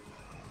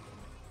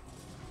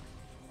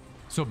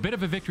 So a bit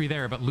of a victory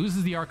there, but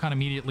loses the Archon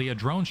immediately. A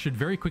drone should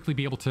very quickly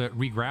be able to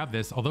re-grab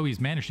this, although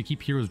he's managed to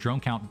keep Hero's drone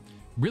count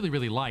really,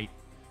 really light.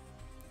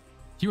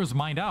 Hero's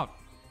mined out.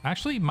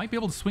 Actually, might be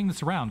able to swing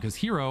this around, because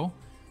Hero...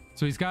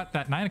 So he's got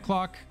that 9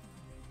 o'clock.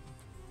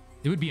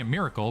 It would be a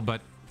miracle,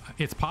 but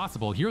it's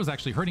possible. Hero's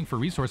actually hurting for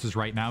resources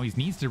right now. He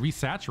needs to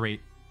resaturate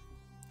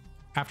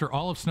after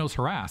all of Snow's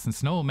harass. And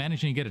Snow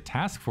managing to get a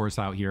task force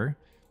out here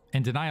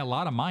and deny a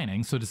lot of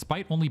mining. So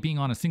despite only being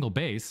on a single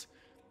base,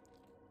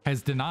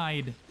 has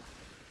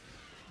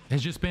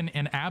just been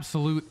an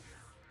absolute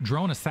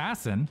drone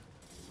assassin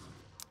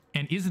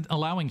and isn't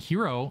allowing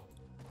Hero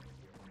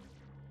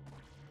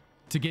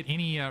to get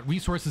any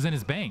resources in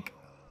his bank.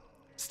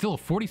 Still a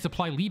 40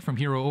 supply lead from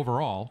Hero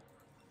overall.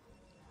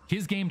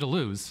 His game to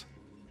lose.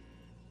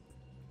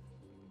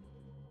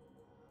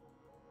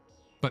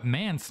 But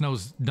man,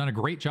 Snow's done a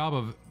great job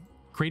of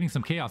creating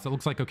some chaos. It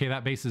looks like, okay,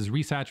 that base is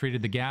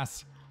resaturated. The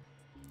gas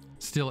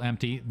still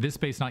empty. This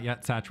base not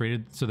yet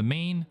saturated. So the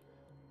main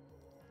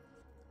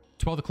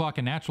 12 o'clock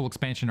and natural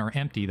expansion are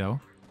empty, though.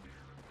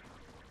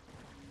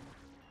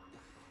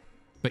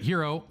 But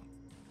Hero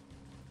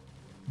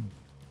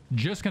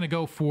just going to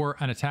go for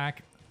an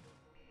attack.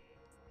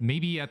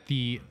 Maybe at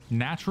the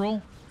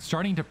natural,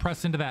 starting to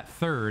press into that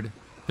third.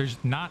 There's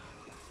not...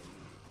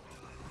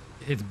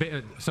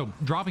 So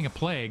dropping a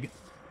plague,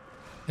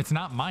 it's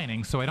not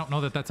mining, so I don't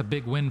know that that's a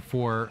big win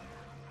for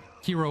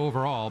Hero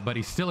overall, but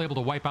he's still able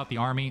to wipe out the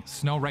army.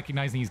 Snow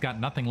recognizing he's got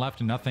nothing left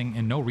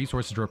and no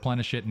resources to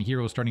replenish it, and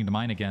Hero starting to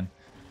mine again.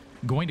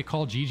 Going to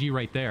call GG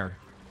right there.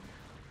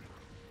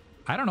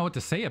 I don't know what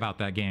to say about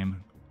that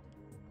game.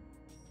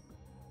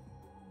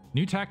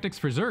 New tactics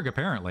for Zerg,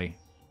 apparently.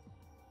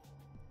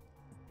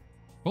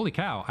 Holy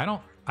cow, I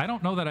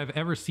don't know that I've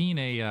ever seen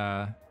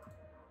a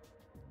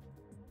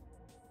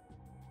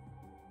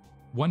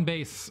one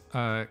base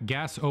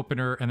gas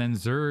opener and then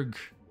Zerg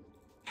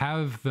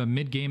have the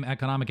mid-game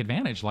economic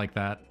advantage like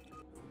that.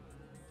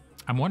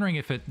 I'm wondering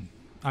if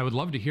I would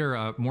love to hear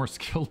a more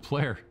skilled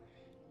player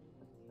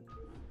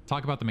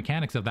talk about the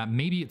mechanics of that.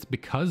 Maybe it's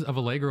because of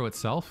Allegro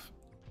itself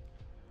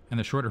and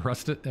the shorter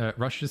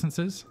rush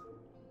distances.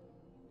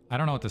 I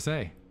don't know what to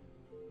say.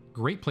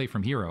 Great play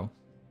from Hero.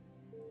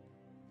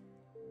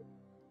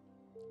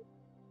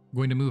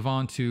 Going to move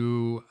on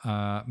to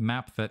a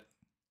map that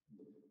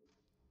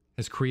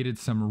has created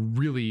some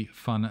really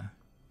fun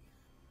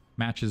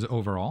matches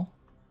overall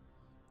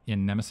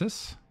in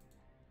Nemesis.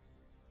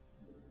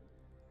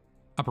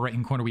 Upper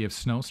right-hand corner, we have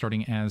Snow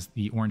starting as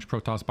the orange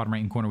Protoss. Bottom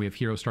right-hand corner, we have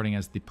Hero starting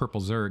as the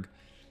purple Zerg.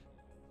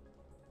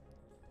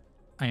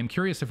 I am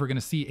curious if we're going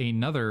to see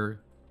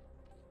another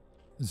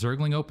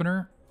Zergling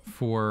opener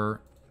for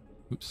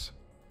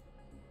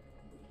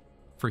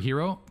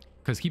Hero.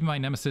 Because keep in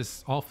mind,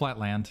 Nemesis, all flat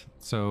land,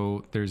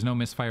 so there's no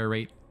misfire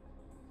rate.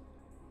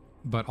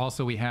 But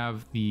also we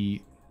have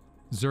the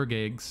Zerg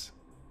eggs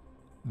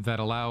that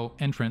allow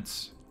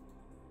entrance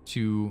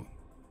to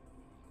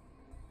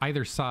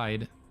either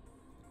side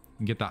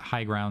and get that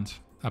high ground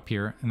up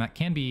here. And that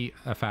can be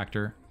a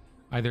factor,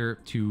 either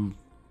to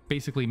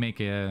basically make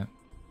an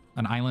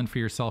island for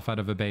yourself out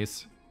of a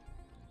base,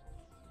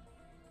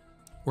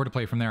 or to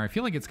play from there. I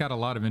feel like it's got a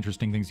lot of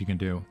interesting things you can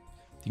do.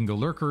 You can go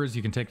lurkers,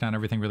 you can take down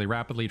everything really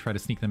rapidly, try to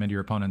sneak them into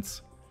your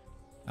opponent's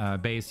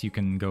base. You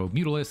can go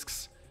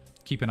mutalisks,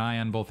 keep an eye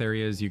on both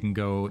areas. You can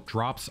go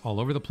drops all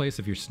over the place.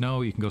 If you're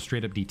Snow, you can go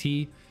straight up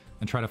DT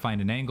and try to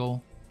find an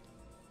angle.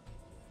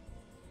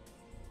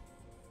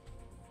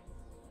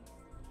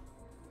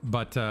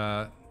 But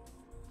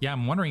yeah,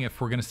 I'm wondering if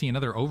we're going to see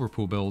another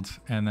overpool build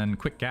and then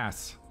quick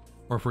gas,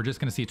 or if we're just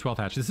going to see a 12th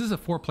hatch. This is a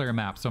 4-player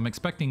map, so I'm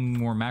expecting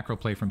more macro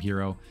play from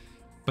Hero.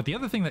 But the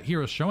other thing that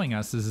Hero's showing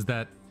us is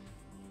that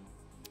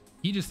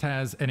he just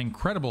has an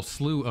incredible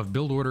slew of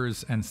build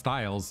orders and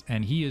styles,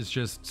 and he is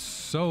just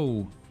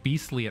so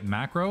beastly at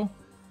macro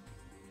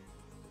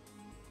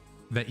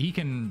that he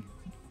can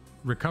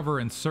recover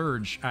and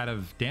surge out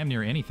of damn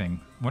near anything.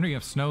 Wondering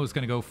if Snow is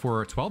going to go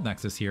for 12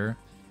 Nexus here.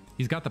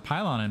 He's got the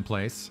pylon in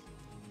place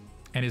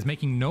and is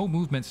making no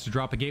movements to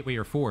drop a gateway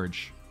or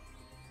forge.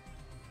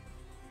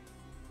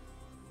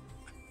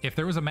 If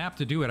there was a map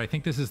to do it, I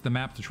think this is the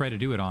map to try to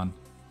do it on.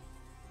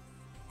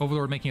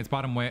 Overlord making its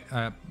bottom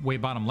way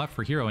bottom left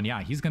for Hero, and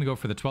yeah, he's going to go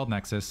for the 12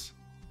 Nexus.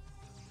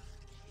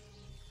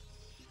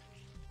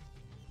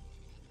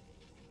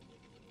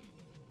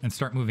 and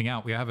start moving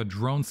out. We have a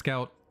drone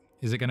scout.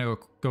 Is it going to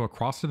go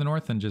across to the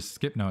north and just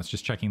skip? No, it's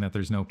just checking that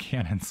there's no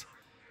cannons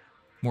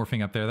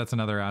morphing up there. That's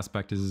another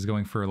aspect, is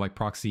going for like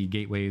proxy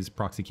gateways,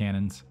 proxy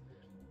cannons,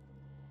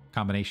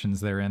 combinations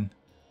therein.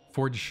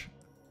 Forge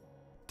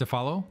to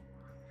follow.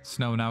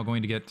 Snow now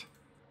going to get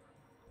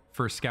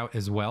first scout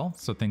as well,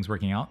 so things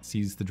working out.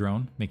 Sees the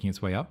drone making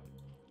its way up.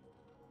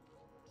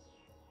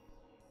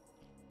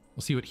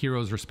 We'll see what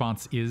Hero's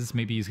response is.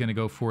 Maybe he's going to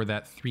go for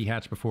that 3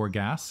 hatch before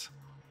gas.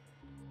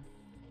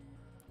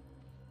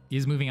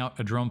 Is moving out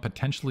a drone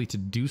potentially to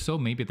do so,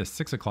 maybe at the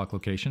 6 o'clock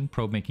location.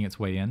 Probe making its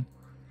way in.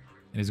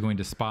 And is going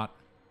to spot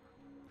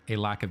a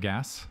lack of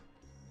gas.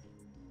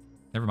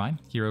 Never mind.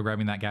 Hero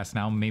grabbing that gas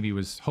now. Maybe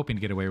was hoping to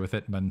get away with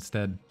it, but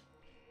instead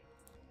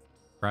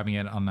grabbing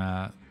it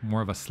on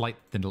more of a slight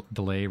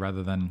delay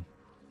rather than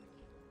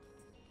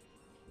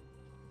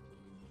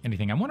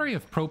anything. I'm wondering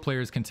if pro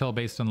players can tell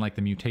based on like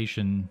the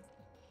mutation.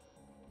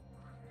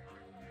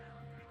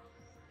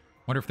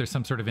 Wonder if there's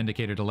some sort of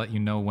indicator to let you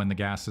know when the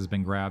gas has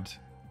been grabbed.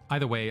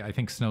 Either way, I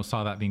think Snow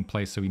saw that being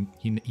placed, so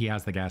he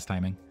has the gas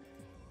timing.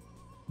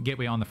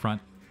 Gateway on the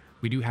front.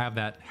 We do have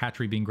that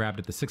hatchery being grabbed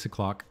at the 6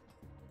 o'clock.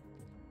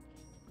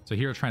 So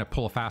Hero trying to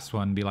pull a fast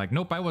one and be like,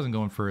 nope, I wasn't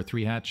going for a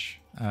 3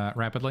 hatch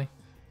rapidly.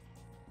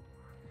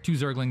 2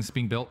 Zerglings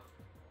being built.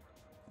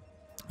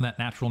 That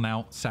natural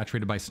now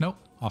saturated by Snow.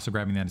 Also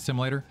grabbing that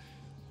assimilator.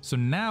 So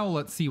now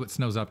let's see what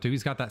Snow's up to.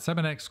 He's got that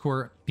 7X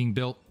core being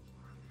built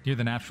near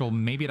the natural,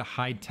 maybe to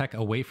hide tech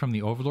away from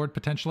the Overlord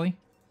potentially.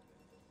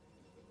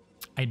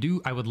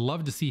 I would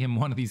love to see him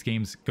one of these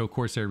games go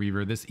Corsair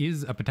Reaver. This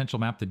is a potential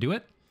map to do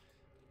it.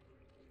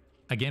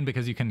 Again,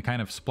 because you can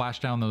kind of splash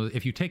down those.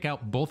 If you take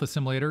out both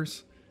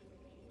assimilators,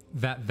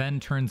 that then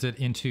turns it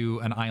into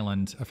an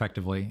island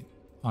effectively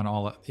on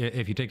all.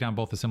 If you take down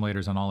both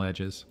assimilators on all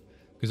edges,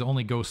 because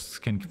only ghosts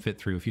can fit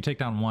through. If you take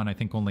down one, I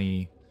think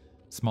only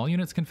small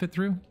units can fit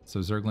through. So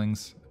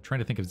Zerglings, I'm trying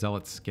to think if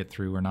Zealots get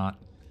through or not.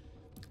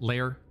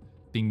 Lair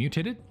being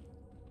mutated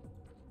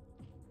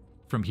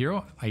from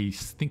Hero. I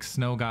think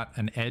Snow got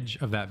an edge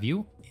of that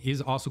view.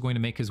 Is also going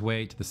to make his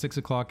way to the 6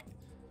 o'clock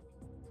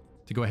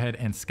to go ahead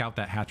and scout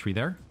that hatchery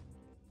there.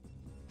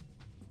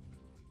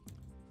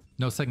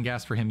 No second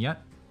gas for him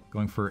yet.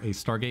 Going for a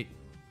Stargate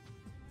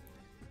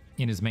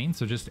in his main.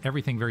 So just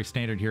everything very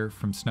standard here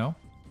from Snow.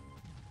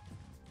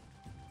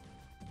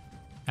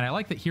 And I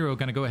like that Hero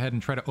going to go ahead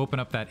and try to open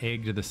up that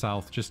egg to the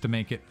south just to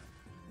make it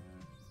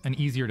an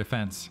easier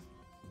defense.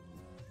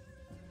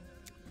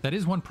 That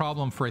is one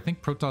problem for, I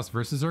think, Protoss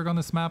versus Zerg on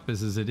this map,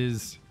 is it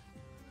is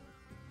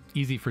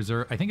easy for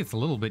Zerg. I think it's a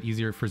little bit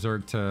easier for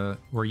Zerg to,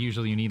 where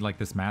usually you need like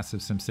this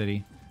massive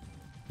SimCity.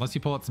 Unless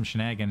you pull out some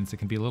shenanigans, it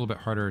can be a little bit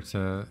harder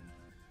to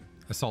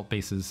assault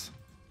bases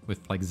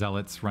with like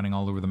Zealots running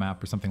all over the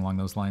map or something along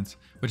those lines.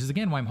 Which is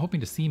again why I'm hoping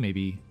to see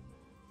maybe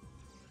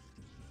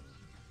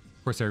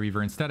Corsair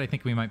Reaver. Instead, I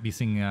think we might be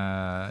seeing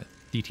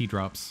DT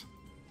drops.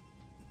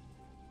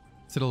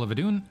 Citadel of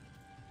Adun.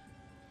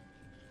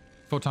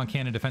 Photon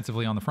cannon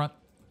defensively on the front.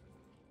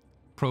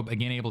 Probe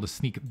again able to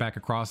sneak back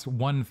across.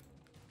 One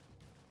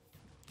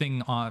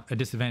thing on a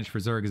disadvantage for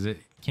Zerg is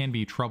it can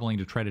be troubling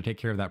to try to take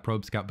care of that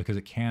probe scout because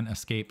it can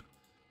escape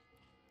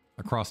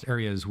across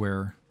areas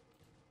where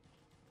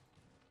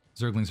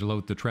Zerglings are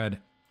loath to tread.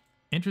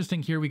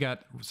 Interesting here, we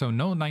got, so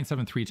no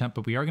 973 temp,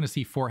 but we are going to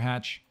see 4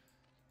 hatch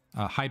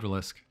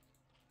Hydralisk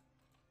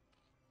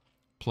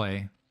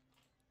play.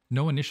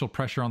 No initial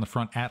pressure on the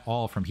front at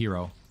all from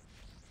Hero.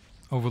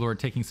 Overlord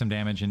taking some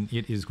damage, and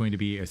it is going to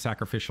be a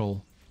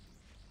sacrificial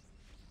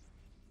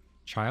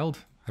child.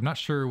 I'm not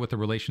sure what the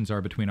relations are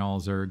between all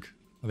Zerg.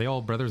 Are they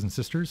all brothers and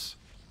sisters?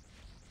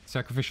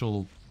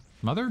 Sacrificial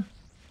mother?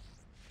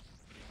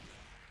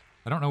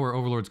 I don't know where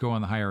Overlords go on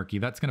the hierarchy.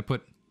 That's going to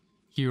put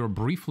Hero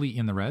briefly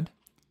in the red.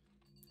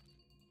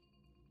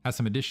 Has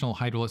some additional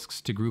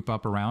Hydralisks to group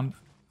up around.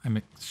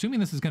 I'm assuming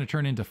this is going to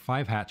turn into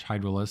 5 hatch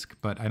Hydralisk,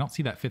 but I don't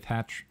see that 5th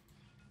hatch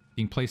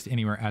being placed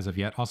anywhere as of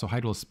yet. Also,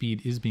 Hydralisk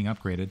speed is being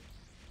upgraded.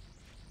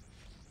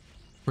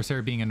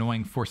 Corsair being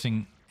annoying,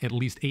 forcing at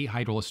least 8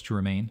 Hydralisks to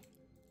remain.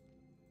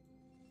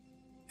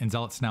 And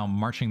Zealots now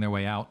marching their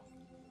way out.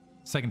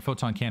 Second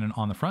Photon Cannon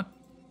on the front,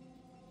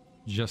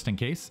 just in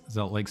case.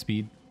 Zealot leg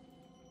speed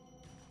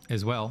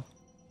as well.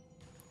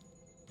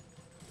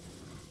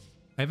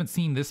 I haven't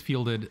seen this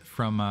fielded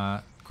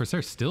from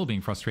Corsair, still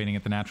being frustrating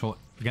at the natural.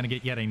 We're going to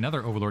get yet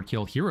another Overlord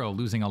kill. Hero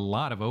losing a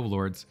lot of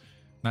Overlords.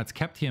 That's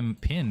kept him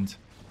pinned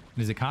in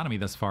his economy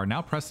thus far.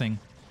 Now pressing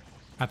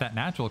at that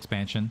natural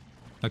expansion.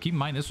 Now keep in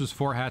mind, this was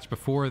 4 hatch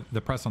before the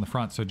press on the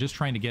front, so just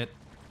trying to get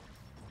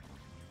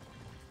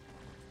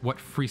what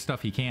free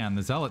stuff he can.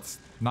 The Zealot's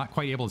not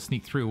quite able to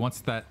sneak through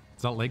once that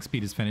Zealot leg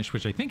speed is finished,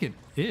 which I think it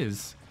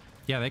is.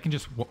 Yeah, they can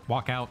just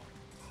walk out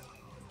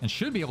and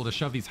should be able to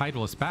shove these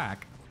Hydralisks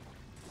back.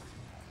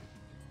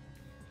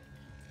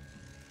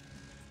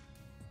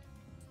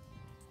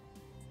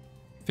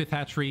 Fifth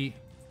hatchery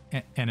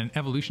and an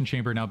evolution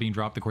chamber now being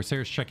dropped. The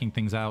Corsairs checking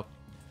things out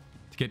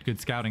to get good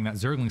scouting. That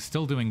Zergling's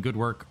still doing good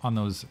work on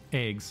those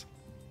eggs.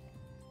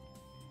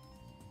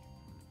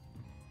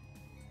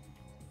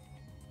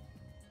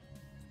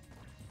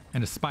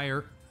 and a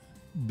Spire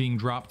being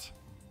dropped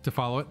to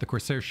follow it. The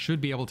Corsair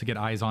should be able to get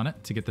eyes on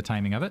it to get the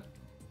timing of it.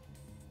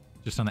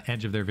 Just on the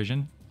edge of their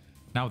vision.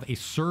 Now with a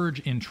surge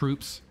in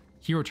troops,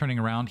 Hero turning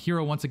around.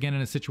 Hero once again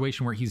in a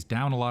situation where he's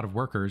down a lot of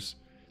workers.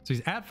 So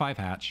he's at 5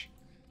 hatch.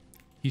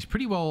 He's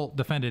pretty well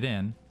defended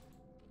in.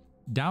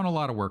 Down a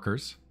lot of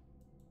workers.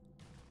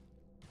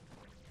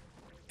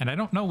 And I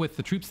don't know with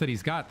the troops that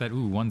he's got that,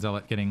 ooh, one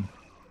Zealot getting...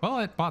 Well,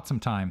 it bought some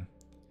time.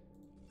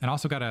 And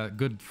also got a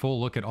good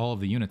full look at all of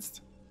the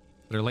units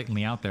that are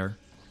latently out there.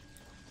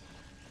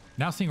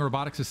 Now seeing a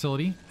robotics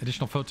facility,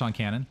 additional photon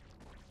cannon.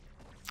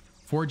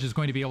 Forge is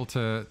going to be able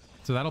to...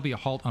 So that'll be a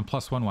halt on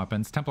 +1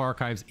 weapons. Templar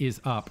Archives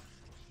is up.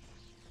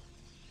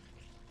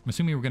 I'm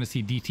assuming we're going to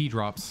see DT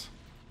drops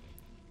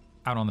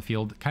out on the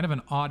field. Kind of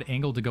an odd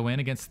angle to go in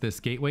against this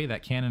gateway.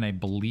 That cannon, I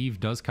believe,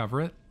 does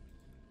cover it.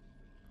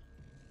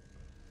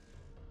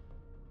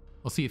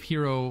 We'll see if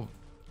Hero...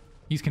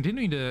 He's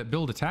continuing to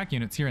build attack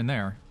units here and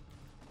there.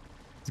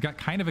 He's got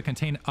kind of a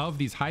contain of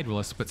these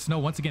Hydralisks, but Snow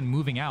once again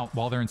moving out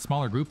while they're in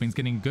smaller groupings,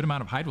 getting a good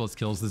amount of Hydralisk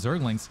kills. The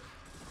Zerglings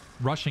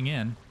rushing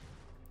in.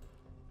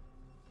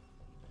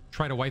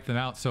 Try to wipe them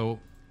out, so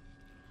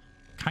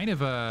kind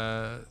of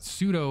a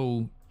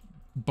pseudo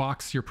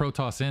box your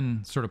Protoss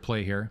in sort of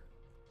play here.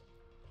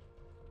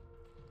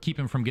 Keep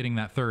him from getting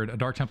that third. A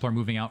Dark Templar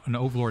moving out, an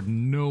Overlord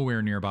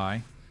nowhere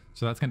nearby.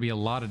 So that's going to be a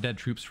lot of dead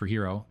troops for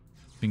Hero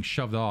being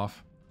shoved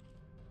off.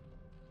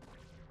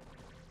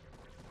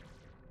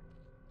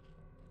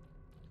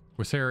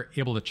 Corsair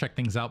able to check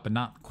things out, but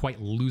not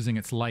quite losing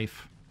its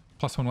life.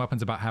 +1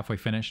 weapons about halfway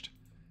finished.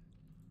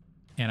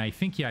 And I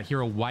think, yeah,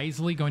 Hero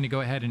wisely going to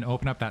go ahead and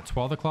open up that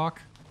 12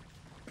 o'clock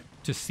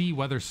to see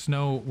whether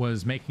Snow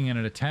was making an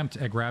attempt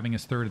at grabbing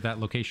his third at that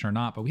location or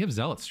not. But we have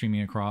Zealots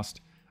streaming across.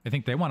 I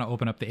think they want to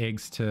open up the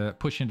eggs to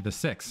push into the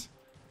 6.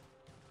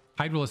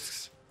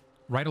 Hydralisks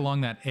right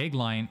along that egg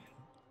line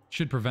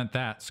should prevent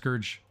that.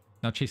 Scourge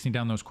now chasing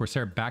down those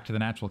Corsair back to the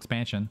natural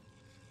expansion.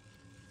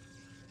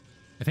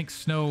 I think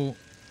Snow...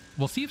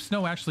 We'll see if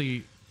Snow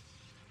actually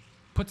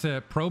puts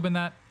a probe in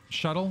that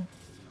shuttle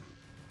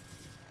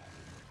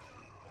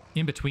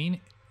in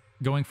between,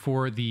 going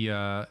for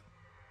the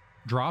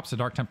drops. A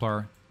Dark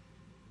Templar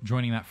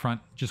joining that front,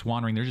 just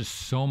wandering. There's just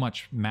so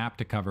much map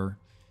to cover,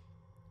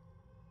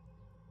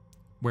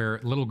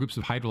 where little groups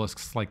of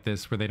Hydralisks like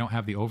this, where they don't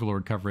have the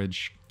Overlord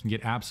coverage, can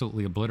get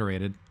absolutely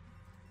obliterated.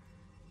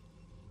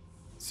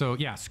 So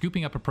yeah,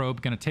 scooping up a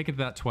probe, going to take it to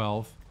that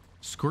 12.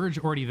 Scourge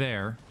already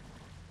there.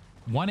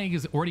 One egg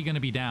is already going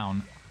to be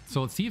down.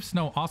 So let's see if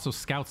Snow also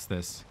scouts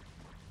this.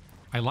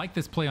 I like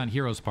this play on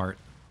Hero's part.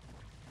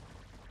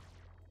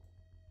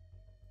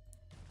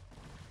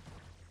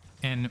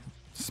 And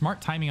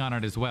smart timing on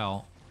it as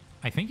well.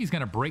 I think he's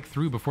going to break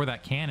through before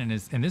that cannon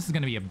is... And this is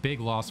going to be a big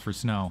loss for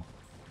Snow.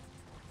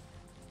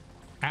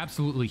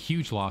 Absolutely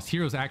huge loss.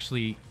 Hero's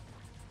actually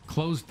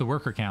closed the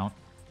worker count.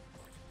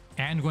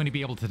 And going to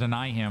be able to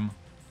deny him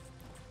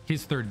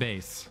his third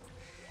base.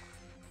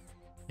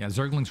 Yeah,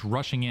 Zerglings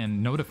rushing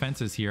in. No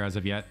defenses here as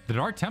of yet. The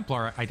Dark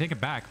Templar, I take it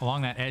back,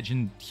 along that edge.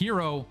 And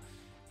Hero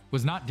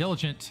was not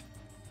diligent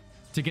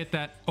to get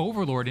that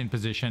Overlord in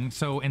position.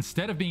 So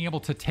instead of being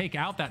able to take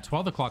out that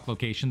 12 o'clock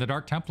location, the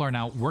Dark Templar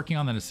now working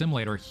on an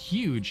assimilator.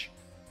 Huge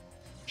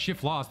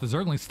shift loss. The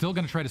Zerglings still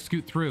going to try to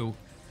scoot through.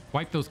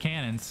 Wipe those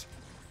cannons.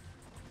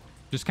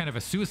 Just kind of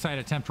a suicide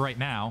attempt right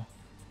now.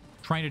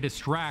 Trying to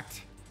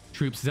distract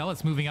troops.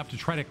 Zealots moving up to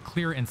try to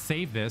clear and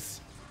save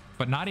this,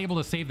 but not able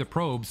to save the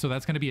probe, so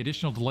that's going to be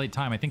additional delayed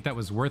time. I think that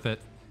was worth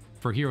it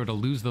for Hero to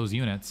lose those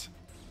units.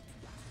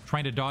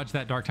 Trying to dodge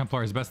that Dark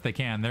Templar as best they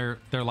can. Their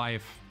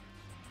life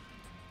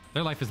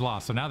is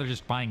lost, so now they're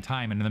just buying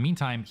time. And in the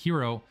meantime,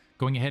 Hero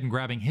going ahead and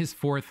grabbing his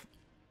fourth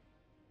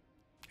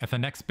at the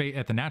next base,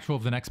 at the natural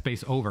of the next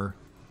base over.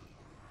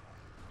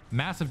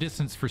 Massive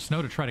distance for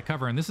Snow to try to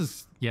cover, and this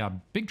is, yeah,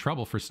 big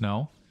trouble for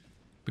Snow,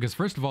 because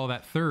first of all,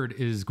 that third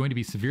is going to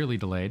be severely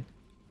delayed.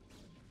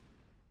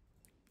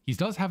 He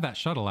does have that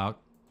shuttle out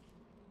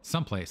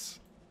someplace.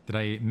 Did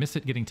I miss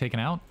it getting taken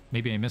out?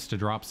 Maybe I missed a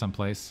drop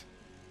someplace.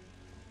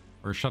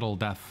 Or a shuttle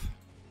death.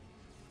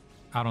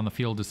 Out on the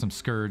field to some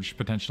Scourge,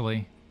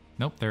 potentially.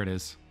 Nope, there it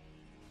is.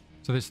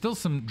 So there's still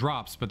some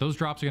drops, but those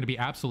drops are going to be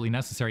absolutely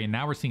necessary. And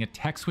now we're seeing a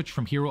tech switch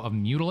from Hero of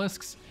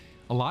Mutalisks.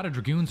 A lot of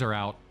Dragoons are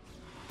out.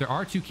 There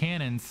are 2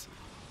 cannons,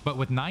 but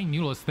with 9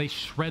 Mutalisks, they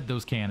shred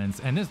those cannons.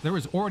 And there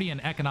was already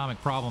an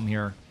economic problem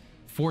here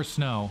for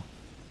Snow.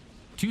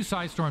 2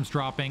 Side Storms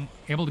dropping,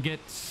 able to get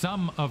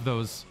some of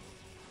those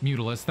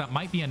Mutalisks. That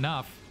might be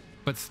enough,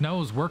 but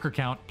Snow's worker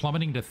count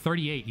plummeting to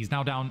 38. He's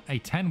now down a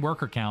 10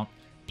 worker count,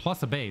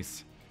 plus a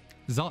base.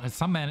 Zealot has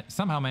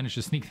somehow managed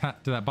to sneak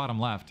that to that bottom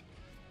left.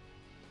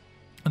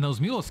 And those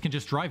Mutalisks can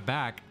just drive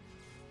back.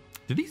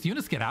 Did these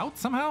units get out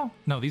somehow?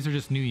 No, these are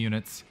just new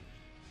units.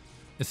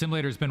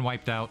 Assimilator's been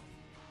wiped out.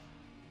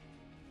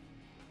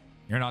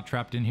 You're not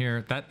trapped in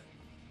here. That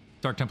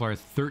Dark Templar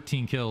has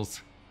 13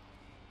 kills.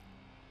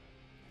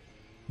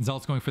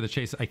 Zealot's going for the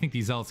chase. I think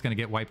these Zealots going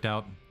to get wiped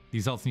out.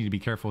 These Zealots need to be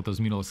careful with those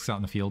Mutalisks out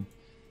in the field.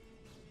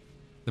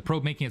 The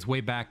probe making its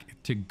way back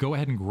to go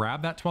ahead and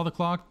grab that 12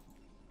 o'clock.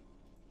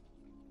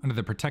 under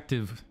the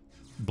protective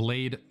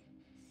blade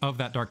of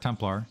that Dark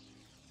Templar.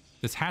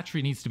 This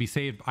hatchery needs to be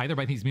saved either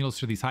by these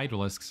Mutalisks or these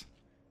Hydralisks.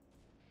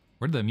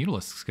 Where did the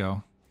Mutalisks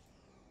go?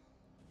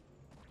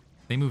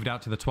 They moved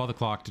out to the 12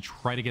 o'clock to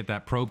try to get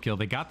that probe kill.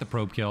 They got the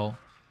probe kill,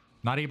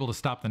 not able to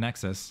stop the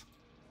Nexus,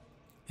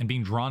 and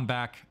being drawn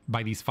back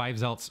by these 5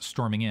 Zealots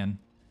storming in.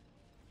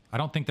 I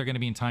don't think they're going to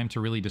be in time to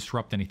really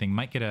disrupt anything.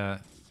 Might get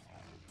a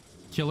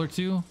kill or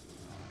two,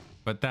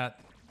 but that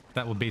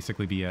will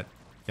basically be it.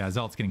 Yeah,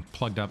 Zealot's getting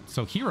plugged up.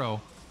 So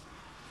Hero,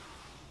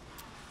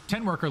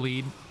 10 worker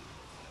lead,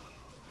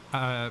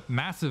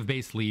 massive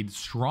base lead,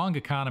 strong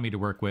economy to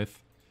work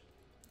with.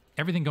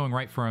 Everything going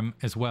right for him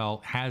as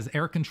well. Has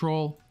air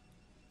control,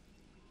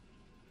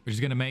 which is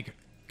going to make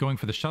going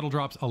for the shuttle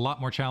drops a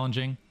lot more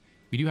challenging.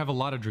 We do have a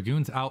lot of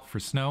Dragoons out for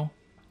snow.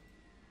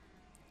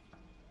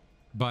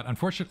 But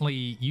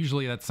unfortunately,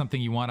 usually that's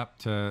something you want up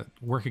to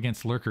work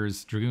against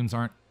Lurkers. Dragoons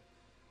aren't...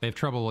 They have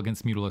trouble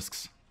against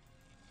Mutalisks.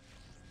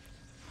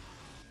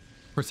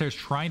 Of course, there's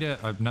trying to...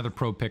 Another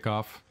probe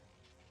pickoff.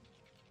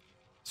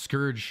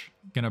 Scourge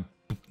gonna,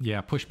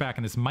 yeah, push back.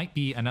 And this might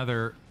be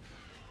another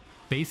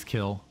base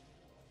kill.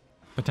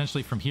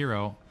 Potentially from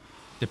Hero.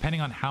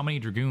 Depending on how many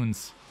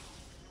Dragoons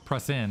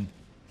press in.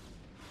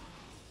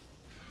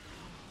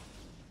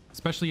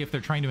 Especially if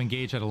they're trying to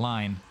engage at a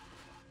line.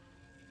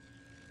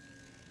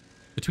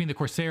 Between the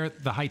Corsair,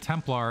 the High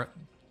Templar,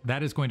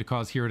 that is going to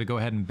cause Hero to go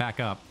ahead and back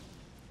up.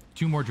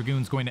 2 more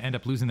Dragoons going to end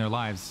up losing their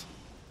lives.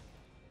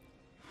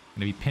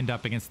 Going to be pinned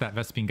up against that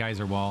Vespene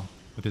Geyser wall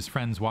with his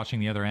friends watching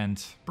the other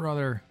end.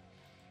 Brother.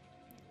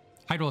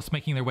 Hydralisks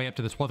making their way up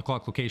to the 12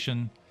 o'clock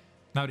location.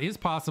 Now, it is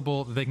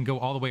possible that they can go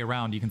all the way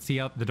around. You can see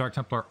out the Dark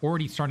Templar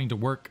already starting to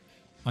work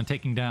on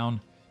taking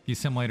down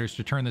these simulators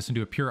to turn this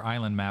into a pure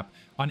island map.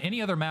 On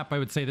any other map, I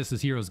would say this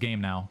is Hero's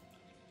game now.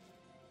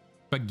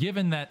 But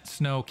given that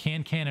Snow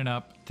can cannon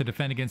up to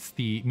defend against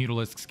the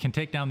Mutalisks, can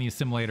take down the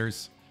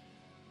assimilators,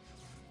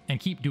 and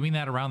keep doing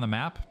that around the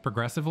map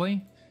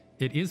progressively,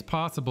 it is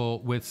possible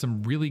with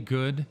some really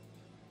good...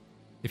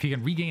 If he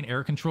can regain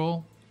air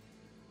control,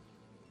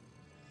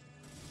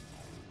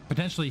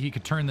 potentially he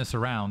could turn this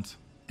around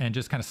and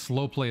just kind of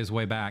slow play his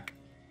way back.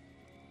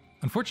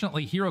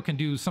 Unfortunately, Hero can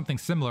do something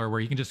similar where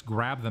he can just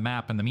grab the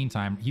map in the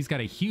meantime. He's got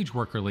a huge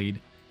worker lead,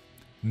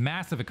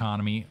 massive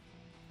economy,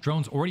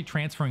 drones already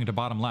transferring to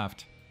bottom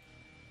left,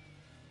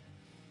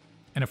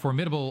 and a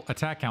formidable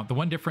attack count. The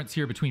one difference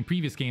here between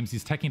previous games,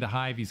 he's teching the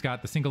Hive, he's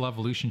got the single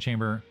evolution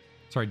chamber,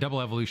 sorry, double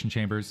evolution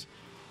chambers.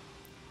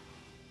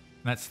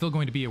 And that's still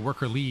going to be a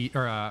worker lead,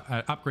 or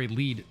an upgrade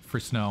lead for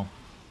Snow.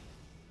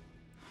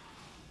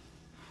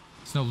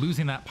 Snow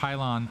losing that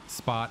pylon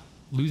spot,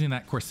 losing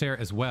that Corsair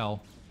as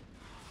well.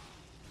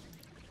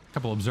 A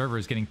couple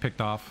observers getting picked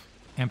off.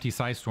 Empty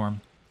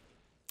Psystorm.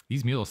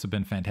 These Mutalisks have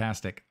been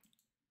fantastic.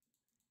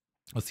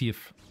 Let's see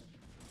if...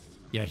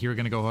 Yeah, here we're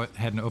going to go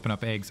ahead and open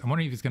up eggs. I'm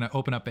wondering if he's going to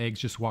open up eggs,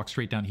 just walk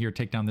straight down here,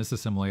 take down this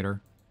assimilator.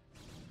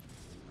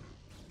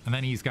 And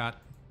then he's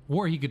got...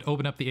 Or he could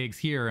open up the eggs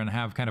here and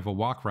have kind of a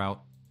walk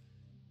route.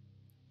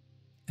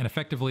 And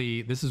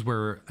effectively, this is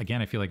where,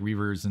 again, I feel like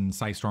Reavers and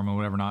Psystorm and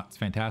whatever not, it's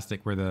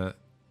fantastic, where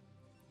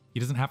he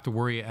doesn't have to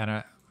worry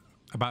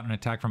about an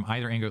attack from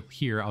either angle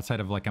here outside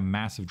of like a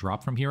massive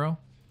drop from Hero.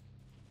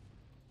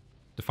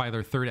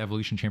 Defiler third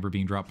evolution chamber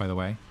being dropped, by the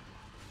way.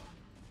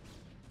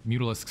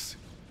 Mutalisks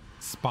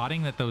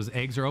spotting that those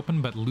eggs are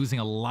open, but losing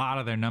a lot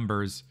of their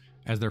numbers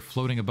as they're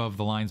floating above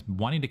the lines,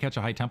 wanting to catch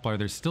a High Templar.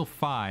 There's still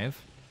 5.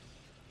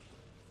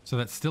 So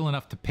that's still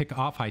enough to pick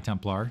off High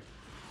Templar.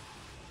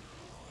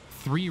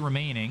 3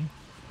 remaining.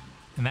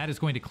 And that is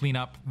going to clean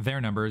up their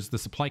numbers. The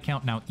supply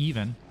count now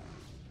even.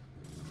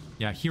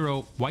 Yeah,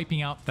 Hero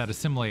wiping out that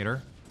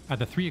assimilator at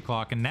the 3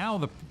 o'clock. And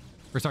now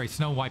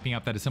Snow wiping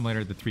out that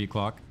assimilator at the 3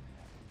 o'clock.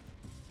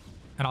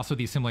 And also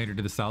the assimilator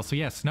to the south. So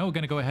yeah, Snow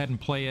going to go ahead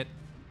and play it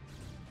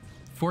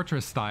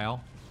Fortress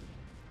style.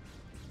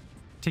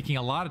 Taking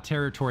a lot of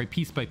territory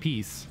piece by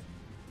piece.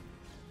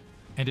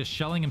 And just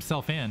shelling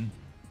himself in.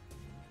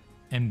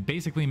 And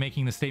basically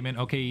making the statement,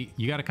 okay,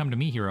 you got to come to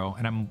me, Hero.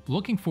 And I'm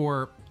looking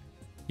for,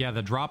 yeah,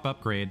 the drop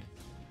upgrade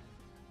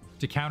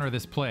to counter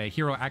this play.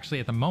 Hero actually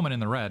at the moment in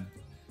the red.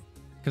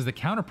 Because the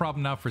counter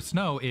problem now for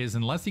Snow is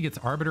unless he gets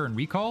Arbiter and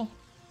Recall,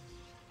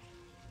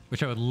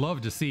 which I would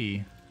love to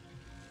see,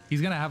 he's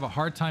going to have a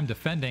hard time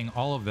defending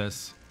all of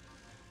this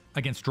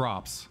against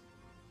drops.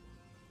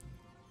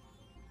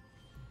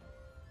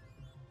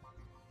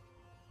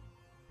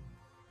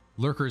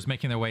 Lurkers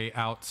making their way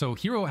out. So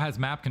Hero has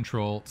map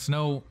control.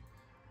 Snow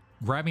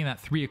grabbing that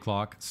 3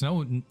 o'clock.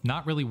 Snow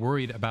not really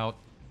worried about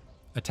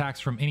attacks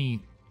from any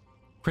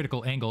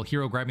critical angle.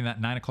 Hero grabbing that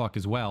 9 o'clock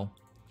as well.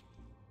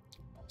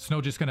 Snow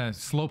just going to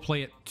slow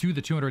play it to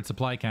the 200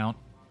 supply count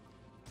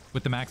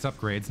with the max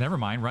upgrades. Never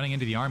mind, running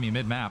into the army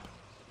mid-map.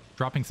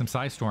 Dropping some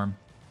Psystorm.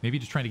 Maybe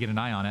just trying to get an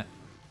eye on it.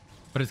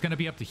 But it's going to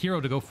be up to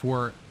Hero to go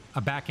for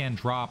a back-end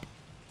drop.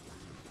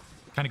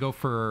 Kind of go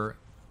for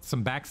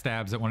some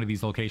backstabs at one of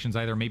these locations.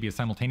 Either maybe a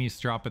simultaneous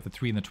drop at the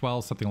 3 and the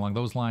 12, something along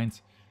those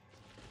lines.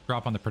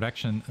 Drop on the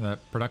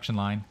production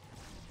line.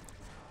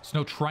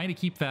 Snow trying to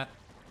keep that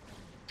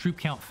troop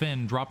count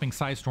thin, dropping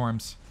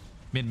Psystorms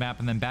mid-map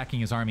and then backing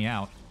his army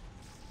out.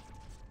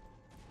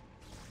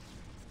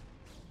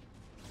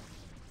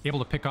 Able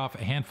to pick off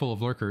a handful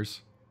of lurkers.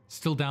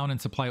 Still down in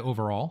supply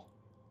overall.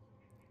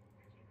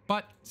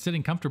 But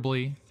sitting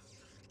comfortably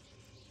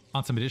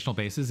on some additional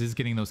bases is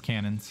getting those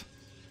cannons.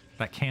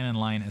 That cannon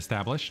line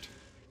established.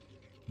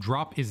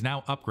 Drop is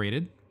now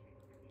upgraded.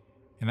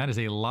 And that is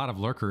a lot of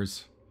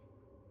lurkers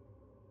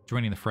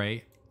joining the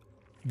fray.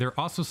 There are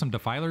also some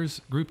defilers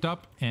grouped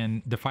up,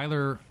 and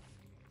defiler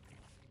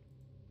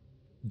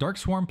Dark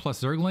Swarm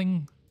plus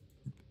Zergling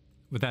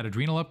with that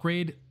adrenal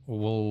upgrade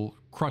will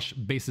crush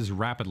bases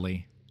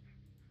rapidly.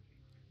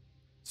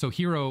 So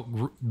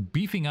Hero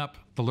beefing up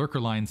the lurker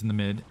lines in the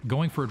mid,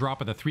 going for a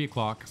drop at the 3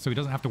 o'clock so he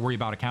doesn't have to worry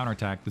about a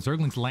counterattack. The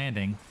Zergling's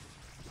landing.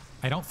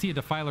 I don't see a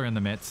defiler in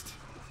the midst.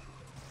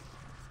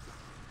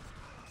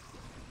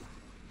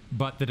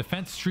 But the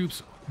defense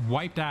troops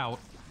wiped out.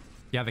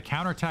 Yeah, the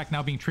counterattack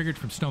now being triggered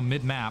from Snow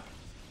mid-map.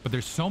 But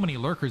there's so many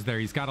lurkers there.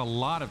 He's got a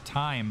lot of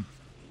time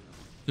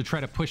to try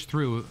to push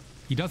through.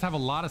 He does have a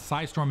lot of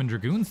Psystorm and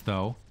Dragoons,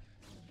 though,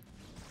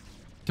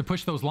 to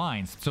push those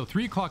lines. So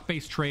 3 o'clock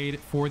base trade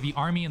for the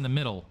army in the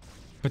middle,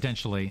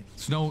 potentially.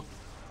 Snow,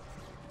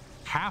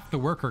 half the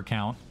worker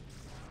count,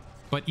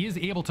 but is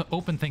able to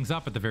open things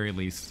up at the very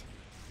least.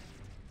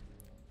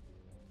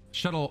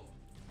 Shuttle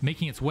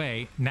making its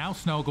way. Now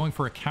Snow going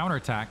for a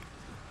counterattack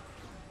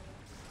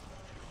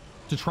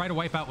to try to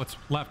wipe out what's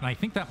left. And I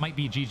think that might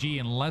be GG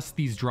unless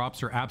these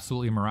drops are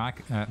absolutely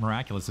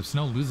miraculous. If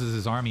Snow loses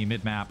his army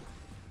mid-map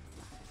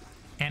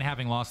and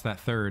having lost that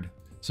third.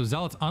 So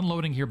Zealots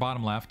unloading here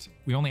bottom left.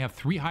 We only have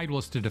 3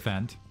 Hydralisks to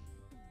defend.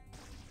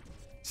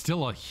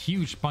 Still a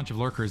huge bunch of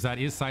lurkers. That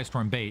is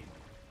Psystorm bait.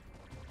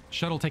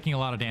 Shuttle taking a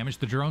lot of damage.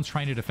 The drones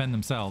trying to defend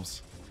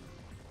themselves.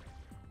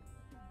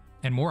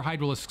 And more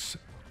Hydralisks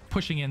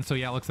pushing in. So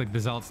yeah, it looks like the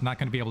Zealots not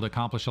going to be able to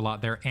accomplish a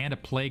lot there. And a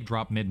Plague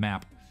drop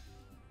mid-map.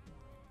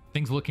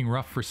 Things looking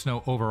rough for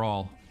Snow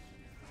overall.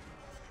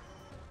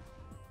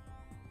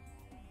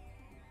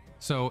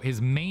 So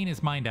his main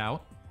is mined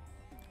out.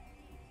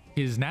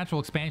 His natural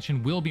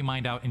expansion will be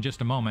mined out in just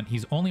a moment.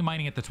 He's only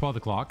mining at the 12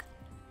 o'clock.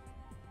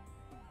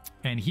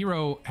 And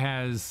Hero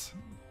has...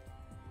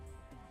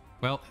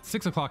 Well,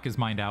 6 o'clock is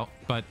mined out,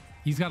 but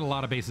he's got a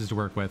lot of bases to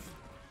work with.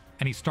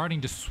 And he's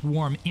starting to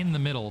swarm in the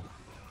middle.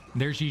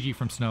 There's GG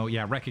from Snow.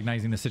 Yeah,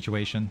 recognizing the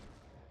situation.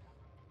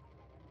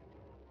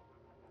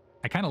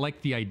 I kind of like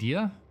the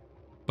idea,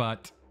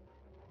 but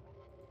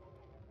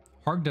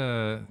hard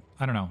to...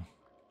 I don't know.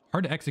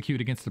 Hard to execute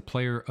against a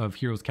player of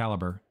Hero's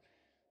caliber.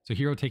 So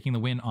Hero taking the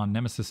win on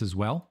Nemesis as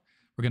well.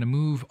 We're going to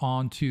move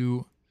on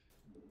to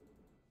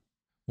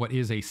what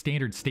is a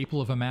standard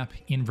staple of a map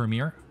in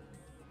Vermeer.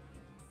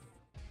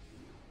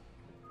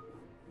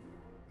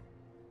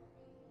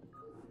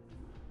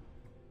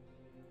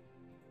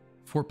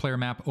 Four-player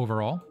map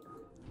overall.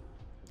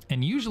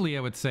 And usually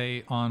I would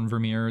say on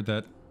Vermeer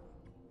that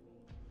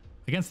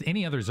against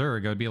any other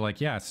Zerg, I would be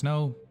like, yeah,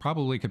 Snow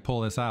probably could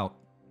pull this out.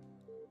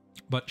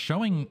 But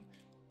showing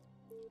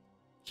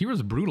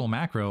Hero's brutal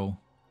macro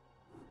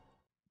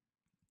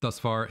thus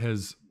far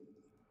has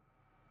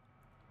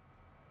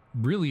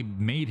really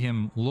made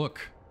him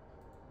look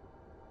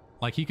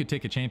like he could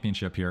take a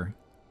championship here.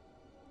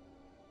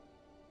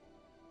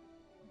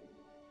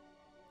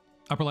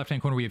 Upper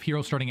left-hand corner, we have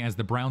Hero starting as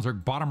the brown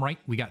Zerg. Bottom right,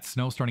 we got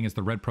Snow starting as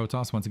the red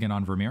Protoss, once again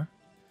on Vermeer.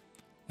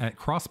 At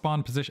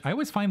cross-spawn position, I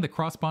always find the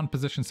cross-spawn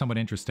position somewhat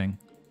interesting.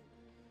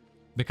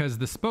 Because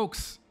the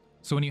spokes,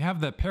 so when you have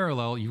the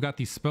parallel, you've got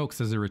these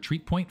spokes as a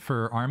retreat point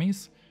for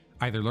armies.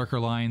 Either Lurker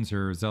lines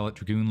or Zealot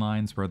Dragoon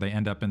lines where they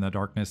end up in the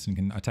darkness and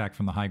can attack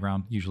from the high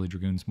ground. Usually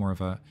Dragoon's more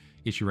of a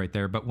issue right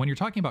there. But when you're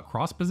talking about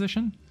cross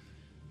position,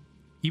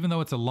 even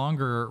though it's a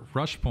longer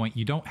rush point,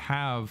 you don't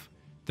have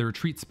the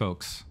retreat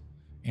spokes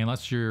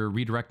unless you're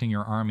redirecting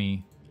your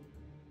army.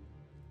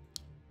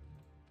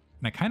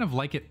 And I kind of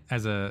like it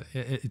as a...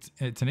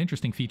 It's an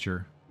interesting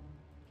feature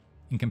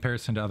in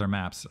comparison to other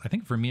maps. I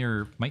think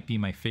Vermeer might be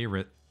my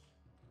favorite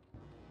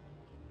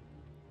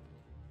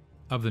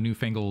of the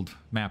newfangled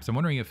maps. I'm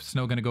wondering if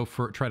Snow going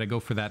to try to go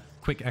for that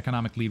quick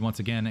economic lead once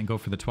again and go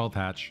for the 12th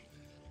hatch.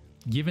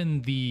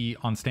 Given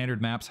on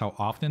standard maps how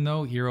often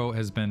though Hero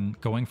has been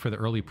going for the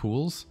early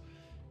pools,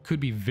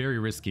 could be very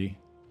risky.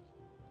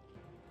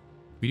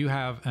 We do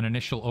have an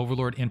initial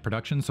Overlord in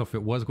production, so if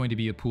it was going to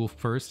be a pool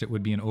first, it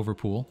would be an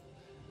overpool.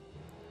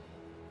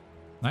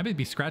 I would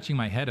be scratching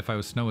my head if I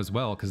was Snow as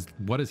well, because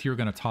what is Hero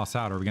going to toss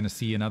out? Are we going to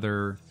see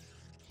another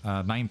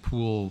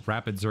 9-pool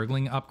Rapid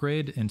Zergling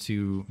upgrade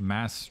into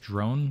Mass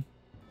Drone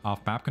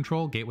off map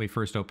control? Gateway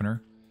first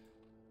opener.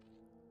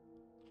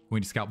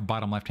 Going to scout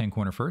bottom left-hand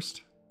corner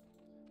first.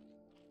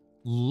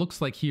 Looks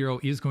like Hero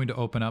is going to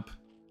open up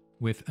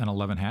with an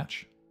 11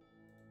 hatch.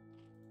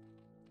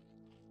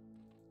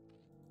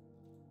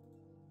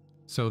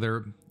 So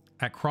they're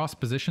at cross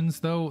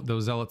positions, though.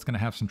 Those Zealots going to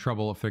have some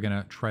trouble if they're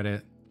going to try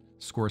to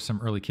score some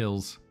early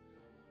kills.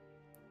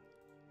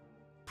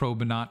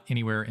 Probe not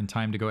anywhere in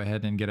time to go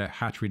ahead and get a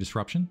hatchery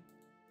disruption.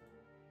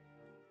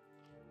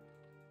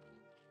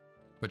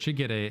 But should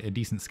get a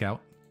decent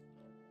scout.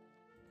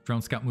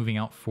 Drone scout moving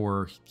out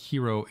for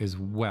hero as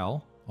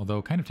well,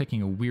 although kind of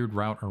taking a weird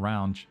route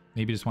around,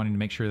 maybe just wanting to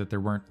make sure that there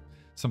weren't,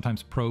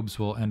 sometimes probes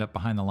will end up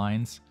behind the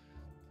lines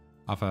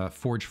off a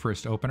forge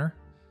first opener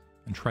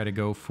and try to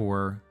go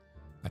for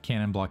a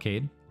cannon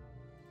blockade.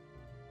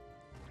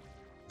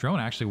 Drone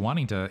actually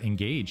wanting to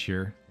engage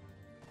here.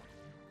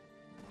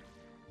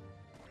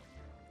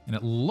 And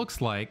it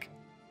looks like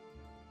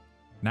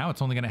now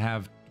it's only going to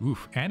have,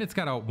 oof, and it's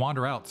got to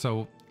wander out.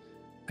 So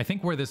I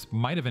think where this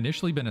might have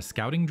initially been a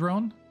scouting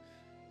drone,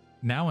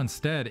 now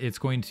instead it's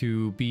going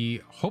to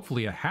be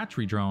hopefully a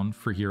hatchery drone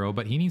for hero,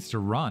 but he needs to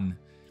run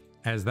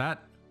as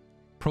that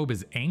probe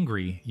is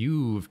angry.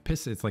 You've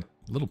pissed, it's like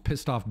a little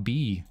pissed off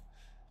bee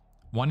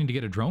wanting to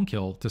get a drone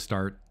kill to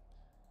start.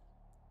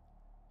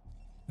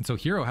 And so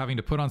hero having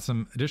to put on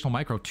some additional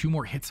micro, 2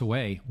 more hits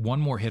away, 1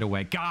 more hit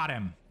away. Got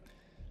him!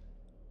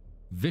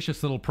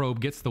 Vicious little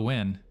probe gets the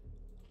win.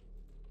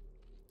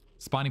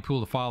 Spawning pool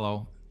to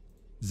follow.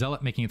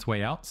 Zealot making its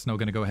way out. Snow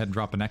going to go ahead and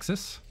drop a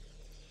Nexus.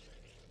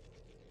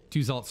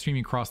 2 Zealots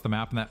streaming across the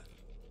map, and that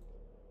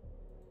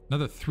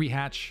another 3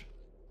 hatch.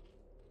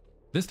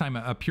 This time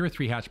a pure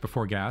 3 hatch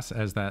before gas,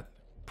 as that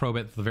probe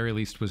at the very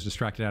least was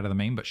distracted out of the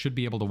main, but should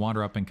be able to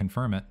wander up and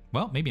confirm it.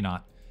 Well, maybe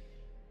not.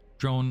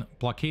 Drone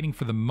blockading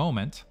for the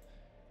moment.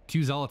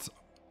 2 Zealots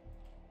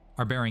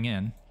are bearing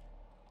in.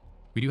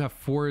 We do have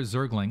 4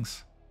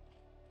 Zerglings.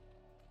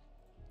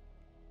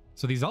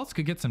 So these Zealots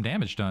could get some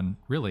damage done,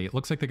 really. It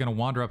looks like they're going to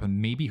wander up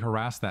and maybe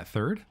harass that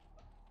 3rd.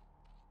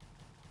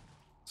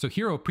 So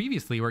hero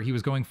previously, where he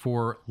was going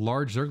for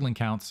large Zergling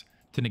counts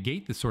to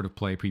negate this sort of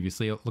play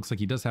previously, it looks like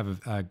he does have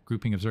a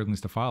grouping of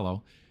Zerglings to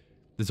follow.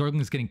 The Zergling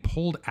is getting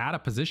pulled out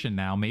of position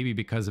now, maybe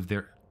because of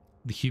the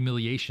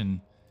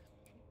humiliation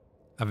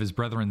of his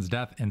brethren's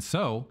death. And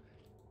so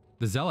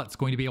the Zealot's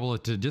going to be able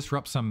to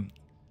disrupt some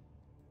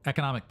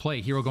economic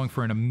play. Hero going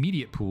for an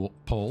immediate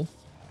pull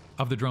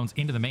of the drones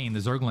into the main. The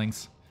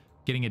Zerglings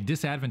getting a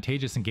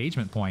disadvantageous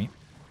engagement point.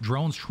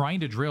 Drones trying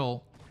to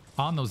drill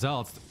on those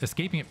Zealots,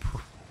 escaping it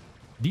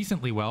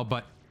decently well,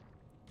 but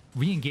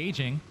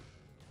re-engaging.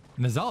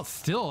 And the Zealots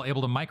still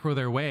able to micro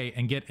their way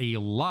and get a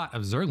lot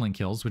of Zergling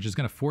kills, which is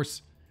going to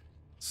force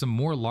some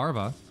more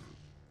larvae.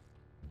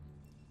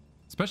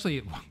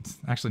 Especially,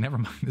 actually, never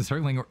mind. The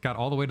Zergling got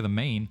all the way to the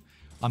main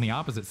on the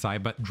opposite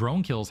side, but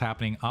drone kills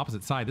happening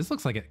opposite side. This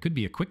looks like it could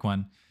be a quick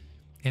one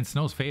in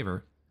Snow's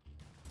favor.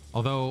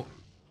 Although,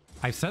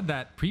 I've said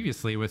that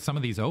previously with some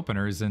of these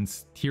openers, and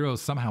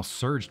heroes somehow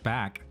surged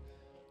back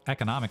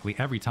economically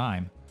every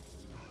time.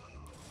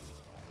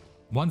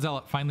 1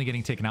 Zealot finally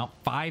getting taken out.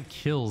 5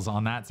 kills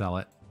on that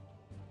Zealot.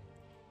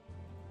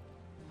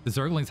 The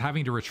Zerglings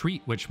having to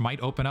retreat, which might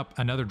open up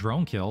another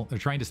drone kill. They're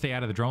trying to stay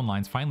out of the drone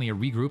lines. Finally, a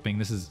regrouping.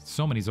 This is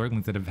so many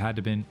Zerglings that have had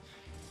to been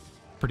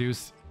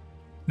produced.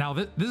 Now,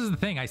 this is the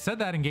thing. I said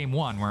that in game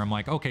 1, where I'm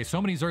like, okay,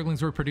 so many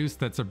Zerglings were produced.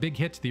 That's a big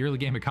hit to the early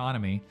game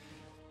economy.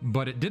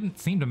 But it didn't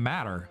seem to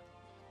matter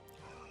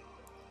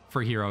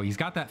for hero. He's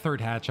got that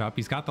 3rd hatch up.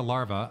 He's got the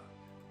larva.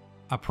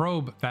 A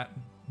probe, that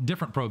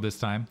different probe this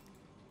time,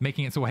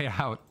 making its way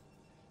out.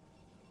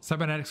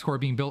 Cybernetics core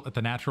being built at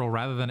the natural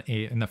rather than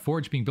in the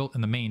forge being built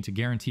in the main to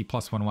guarantee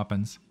 +1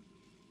 weapons.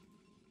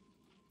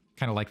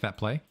 Kind of like that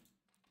play.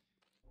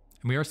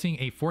 And we are seeing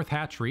a 4th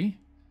hatchery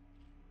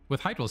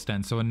with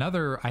Hydrosten. So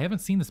another, I haven't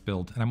seen this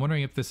build, and I'm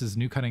wondering if this is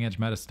new cutting edge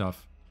meta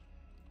stuff.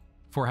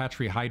 4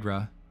 hatchery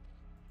Hydra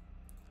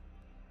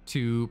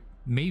to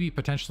maybe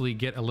potentially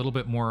get a little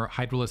bit more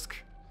Hydralisk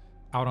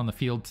out on the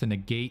field to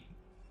negate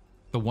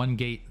the 1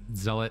 gate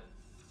Zealot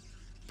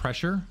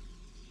pressure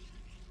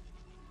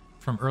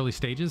from early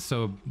stages.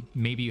 So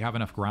maybe you have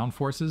enough ground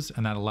forces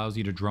and that allows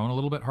you to drone a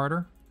little bit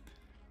harder.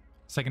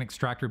 2nd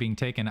extractor being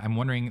taken. I'm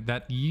wondering,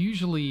 that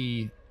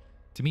usually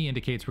to me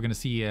indicates we're going to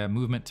see a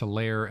movement to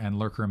lair and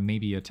lurker,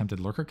 maybe attempted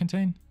lurker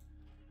contain.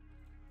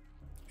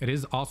 It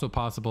is also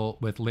possible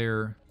with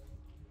lair,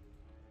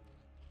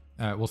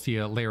 we'll see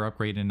a lair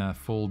upgrade in a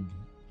full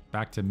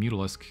back to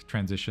Mutalisk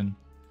transition.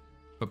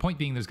 But point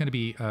being, there's going to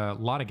be a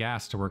lot of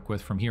gas to work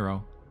with from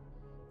hero.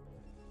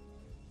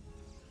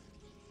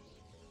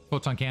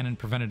 Photon cannon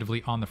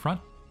preventatively on the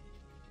front.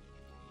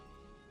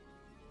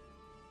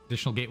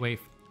 Additional gateway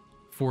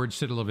forge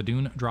Citadel of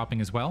Adun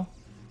dropping as well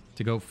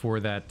to go for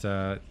that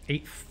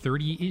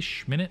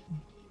 8:30-ish minute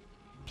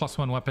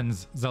 +1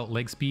 weapons Zealot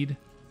leg speed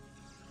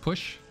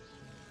push.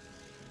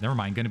 Never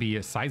mind, going to be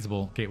a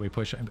sizable gateway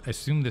push. I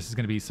assume this is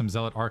going to be some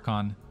Zealot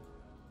Archon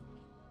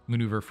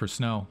maneuver for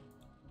Snow.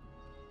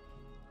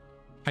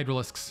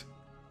 Hydralisks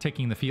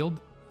taking the field.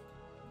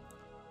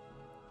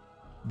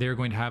 They're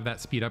going to have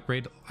that speed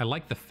upgrade. I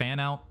like the fan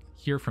out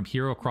here from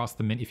hero across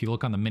the if you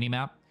look on the mini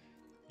map,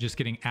 just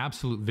getting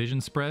absolute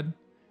vision spread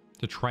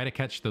to try to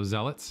catch those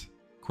Zealots.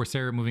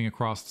 Corsair moving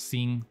across,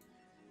 seeing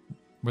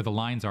where the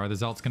lines are. The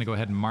Zealot's going to go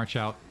ahead and march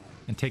out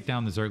and take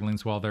down the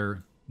Zerglings while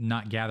they're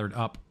not gathered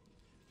up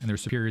and their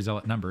superior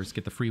Zealot numbers.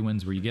 Get the free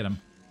wins where you get them.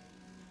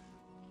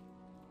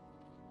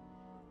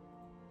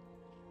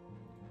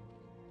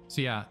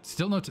 So yeah,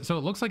 still no... so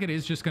it looks like it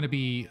is just going to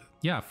be,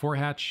 yeah, 4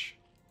 hatch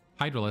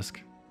Hydralisk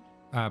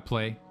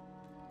play.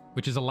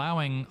 which is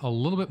allowing a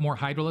little bit more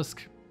Hydralisk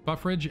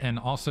bufferage and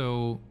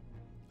also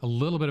a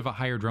little bit of a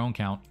higher drone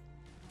count.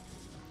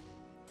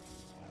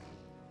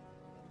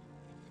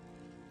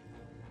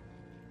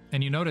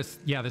 And you notice,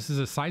 yeah, this is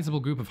a sizable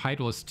group of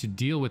Hydralisks to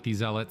deal with these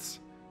Zealots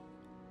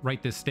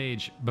right this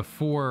stage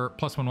before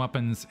 +1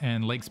 weapons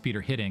and leg speed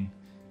are hitting.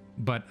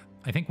 But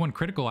I think one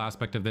critical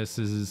aspect of this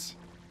is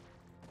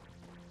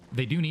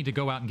they do need to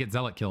go out and get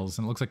Zealot kills,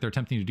 and it looks like they're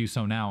attempting to do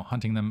so now,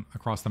 hunting them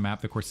across the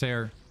map. The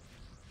Corsair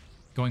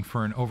going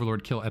for an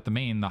Overlord kill at the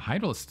main. The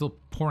Hydralisk still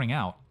pouring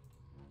out.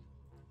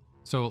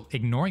 So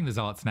ignoring the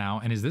Zealots now,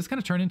 and is this going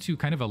to turn into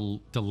kind of a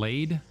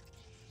delayed...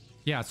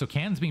 Yeah, so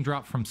cannons being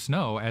dropped from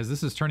Snow, as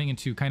this is turning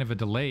into kind of a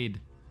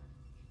delayed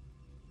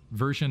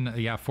version,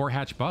 yeah,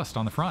 4-hatch bust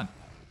on the front.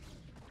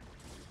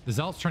 The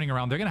Zealot's turning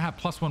around. They're going to have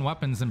 +1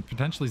 weapons and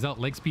potentially Zealot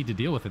leg speed to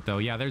deal with it, though.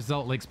 Yeah, there's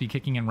Zealot leg speed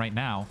kicking in right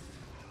now.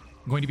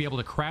 Going to be able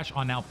to crash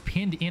on now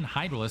pinned-in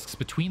Hydralisks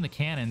between the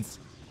cannons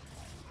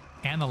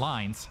and the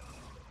lines.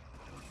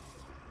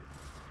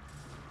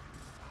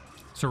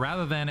 So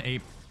rather than a...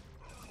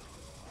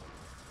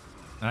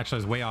 Actually, I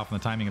was way off on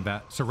the timing of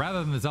that. So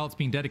rather than the Zealots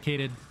being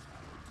dedicated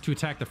to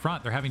attack the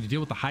front, they're having to deal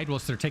with the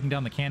Hydralisks that are taking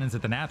down the cannons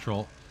at the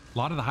natural. A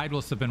lot of the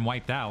Hydralisks have been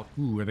wiped out.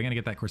 Ooh, are they going to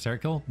get that Corsair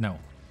kill? No.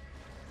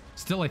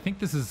 Still, I think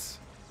this is...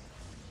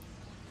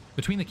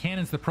 Between the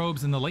cannons, the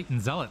probes, and the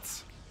latent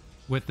Zealots,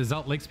 with the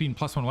Zealot leg speed and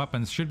 +1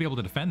 weapons, should be able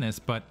to defend this,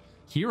 but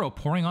Hero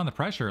pouring on the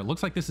pressure. It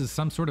looks like this is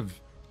some sort of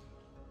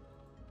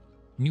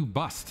new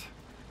bust.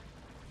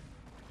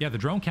 Yeah, the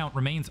drone count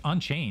remains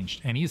unchanged,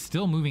 and he is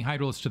still moving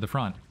Hydralisks to the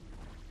front.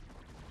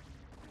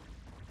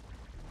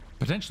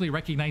 Potentially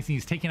recognizing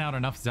he's taken out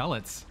enough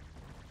Zealots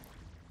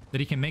that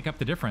he can make up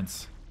the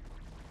difference.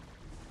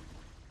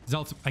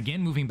 Zealots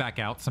again moving back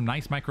out. Some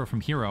nice micro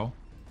from Hero.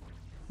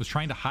 Was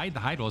trying to hide the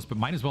Hydralisks, but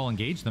might as well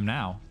engage them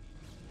now.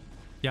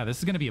 Yeah, this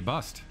is going to be a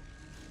bust.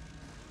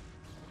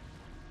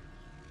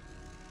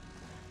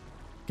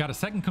 Got a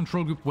second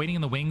control group waiting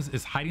in the wings,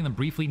 is hiding them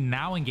briefly,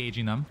 now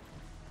engaging them.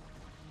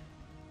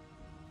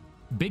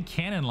 Big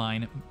cannon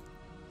line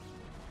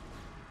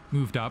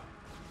moved up.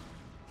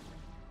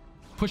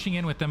 Pushing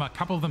in with them, a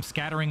couple of them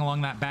scattering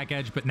along that back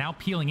edge, but now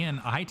peeling in.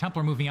 A High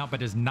Templar moving out, but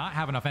does not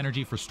have enough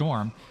energy for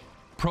Storm.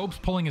 Probes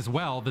pulling as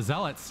well. The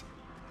Zealots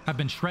have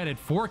been shredded.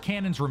 4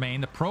 cannons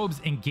remain. The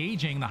probes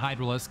engaging the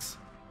Hydralisks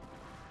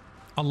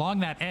along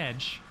that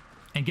edge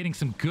and getting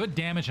some good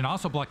damage and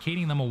also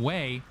blockading them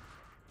away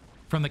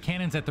from the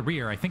cannons at the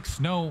rear. I think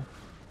Snow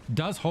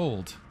does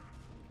hold.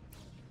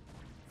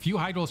 Few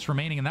Hydralisks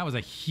remaining, and that was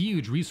a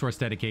huge resource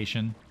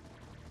dedication.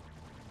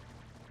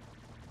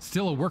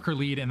 Still a worker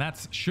lead, and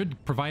that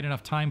should provide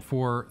enough time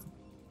for,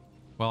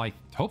 well,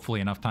 hopefully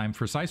enough time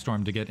for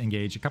Psystorm to get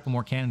engaged. A couple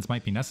more cannons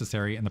might be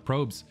necessary, and the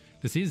probes,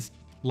 this is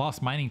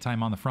lost mining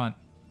time on the front.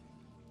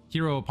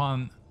 Hero,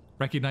 upon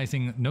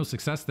recognizing no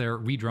success there,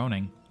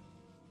 redroning.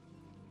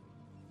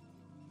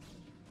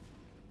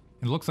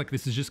 It looks like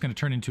this is just going to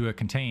turn into a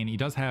contain. He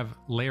does have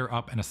layer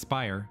up and a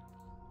spire.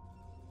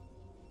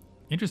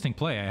 Interesting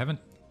play. I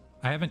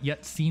haven't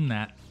yet seen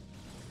that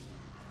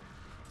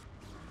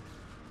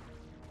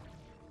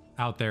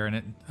out there, and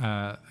it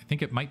I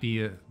think it might be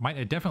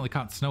it definitely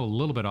caught Snow a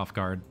little bit off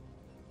guard.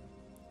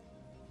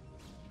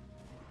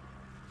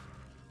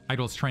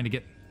 Idol's trying to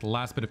get the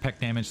last bit of peck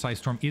damage.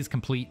 Psystorm is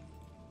complete.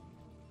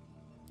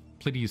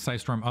 Play to use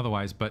Psystorm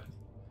otherwise, but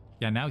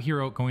yeah, now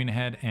Hero going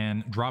ahead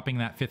and dropping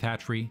that 5th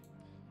hatchery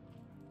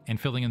and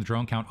filling in the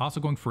drone count.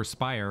 Also going for a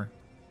Spire.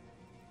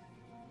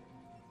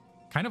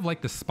 Kind of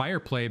like the Spire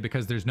play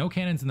because there's no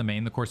cannons in the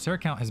main. The Corsair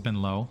count has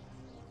been low.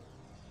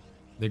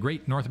 The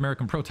great North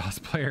American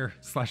Protoss player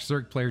 /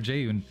 Serg player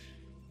Jayun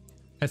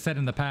has said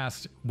in the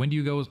past, when do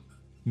you go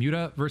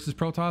Muta versus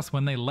Protoss?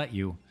 When they let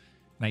you.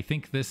 And I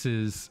think this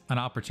is an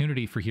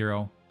opportunity for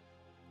Hero.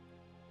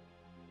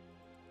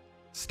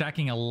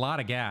 Stacking a lot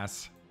of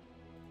gas.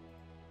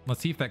 Let's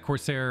see if that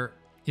Corsair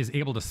is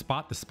able to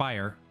spot the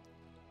Spire.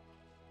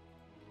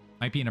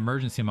 Might be an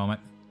emergency moment.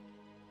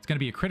 It's going to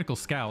be a critical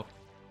scout.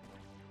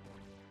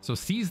 So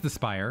sees the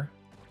Spire.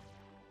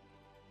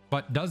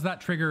 But does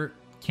that trigger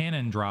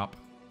cannon drop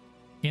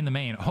in the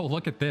main? Oh,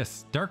 look at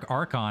this. Dark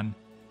Archon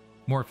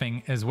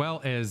morphing, as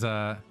well as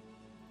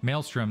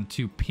Maelstrom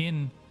to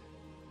pin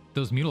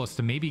those Mutalisks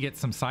to maybe get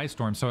some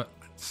Psystorm. So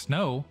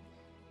Snow,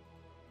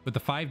 with the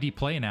 5D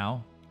play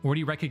now,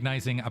 already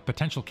recognizing a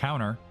potential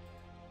counter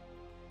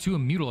to a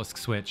Mutalisk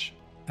switch.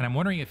 And I'm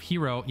wondering if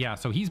Hero... Yeah,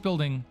 so he's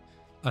building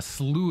a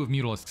slew of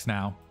Mutalisks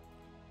now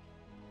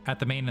at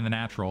the main and the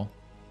natural.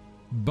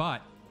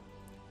 But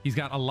he's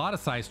got a lot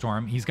of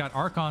Psystorm. He's got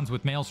Archons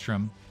with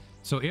Maelstrom.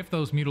 So if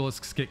those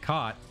Mutalisks get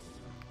caught,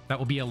 that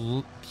will be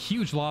a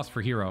huge loss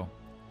for Hero.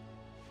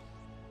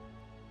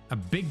 A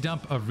big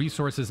dump of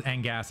resources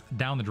and gas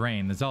down the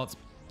drain. The Zealots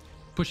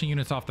pushing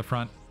units off the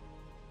front.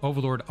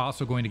 Overlord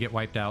also going to get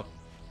wiped out.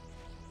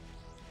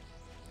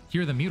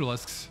 Here are the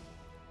Mutalisks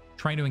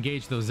trying to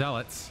engage those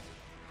Zealots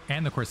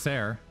and the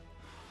Corsair.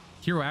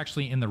 Hero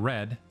actually in the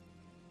red.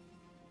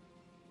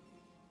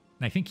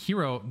 And I think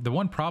Hero, the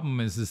one problem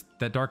is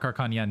that Dark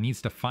Archon, yeah,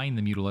 needs to find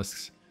the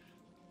Mutalisks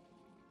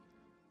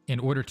in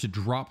order to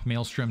drop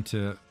Maelstrom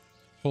to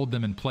hold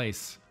them in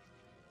place.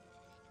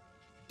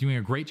 Doing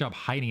a great job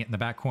hiding it in the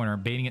back corner,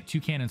 baiting it.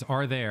 2 cannons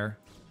are there.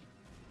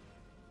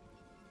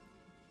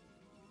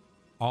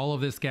 All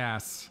of this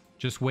gas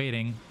just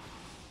waiting.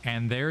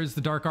 And there's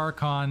the Dark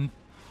Archon.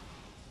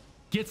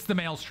 Gets the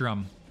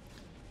Maelstrom.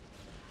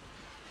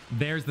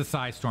 There's the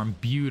Psystorm.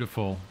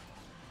 Beautiful.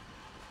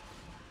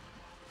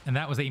 And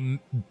that was a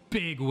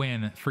big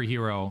win for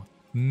Hero.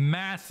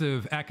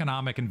 Massive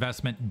economic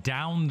investment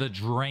down the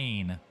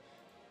drain.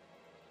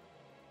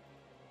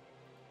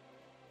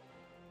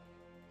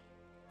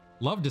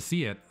 Love to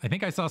see it. I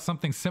think I saw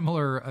something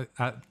similar.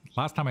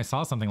 Last time I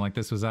saw something like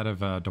this was out of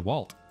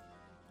DeWalt.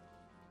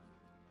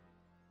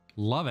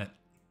 Love it.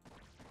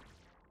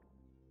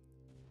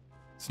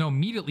 Snow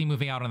immediately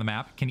moving out on the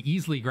map. Can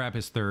easily grab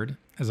his third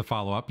as a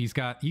follow-up. You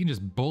can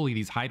just bully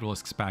these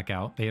Hydralisks back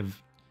out. They have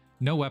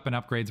no weapon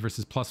upgrades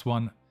versus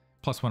 +1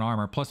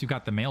 armor. Plus you've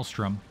got the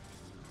Maelstrom.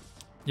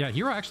 Yeah,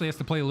 Hero actually has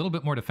to play a little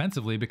bit more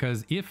defensively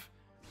because if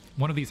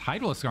one of these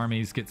Hydralisk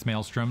armies gets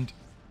Maelstromed,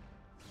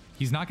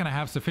 he's not going to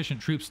have sufficient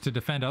troops to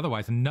defend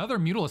otherwise. Another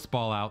Mutalisk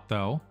ball out,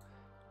 though.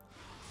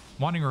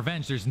 Wanting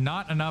revenge. There's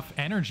not enough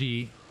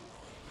energy.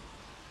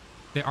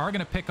 They are going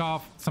to pick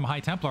off some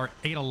High Templar.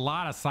 Ate a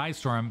lot of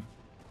Psystorm.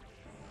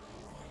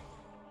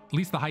 At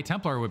least the High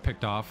Templar would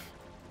picked off.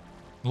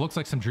 It looks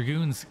like some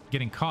Dragoons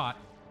getting caught.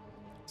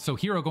 So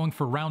Hero going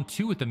for round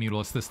 2 with the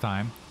Mutalisk this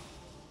time.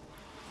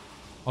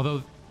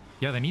 Although,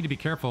 yeah, they need to be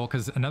careful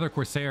because another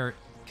Corsair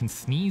can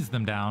sneeze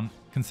them down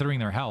considering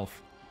their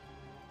health.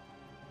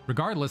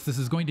 Regardless, this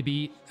is going to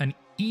be an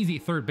easy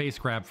third base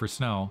grab for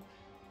Snow.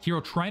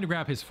 Hero trying to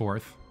grab his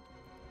 4th.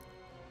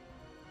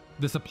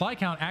 The supply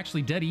count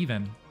actually dead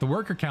even. The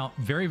worker count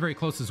very, very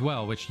close as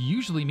well, which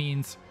usually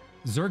means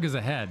Zerg is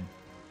ahead.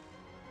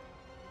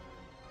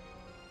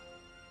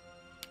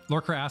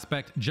 Lurker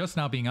aspect just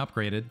now being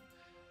upgraded.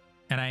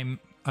 And I'm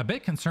a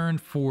bit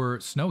concerned for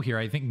Snow here.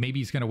 I think maybe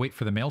he's going to wait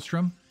for the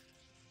Maelstrom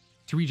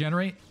to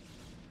regenerate.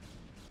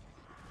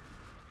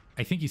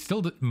 I think he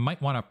still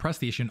might want to press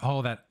the issue.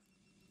 Oh, that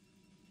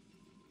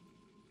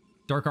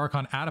Dark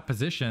Archon out of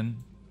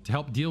position to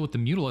help deal with the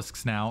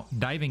Mutalisks now.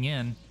 Diving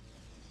in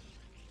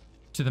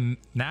to the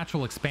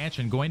natural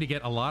expansion. Going to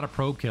get a lot of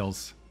probe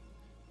kills.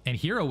 And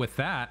Hero with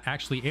that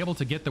actually able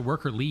to get the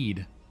worker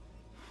lead.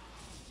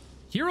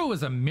 Hero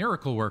is a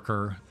miracle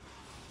worker.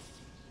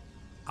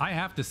 I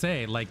have to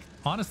say, like,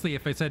 honestly,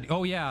 if I said,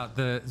 oh yeah,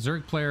 the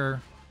Zerg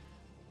player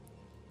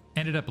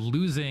ended up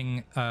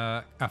losing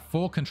a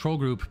full control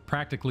group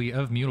practically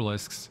of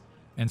Mutalisks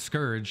and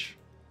Scourge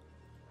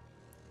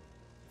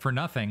for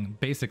nothing,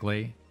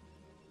 basically,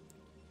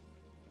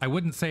 I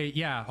wouldn't say,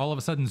 yeah, all of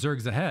a sudden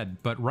Zerg's ahead.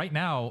 But right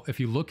now,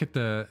 if you look at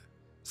the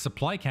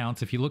supply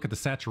counts, if you look at the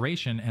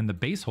saturation and the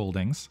base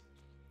holdings,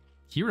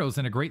 Hero's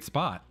in a great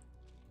spot.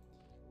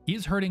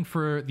 Is hurting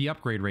for the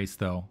upgrade race,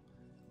 though.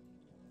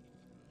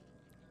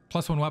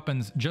 +1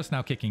 weapons just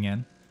now kicking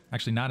in.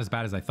 Actually, not as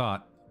bad as I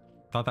thought.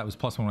 Thought that was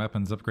 +1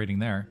 weapons upgrading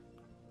there.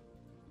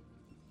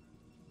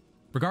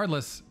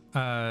 Regardless,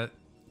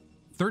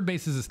 third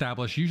base is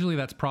established. Usually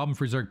that's a problem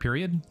for Zerg,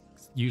 period.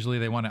 Usually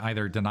they want to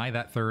either deny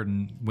that third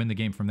and win the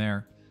game from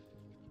there.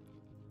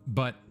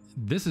 But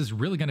this is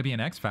really going to be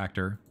an X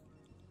factor,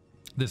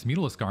 this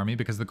Mutalisk army,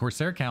 because the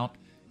Corsair count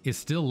is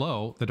still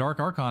low. The Dark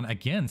Archon,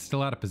 again,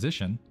 still out of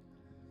position.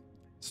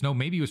 Snow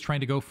maybe was trying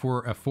to go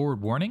for a forward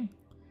warning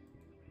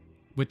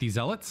with these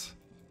Zealots,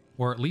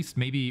 or at least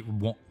maybe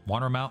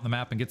wander them out on the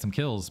map and get some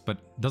kills,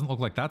 but doesn't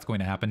look like that's going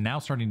to happen. Now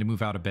starting to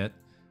move out a bit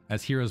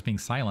as Hero's being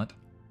silent.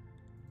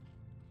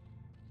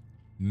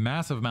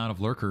 Massive amount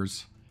of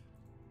lurkers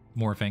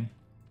morphing.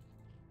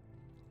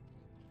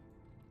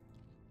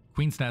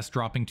 Queen's Nest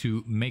dropping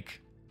to make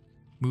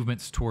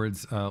movements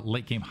towards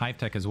late game hive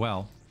tech as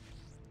well.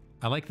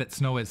 I like that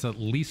Snow is at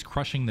least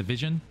crushing the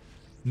vision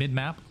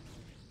mid-map,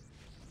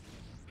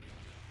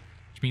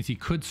 which means he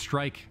could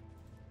strike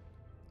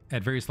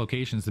at various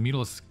locations. The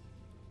Mutalisks,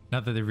 now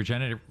that they've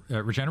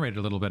regenerated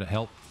a little bit,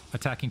 help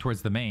attacking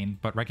towards the main,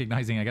 but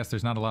recognizing, I guess,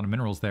 there's not a lot of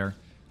minerals there,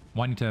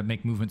 wanting to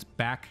make movements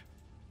back.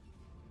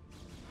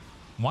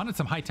 Wanted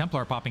some High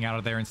Templar popping out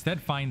of there,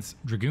 instead finds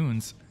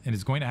Dragoons and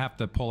is going to have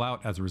to pull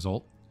out as a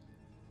result.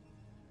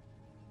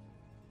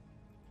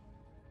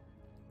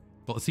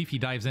 But let's see if he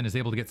dives in, is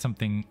able to get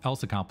something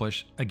else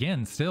accomplished.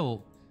 Again,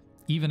 still,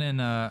 even in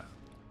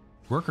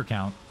worker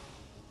count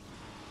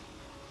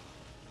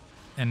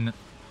and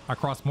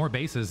across more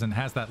bases, and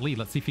has that lead.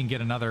 Let's see if he can get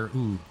another,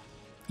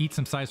 eat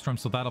some Psystorm,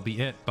 so that'll be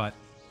it. But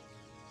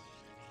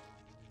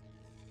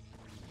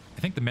I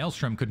think the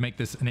Maelstrom could make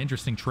this an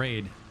interesting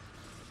trade.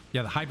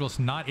 Yeah, the Hydra's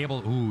not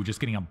able, just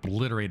getting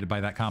obliterated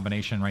by that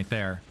combination right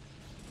there.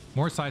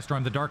 More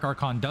Psystorm. The Dark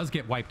Archon does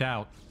get wiped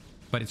out,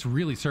 but it's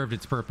really served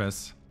its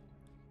purpose.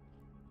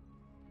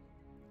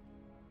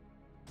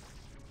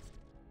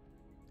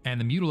 And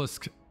the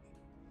Mutalisk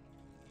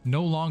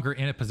no longer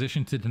in a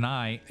position to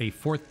deny a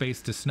fourth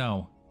base to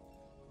Snow.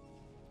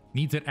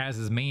 Needs it as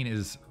his main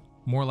is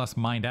more or less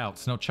mined out.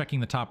 Snow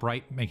checking the top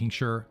right, making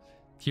sure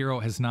Hero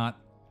has not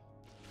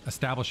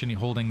establish any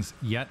holdings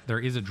yet. There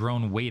is a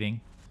drone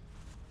waiting.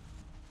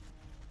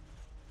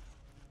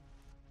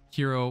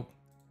 Hero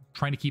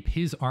trying to keep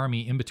his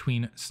army in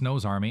between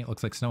Snow's army. It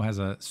looks like Snow has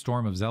a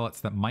storm of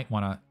zealots that might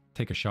want to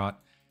take a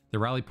shot. The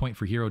rally point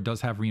for Hero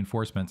does have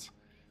reinforcements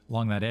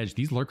along that edge.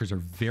 These lurkers are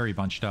very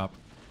bunched up.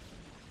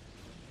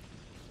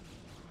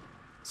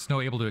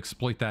 Snow able to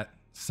exploit that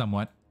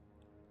somewhat.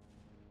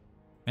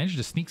 Managed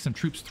to sneak some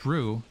troops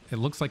through. It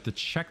looks like to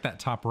check that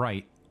top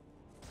right.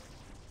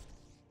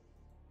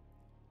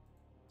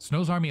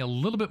 Snow's army a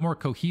little bit more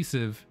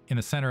cohesive in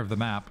the center of the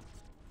map.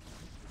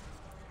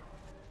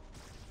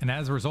 And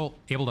as a result,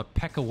 able to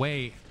peck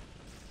away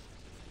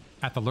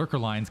at the lurker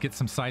lines, get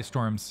some Psy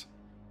Storms,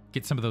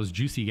 get some of those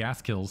juicy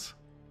gas kills.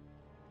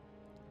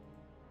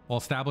 While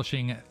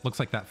establishing, looks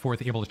like that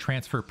fourth, able to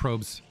transfer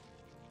probes.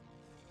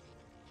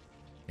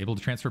 Able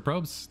to transfer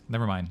probes?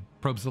 Never mind.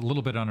 Probes a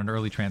little bit on an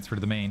early transfer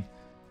to the main.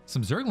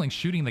 Some Zerglings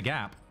shooting the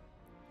gap.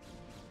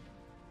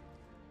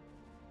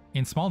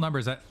 In small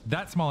numbers,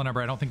 that small a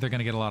number, I don't think they're going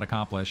to get a lot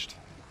accomplished.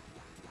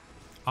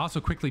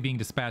 Also quickly being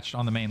dispatched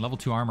on the main. Level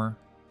 2 armor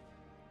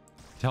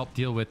to help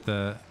deal with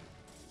the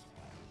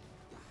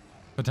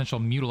potential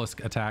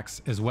Mutalisk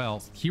attacks as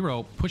well.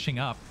 Hero pushing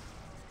up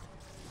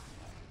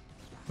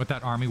with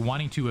that army,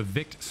 wanting to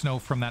evict Snow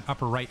from that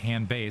upper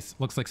right-hand base.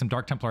 Looks like some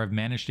Dark Templar have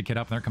managed to get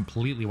up, and they're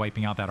completely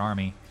wiping out that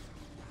army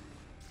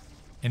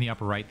in the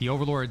upper right. The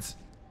Overlords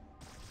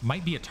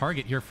might be a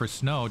target here for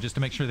Snow, just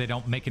to make sure they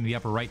don't make it into the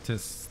upper right to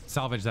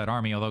salvage that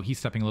army, although he's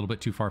stepping a little bit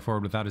too far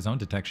forward without his own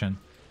detection.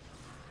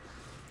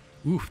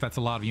 Oof, that's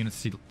a lot of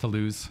units to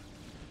lose.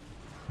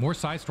 More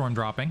Psystorm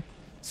dropping.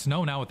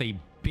 Snow now with a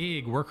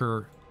big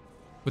worker,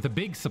 with a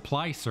big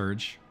supply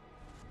surge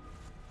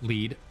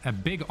lead. A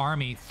big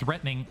army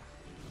threatening.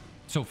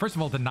 So first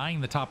of all, denying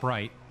the top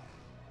right.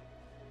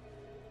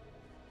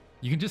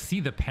 You can just see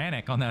the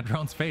panic on that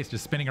drone's face,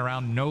 just spinning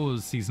around,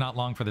 knows he's not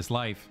long for this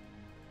life.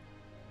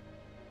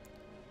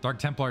 Dark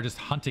Templar just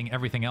hunting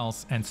everything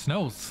else, and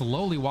Snow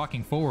slowly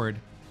walking forward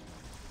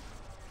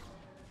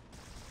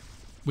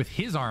with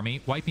his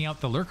army, wiping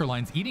out the lurker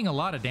lines, eating a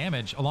lot of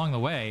damage along the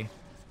way.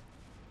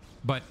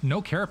 But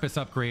no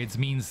Carapace upgrades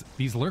means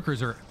these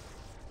lurkers are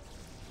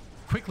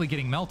quickly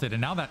getting melted,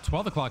 and now that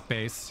 12 o'clock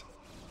base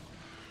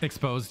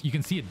exposed, you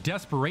can see a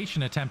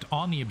desperation attempt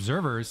on the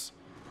observers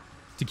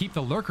to keep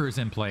the lurkers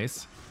in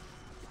place.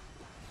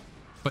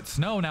 But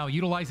Snow now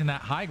utilizing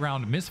that high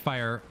ground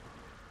misfire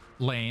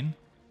lane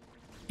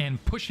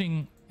and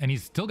pushing, and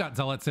he's still got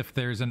zealots. If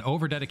there's an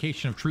over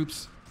dedication of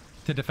troops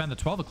to defend the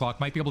 12 o'clock,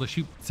 might be able to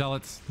shoot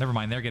zealots. Never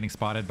mind, they're getting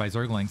spotted by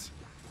Zerglings,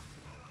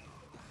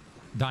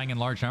 dying in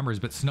large numbers.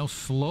 But Snow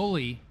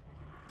slowly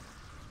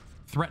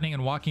threatening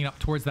and walking up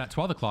towards that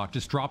 12 o'clock,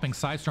 just dropping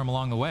Sidestorm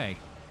along the way.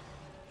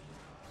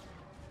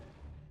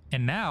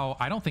 And now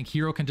I don't think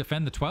Hero can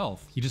defend the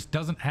 12. He just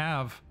doesn't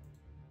have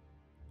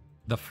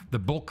the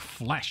bulk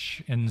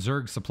flesh in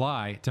Zerg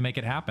supply to make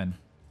it happen.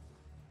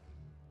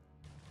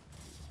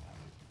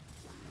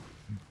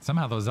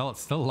 Somehow those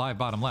zealots still alive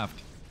bottom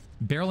left.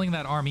 Barreling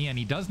that army in.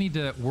 He does need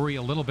to worry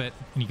a little bit,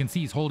 and you can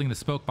see he's holding the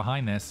spoke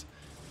behind this,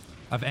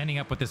 of ending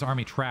up with this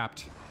army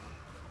trapped.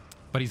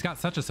 But he's got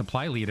such a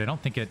supply lead, I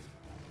don't think he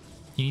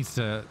needs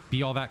to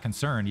be all that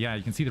concerned. Yeah,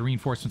 you can see the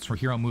reinforcements for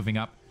Hero moving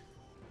up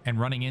and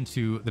running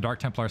into the Dark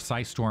Templar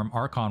Psystorm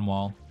Archon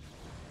wall.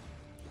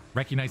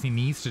 Recognizing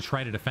he needs to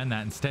try to defend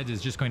that. Instead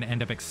is just going to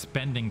end up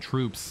expending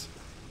troops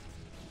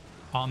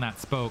on that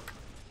spoke.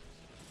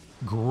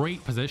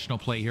 Great positional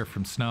play here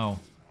from Snow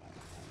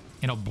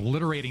in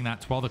obliterating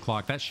that 12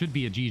 o'clock. That should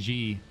be a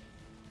GG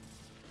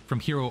from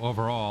Hero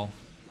overall,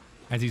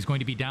 as he's going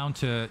to be down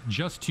to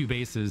just 2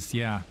 bases.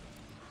 Yeah.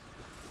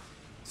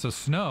 So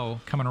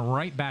Snow coming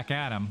right back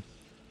at him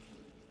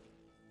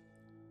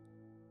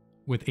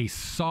with a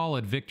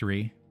solid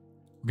victory.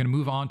 We're going to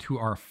move on to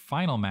our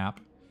final map.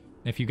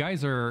 If you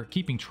guys are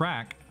keeping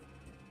track,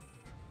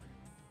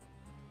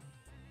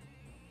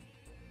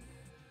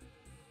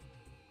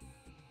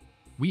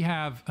 we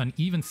have an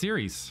even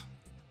series.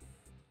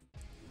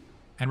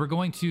 And we're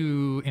going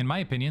to, in my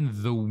opinion,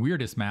 the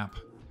weirdest map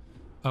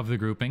of the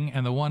grouping,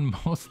 and the one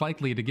most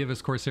likely to give us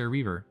Corsair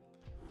Reaver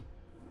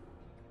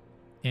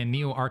in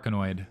Neo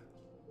Arcanewind.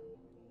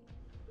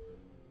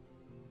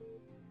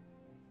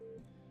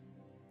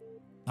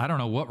 I don't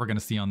know what we're going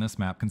to see on this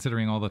map,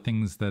 considering all the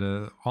things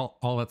that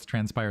all that's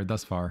transpired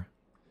thus far.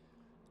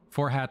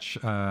 4-hatch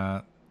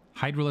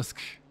Hydralisk,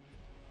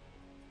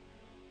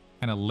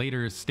 kind of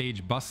later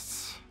stage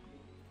busts.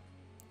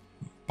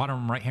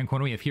 Bottom right-hand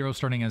corner, we have Hero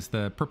starting as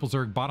the purple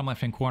Zerg. Bottom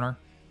left-hand corner,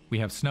 we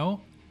have Snow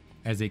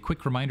as a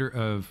quick reminder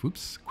of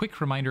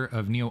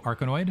Neo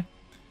Arcanewind.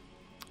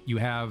 You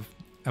have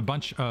a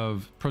bunch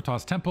of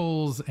Protoss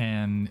temples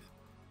and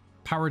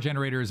power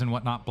generators and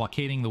whatnot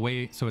blockading the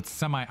way, so it's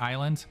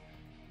semi-island.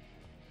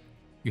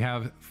 You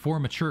have 4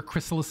 mature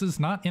chrysalises,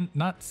 not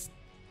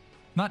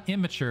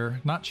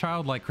immature, not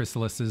childlike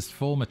chrysalises,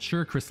 full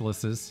mature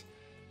chrysalises,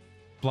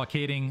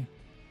 blockading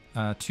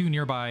 2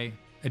 nearby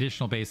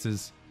additional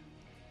bases.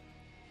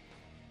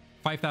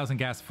 5,000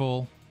 gas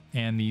full,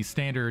 and the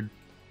standard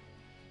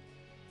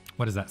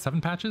what is that, 7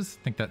 patches?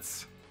 I think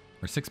that's,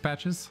 or 6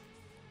 patches?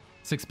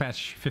 6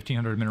 patch,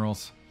 1,500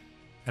 minerals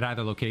at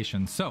either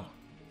location. So,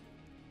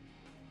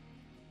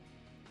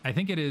 I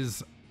think it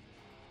is,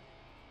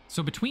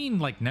 so between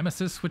like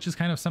Nemesis, which is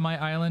kind of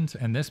semi-island,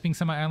 and this being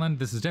semi-island,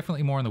 this is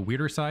definitely more on the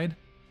weirder side.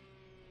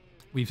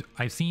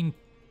 I've seen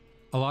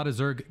a lot of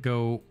Zerg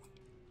go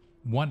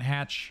 1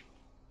 hatch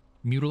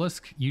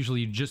Mutalisk.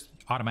 Usually just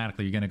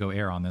automatically you're going to go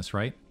air on this,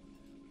 right?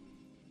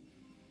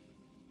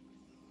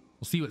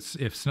 We'll see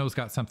if Snow's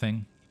got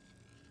something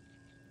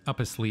up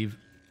his sleeve.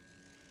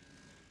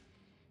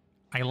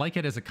 I like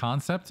it as a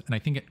concept, and I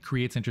think it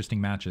creates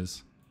interesting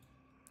matches.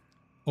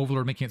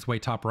 Overlord making its way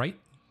top right,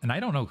 and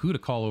I don't know who to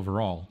call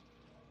overall.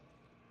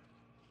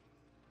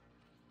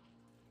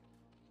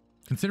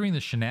 Considering the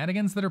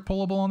shenanigans that are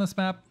pullable on this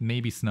map,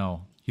 maybe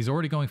Snow. He's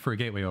already going for a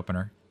gateway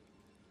opener.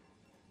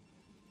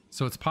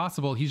 So it's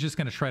possible he's just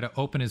going to try to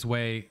open his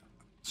way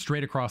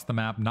straight across the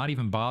map, not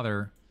even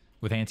bother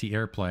with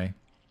anti-air play.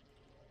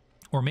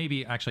 Or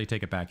maybe actually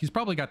take it back. He's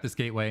probably got this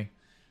gateway,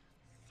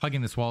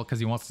 hugging this wall because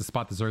he wants to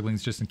spot the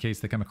Zerglings just in case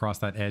they come across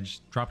that edge.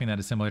 Dropping that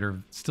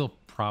assimilator, still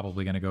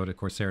probably going to go to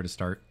Corsair to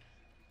start.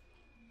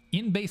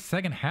 In base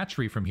 2nd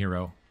hatchery from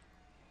Hero.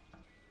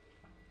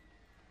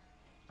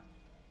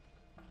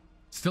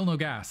 Still no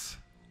gas.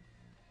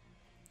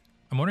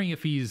 I'm wondering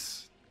if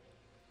he's...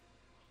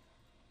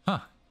 Huh.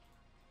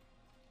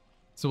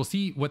 So we'll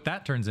see what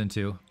that turns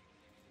into.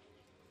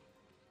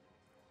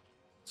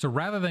 So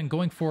rather than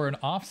going for an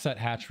offset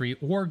hatchery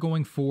or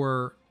going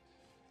for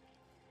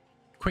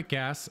quick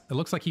gas, it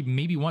looks like he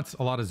maybe wants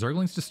a lot of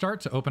Zerglings to start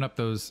to open up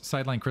those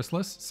sideline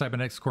Chrysalis,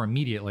 Cybernetics Core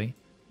immediately.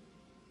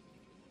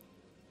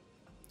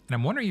 And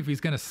I'm wondering if he's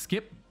going to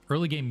skip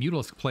early game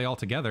Mutalisk play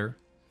altogether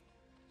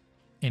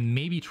and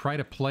maybe try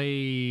to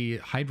play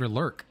Hydra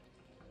Lurk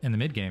in the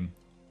mid game.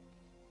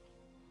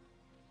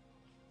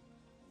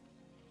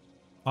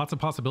 Lots of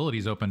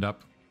possibilities opened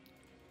up.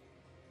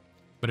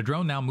 But a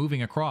drone now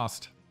moving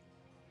across.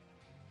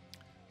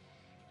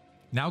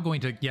 Now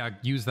going to, yeah,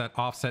 use that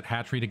offset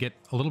hatchery to get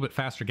a little bit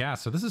faster gas.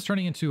 So this is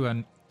turning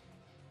into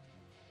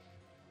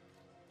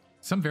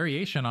some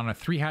variation on a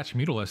 3-hatch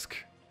Mutalisk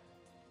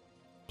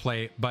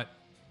play, but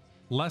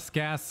less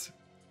gas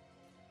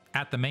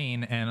at the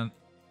main and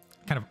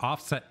kind of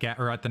offset gas,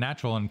 or at the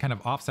natural and kind of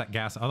offset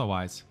gas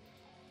otherwise.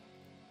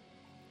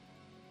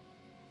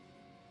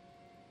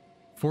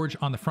 Forge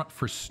on the front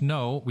for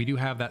Snow. We do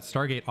have that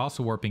Stargate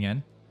also warping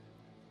in.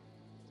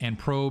 And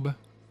Probe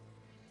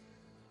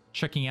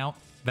checking out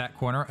that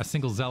corner. A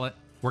single Zealot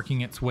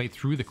working its way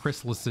through the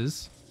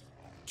Chrysalises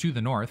to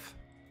the north.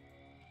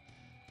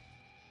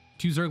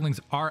 2 Zerglings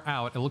are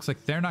out. It looks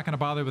like they're not going to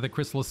bother with the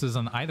Chrysalises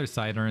on either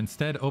side, or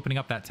instead opening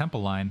up that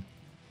temple line.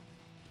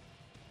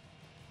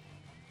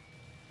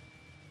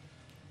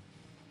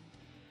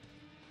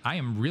 I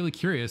am really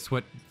curious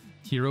what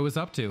Hero is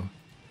up to.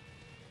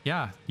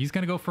 Yeah, he's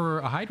going to go for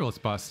a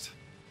Hydralis bust.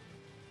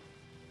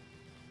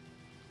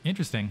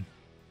 Interesting.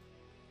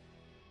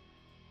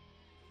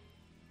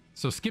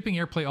 So skipping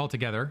airplay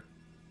altogether.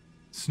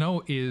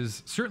 Snow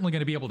is certainly going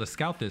to be able to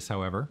scout this,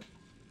 however.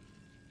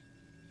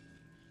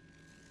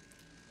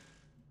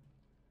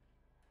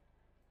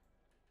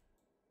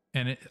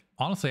 And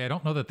honestly, I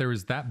don't know that there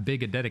is that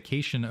big a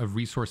dedication of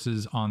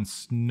resources on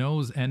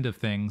Snow's end of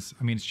things.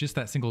 I mean, it's just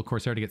that single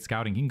Corsair to get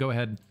scouting. He can go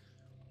ahead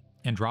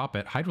and drop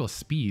it. Hydralis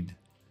speed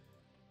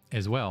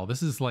as well.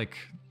 This is like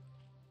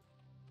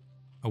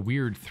a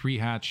weird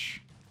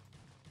 3-hatch.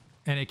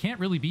 And it can't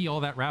really be all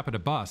that rapid a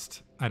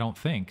bust, I don't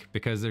think,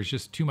 because there's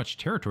just too much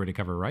territory to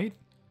cover, right?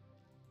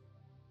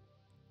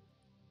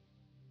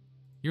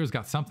 Hero's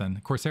got something.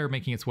 Corsair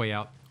making its way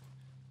out.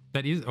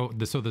 That is... Oh,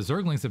 so the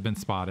Zerglings have been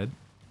spotted,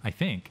 I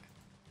think,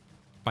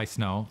 by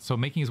Snow. So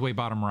making his way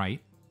bottom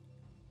right.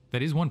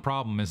 That is one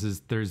problem, is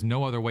there's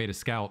no other way to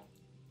scout.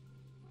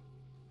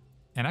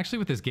 And actually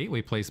with this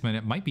gateway placement,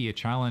 it might be a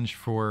challenge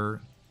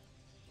for...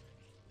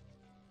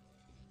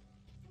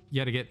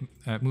 Yeah, to get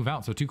move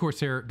out. So 2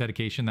 Corsair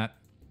dedication. That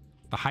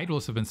the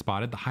Hydralis have been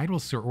spotted. The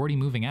Hydralis are already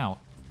moving out.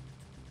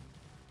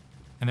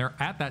 And they're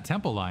at that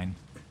temple line.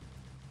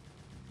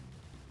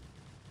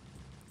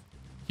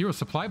 Hero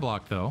supply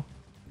block, though.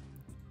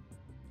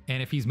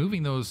 And if he's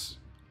moving those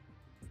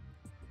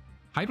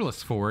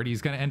Hydralis forward,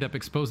 he's going to end up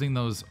exposing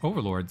those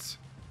Overlords.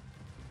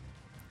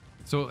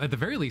 So at the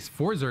very least,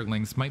 4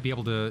 Zerglings might be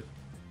able to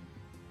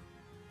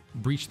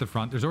breach the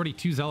front. There's already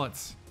 2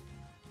 Zealots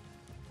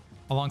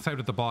alongside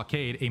with the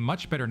blockade. A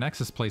much better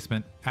Nexus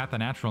placement at the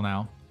natural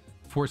now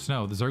for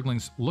Snow. The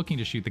Zerglings looking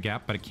to shoot the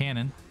gap, but a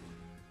cannon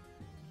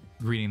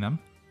greeting them.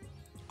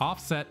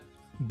 Offset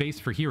base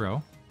for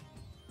Hero.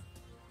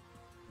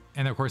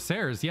 And the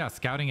Corsairs, yeah,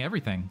 scouting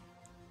everything.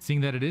 Seeing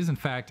that it is, in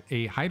fact,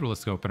 a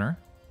Hydralisk opener.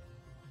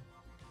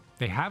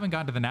 They haven't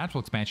gotten to the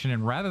natural expansion,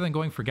 and rather than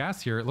going for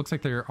gas here, it looks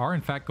like they are,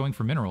 in fact, going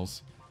for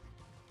minerals.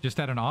 Just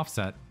at an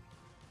offset.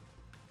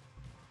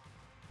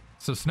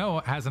 So Snow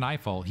has an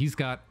eyeful. He's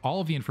got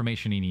all of the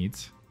information he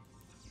needs.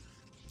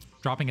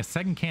 Dropping a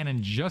second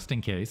cannon just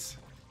in case.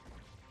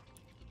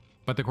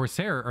 But the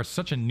Corsair are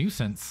such a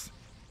nuisance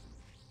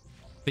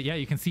But yeah,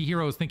 you can see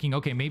Hero is thinking,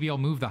 okay, maybe I'll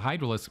move the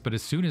Hydralisk, but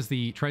as soon as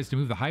he tries to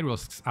move the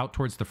Hydralisks out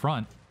towards the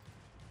front,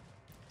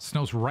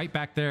 Snow's right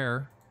back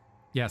there.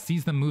 Yeah,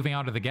 sees them moving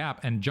out of the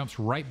gap and jumps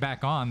right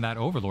back on that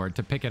Overlord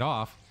to pick it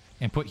off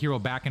and put Hero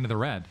back into the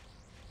red.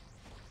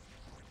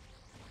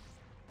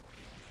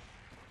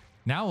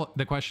 Now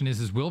the question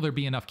is will there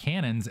be enough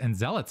cannons and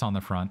zealots on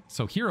the front?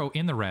 So Hero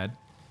in the red.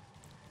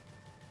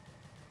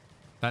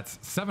 That's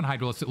 7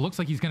 Hydralisks. It looks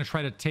like he's going to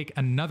try to take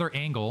another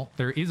angle.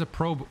 There is a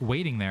probe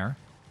waiting there.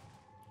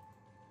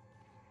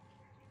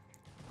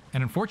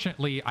 And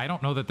unfortunately, I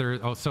don't know that there...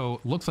 Oh, so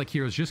looks like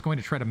Hero's just going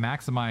to try to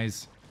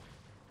maximize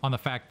on the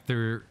fact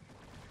there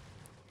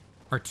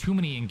are too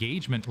many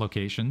engagement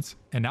locations.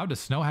 And now does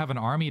Snow have an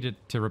army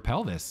to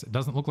repel this? It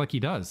doesn't look like he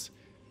does.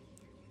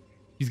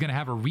 He's going to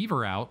have a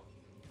Reaver out.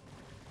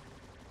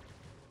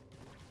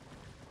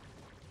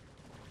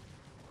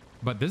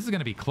 But this is going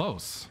to be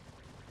close.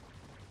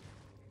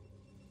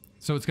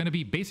 So it's going to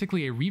be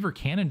basically a Reaver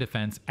cannon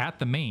defense at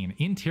the main,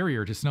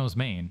 interior to Snow's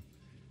main.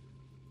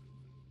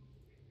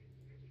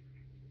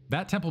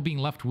 That temple being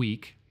left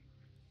weak.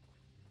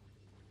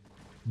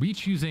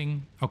 Reach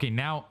using... Okay,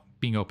 now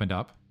being opened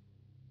up.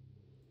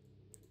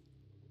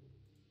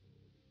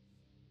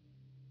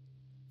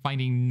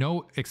 Finding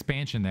no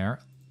expansion there.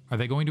 Are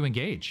they going to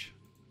engage?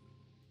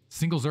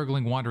 Single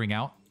Zergling wandering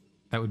out.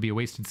 That would be a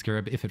wasted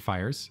Scarab if it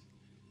fires.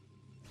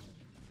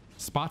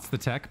 Spots the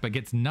tech, but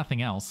gets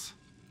nothing else.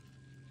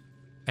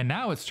 And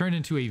now it's turned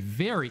into a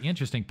very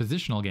interesting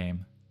positional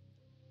game.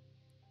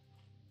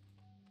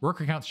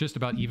 Worker count's just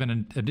about even.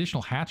 An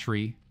additional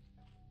hatchery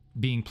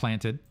being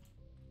planted.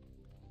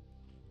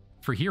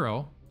 For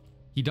Hero,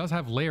 he does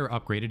have Lair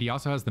upgraded. He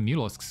also has the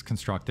Mutalisks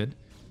constructed.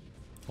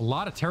 A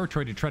lot of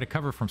territory to try to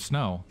cover from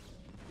Snow.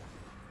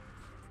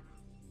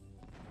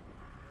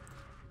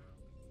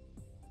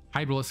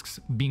 Hydralisks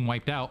being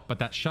wiped out, but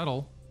that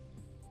shuttle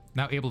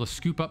now able to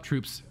scoop up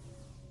troops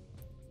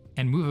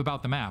and move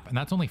about the map. And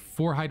that's only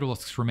 4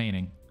 Hydralisks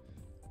remaining.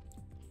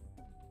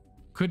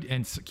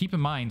 And keep in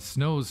mind,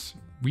 Snow's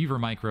Reaver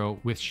micro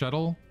with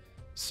shuttle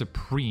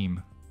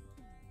supreme.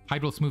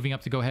 Hydralisk moving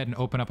up to go ahead and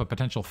open up a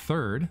potential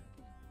third.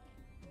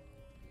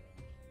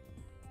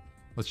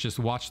 Let's just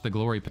watch the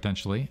glory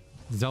potentially.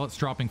 Zealots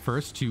dropping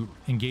first to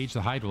engage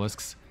the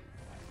Hydralisks.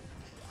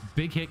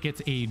 Big hit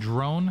gets a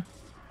drone.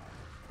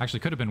 Actually,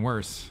 could have been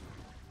worse.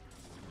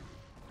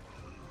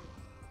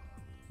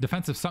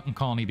 Defensive Sunken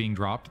Colony being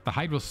dropped. The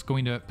Hydralisk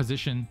going to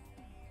position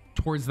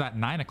towards that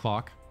 9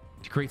 o'clock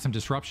to create some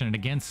disruption. And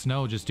again,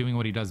 Snow just doing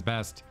what he does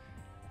best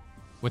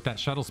with that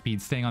shuttle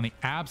speed, staying on the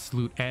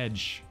absolute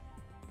edge.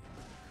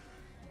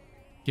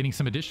 Getting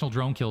some additional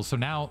drone kills. So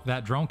now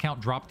that drone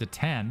count dropped to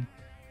 10.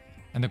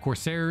 And the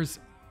Corsairs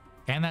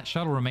and that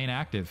shuttle remain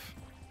active.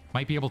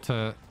 Might be able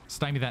to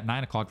stymie that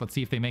 9 o'clock. Let's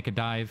see if they make a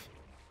dive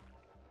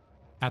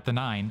at the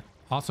 9.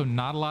 Also,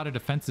 not a lot of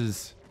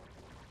defenses.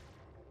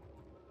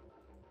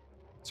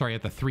 Sorry,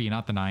 at the 3,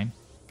 not the 9.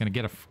 Gonna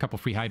get a couple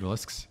free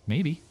Hydralisks.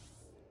 Maybe.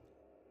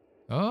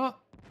 Oh,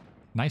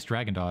 nice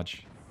dragon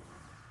dodge.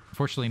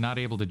 Unfortunately, not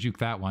able to juke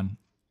that one.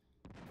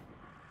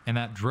 And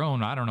that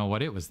drone, I don't know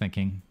what it was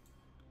thinking.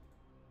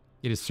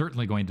 It is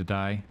certainly going to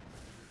die.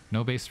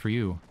 No base for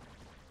you.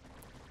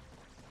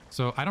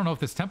 So, I don't know if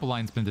this temple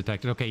line's been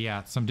detected. Okay,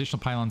 yeah, some additional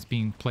pylons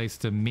being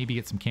placed to maybe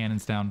get some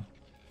cannons down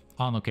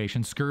on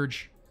location.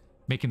 Scourge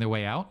making their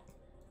way out.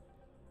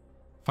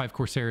 5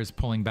 Corsairs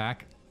pulling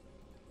back.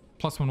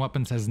 +1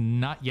 weapons has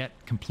not yet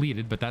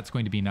completed, but that's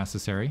going to be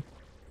necessary.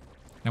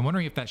 I'm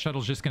wondering if that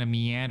shuttle's just going to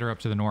meander up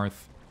to the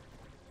north.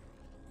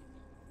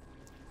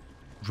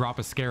 Drop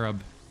a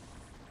Scarab.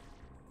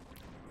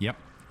 Yep.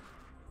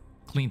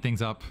 Clean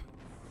things up.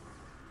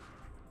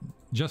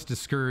 Just as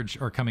Scourge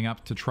are coming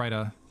up to try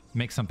to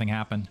make something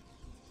happen.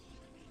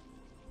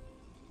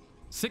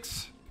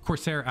 6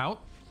 Corsair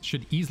out.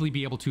 Should easily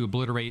be able to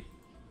obliterate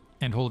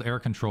and hold air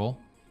control.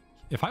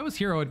 If I was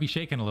Hero, I'd be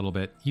shaking a little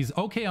bit. He's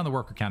okay on the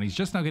worker count. He's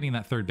just now getting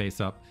that 3rd base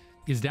up.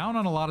 He's down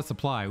on a lot of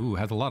supply. Ooh,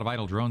 has a lot of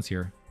idle drones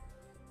here.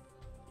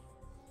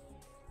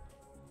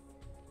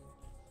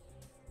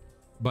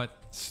 But,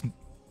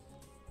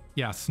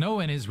 yeah,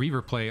 Snow and his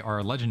Reaver play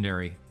are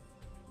legendary.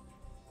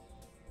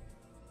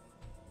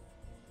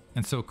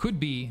 And so could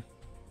be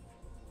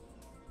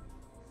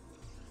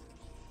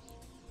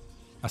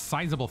a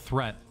sizable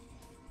threat.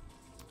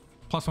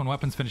 +1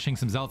 weapons finishing.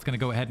 Some Zealots going to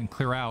go ahead and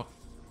clear out.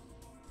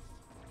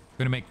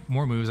 Going to make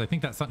more moves. I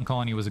think that Sunken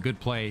Colony was a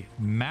good play.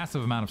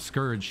 Massive amount of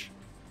Scourge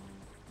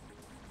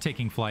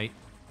taking flight.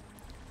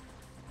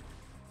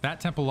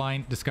 That temple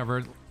line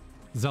discovered.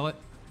 Zealot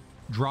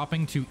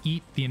dropping to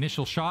eat the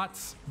initial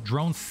shots.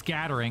 Drones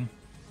scattering.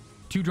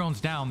 2 drones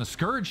down. The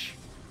Scourge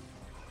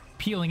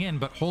peeling in,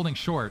 but holding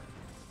short.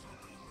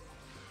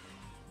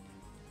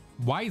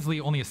 Wisely,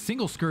 only a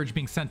single Scourge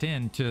being sent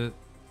in to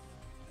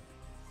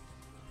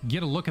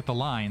get a look at the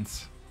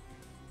lines.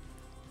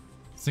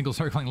 Single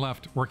circling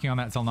left, working on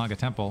that Xel'Naga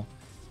temple.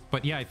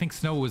 But yeah, I think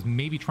Snow was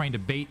maybe trying to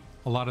bait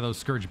a lot of those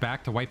Scourge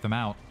back to wipe them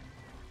out.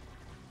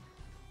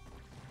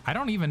 I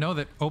don't even know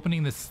that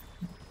opening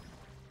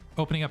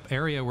up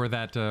area where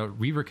that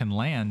Reaver can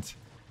land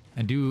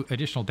and do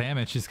additional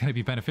damage is going to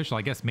be beneficial.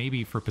 I guess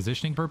maybe for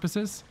positioning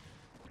purposes.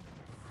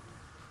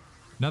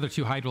 Another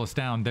 2 Hydralisks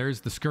down. There's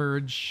the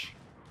Scourge.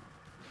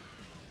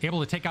 Able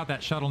to take out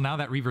that shuttle. Now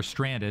that Reaver's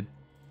stranded.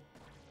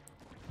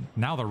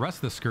 Now the rest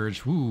of the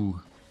Scourge, woo,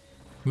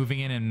 moving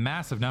in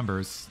massive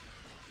numbers.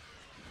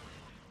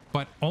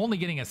 But only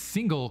getting a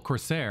single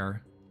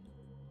Corsair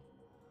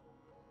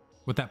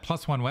with that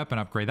 +1 weapon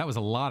upgrade. That was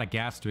a lot of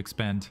gas to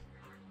expend.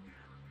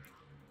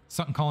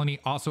 Sutton Colony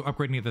also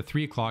upgrading at the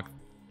 3 o'clock.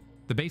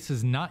 The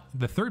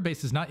third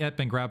base has not yet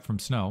been grabbed from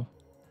Snow.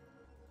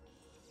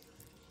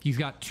 He's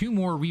got 2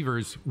 more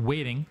Reavers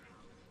waiting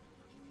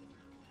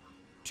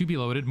to be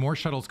loaded. More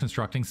shuttles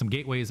constructing. Some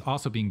gateways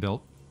also being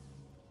built.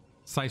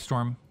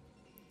 Psystorm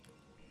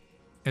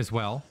as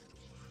well.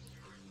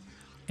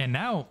 And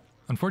now,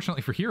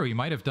 unfortunately for Hero, he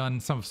might have done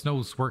some of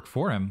Snow's work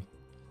for him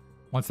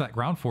once that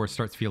ground force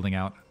starts fielding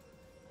out.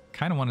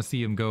 Kind of want to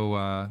see him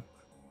go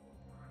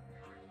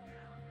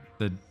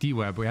the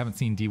D-Web. We haven't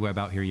seen D-Web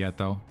out here yet,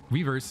 though.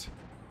 Reavers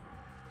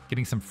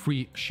getting some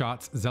free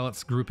shots.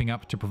 Zealots grouping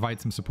up to provide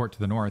some support to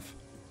the north.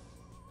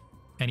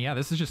 And yeah,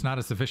 this is just not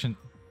a sufficient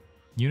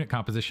unit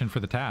composition for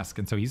the task,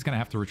 and so he's going to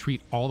have to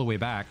retreat all the way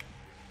back.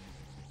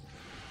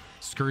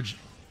 Scourge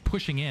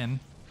pushing in.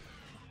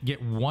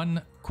 Get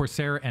 1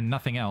 Corsair and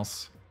nothing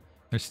else.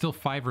 There's still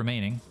 5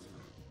 remaining,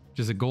 which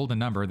is a golden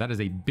number. That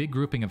is a big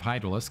grouping of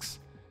Hydralisks.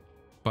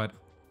 But,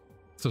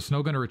 so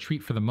Snow going to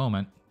retreat for the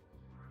moment.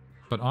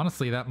 But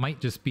honestly, that might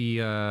just be,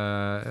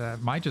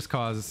 might just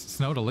cause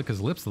Snow to lick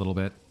his lips a little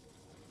bit.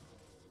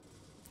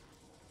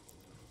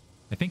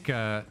 I think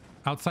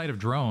outside of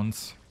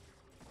drones,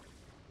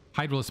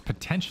 Hydralisk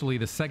potentially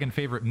the second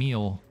favorite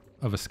meal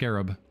of a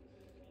Scarab.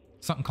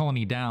 Sutton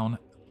Colony down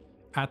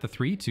at the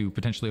 3 to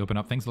potentially open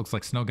up things. Looks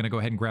like Snow going to go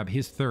ahead and grab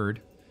his 3rd.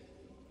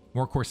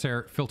 More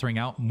Corsair filtering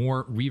out.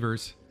 More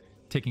Reavers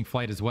taking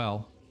flight as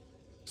well.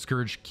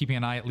 Scourge keeping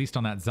an eye at least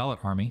on that Zealot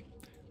army.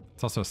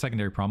 It's also a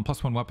secondary problem.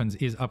 +1 weapons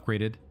is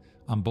upgraded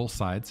on both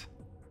sides.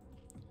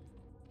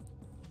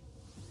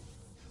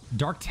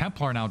 Dark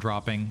Templar now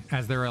dropping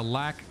as there are a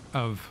lack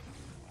of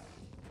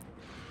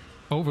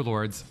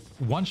Overlords.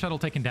 1 shuttle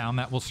taken down.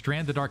 That will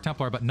strand the Dark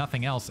Templar, but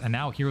nothing else. And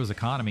now Hero's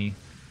Economy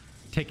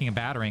taking a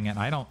battering. And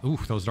I don't...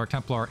 Oof, those Dark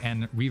Templar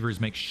and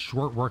Reavers make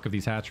short work of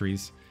these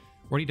hatcheries.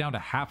 Already down to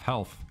half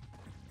health.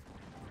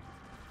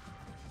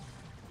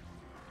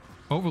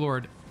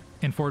 Overlord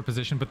in forward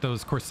position, but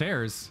those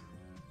Corsairs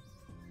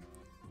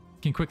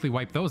can quickly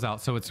wipe those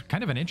out. So it's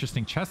kind of an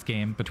interesting chess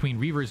game between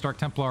Reavers, Dark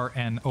Templar,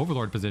 and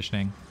Overlord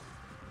positioning.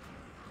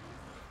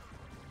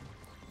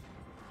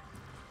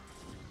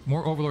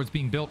 More Overlords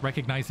being built,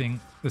 recognizing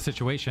the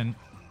situation.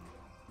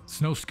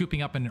 Snow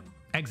scooping up and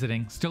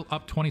exiting. Still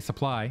up 20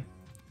 supply.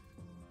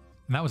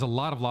 And that was a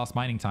lot of lost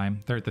mining time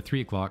there at the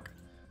 3 o'clock.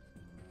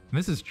 And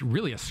this is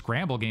really a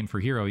scramble game for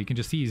Hero. You can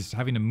just see he's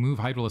having to move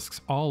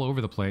Hydralisks all over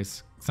the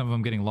place. Some of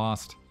them getting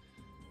lost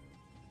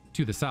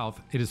to the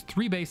south. It is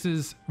 3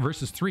 bases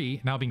versus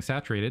 3 now being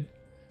saturated.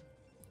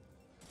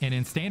 And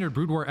in standard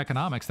Brood War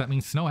economics, that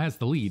means Snow has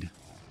the lead.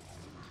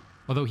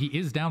 Although he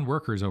is down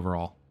workers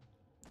overall.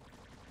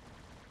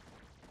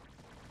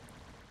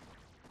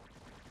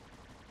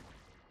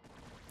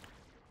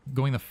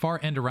 Going the far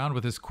end around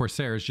with his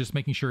Corsairs, just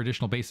making sure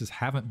additional bases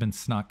haven't been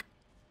snuck.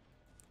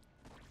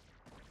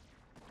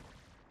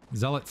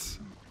 Zealots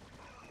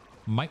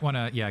might want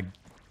to, yeah,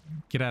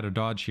 get out of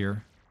dodge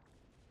here.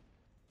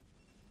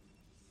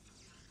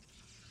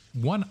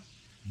 One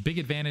big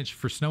advantage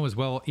for Snow as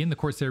well in the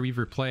Corsair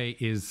Reaver play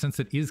is since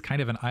it is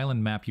kind of an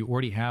island map, you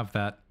already have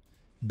that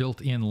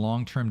built-in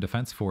long-term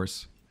defense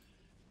force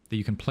that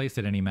you can place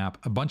at any map.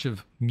 A bunch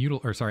of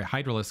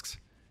Hydralisks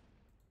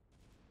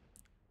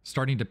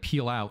starting to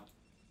peel out.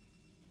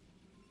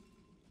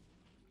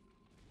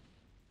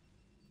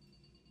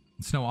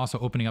 And Snow also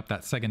opening up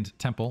that second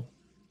temple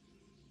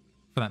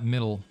for that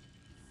middle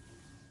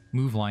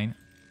move line.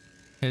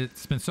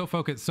 It's been so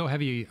focused, so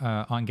heavy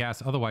on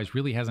gas, otherwise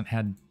really hasn't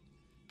had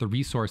the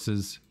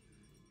resources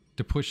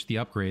to push the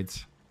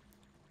upgrades.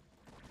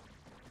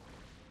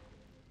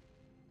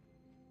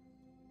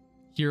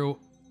 Hero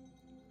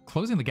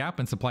closing the gap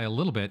in supply a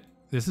little bit.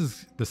 This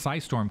is the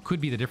Psystorm could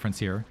be the difference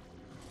here.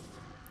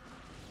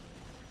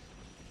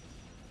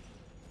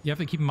 You have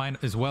to keep in mind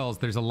as well as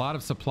there's a lot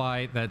of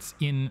supply that's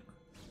in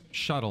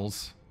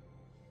shuttles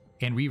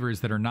and Reavers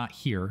that are not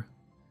here.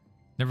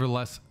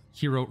 Nevertheless,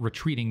 Hero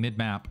retreating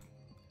mid-map.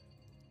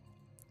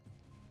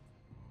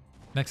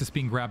 Nexus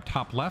being grabbed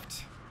top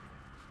left.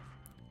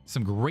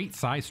 Some great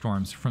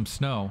Psystorms from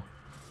Snow.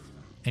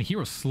 And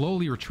Hero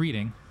slowly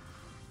retreating.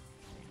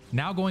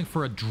 Now going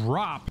for a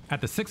drop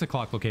at the 6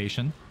 o'clock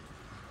location.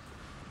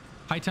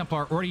 High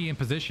Templar already in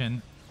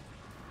position.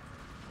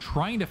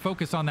 Trying to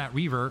focus on that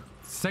Reaver.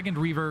 Second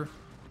Reaver,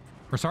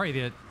 or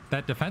sorry,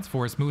 that defense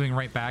force moving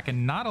right back,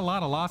 and not a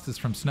lot of losses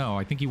from Snow.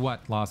 I think he,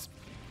 lost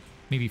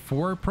maybe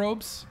 4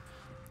 probes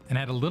and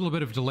had a little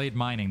bit of delayed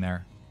mining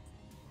there.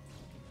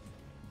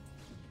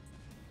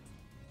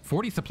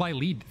 40 supply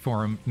lead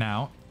for him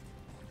now.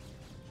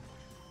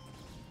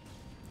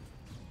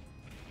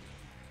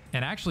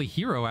 And actually,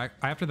 Hero,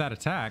 after that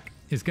attack,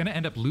 is going to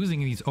end up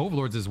losing these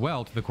Overlords as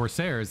well to the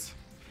Corsairs.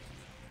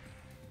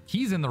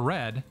 He's in the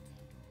red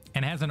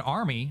and has an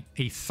army,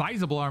 a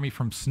sizable army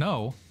from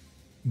Snow,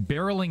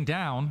 barreling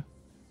down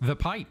the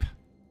pipe.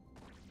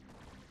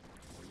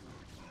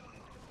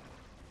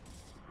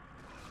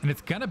 And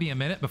it's going to be a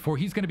minute before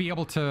he's going to be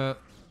able to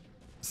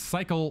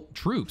cycle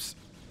troops.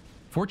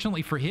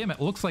 Fortunately for him,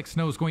 it looks like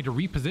Snow's going to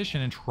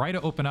reposition and try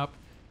to open up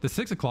the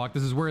 6 o'clock.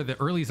 This is where the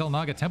early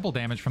Xel'Naga Temple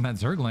damage from that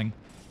Zergling.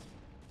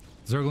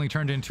 Zergling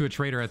turned into a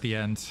traitor at the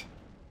end.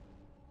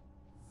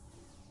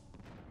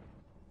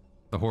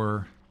 The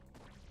horror.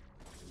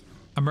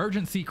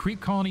 Emergency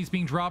creep colonies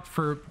being dropped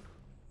for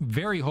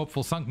very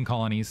hopeful sunken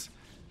colonies.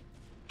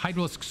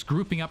 Hydralisks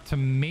grouping up to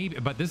maybe...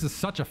 But this is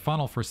such a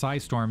funnel for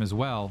Psystorm as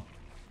well.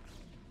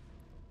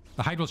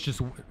 The Hydralisks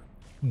just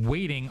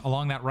waiting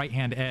along that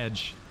right-hand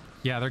edge.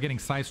 Yeah, they're getting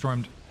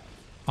Psystormed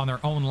on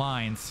their own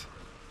lines.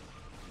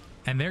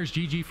 And there's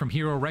GG from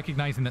Hero,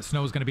 recognizing that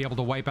Snow is going to be able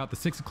to wipe out the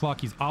 6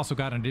 o'clock. He's also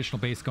got an additional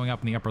base going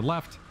up in the upper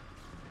left.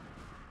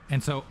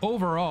 And so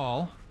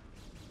overall,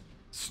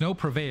 Snow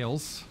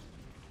prevails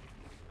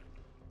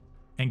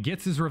and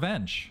gets his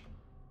revenge.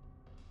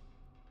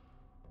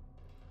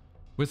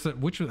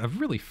 Which was a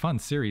really fun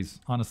series,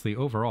 honestly,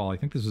 overall. I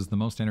think this was the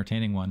most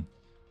entertaining one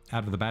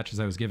out of the batches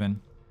I was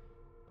given.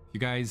 If you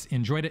guys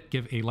enjoyed it,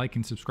 give a like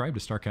and subscribe to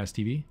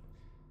StarCastTV.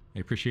 I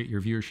appreciate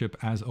your viewership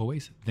as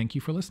always. Thank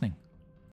you for listening.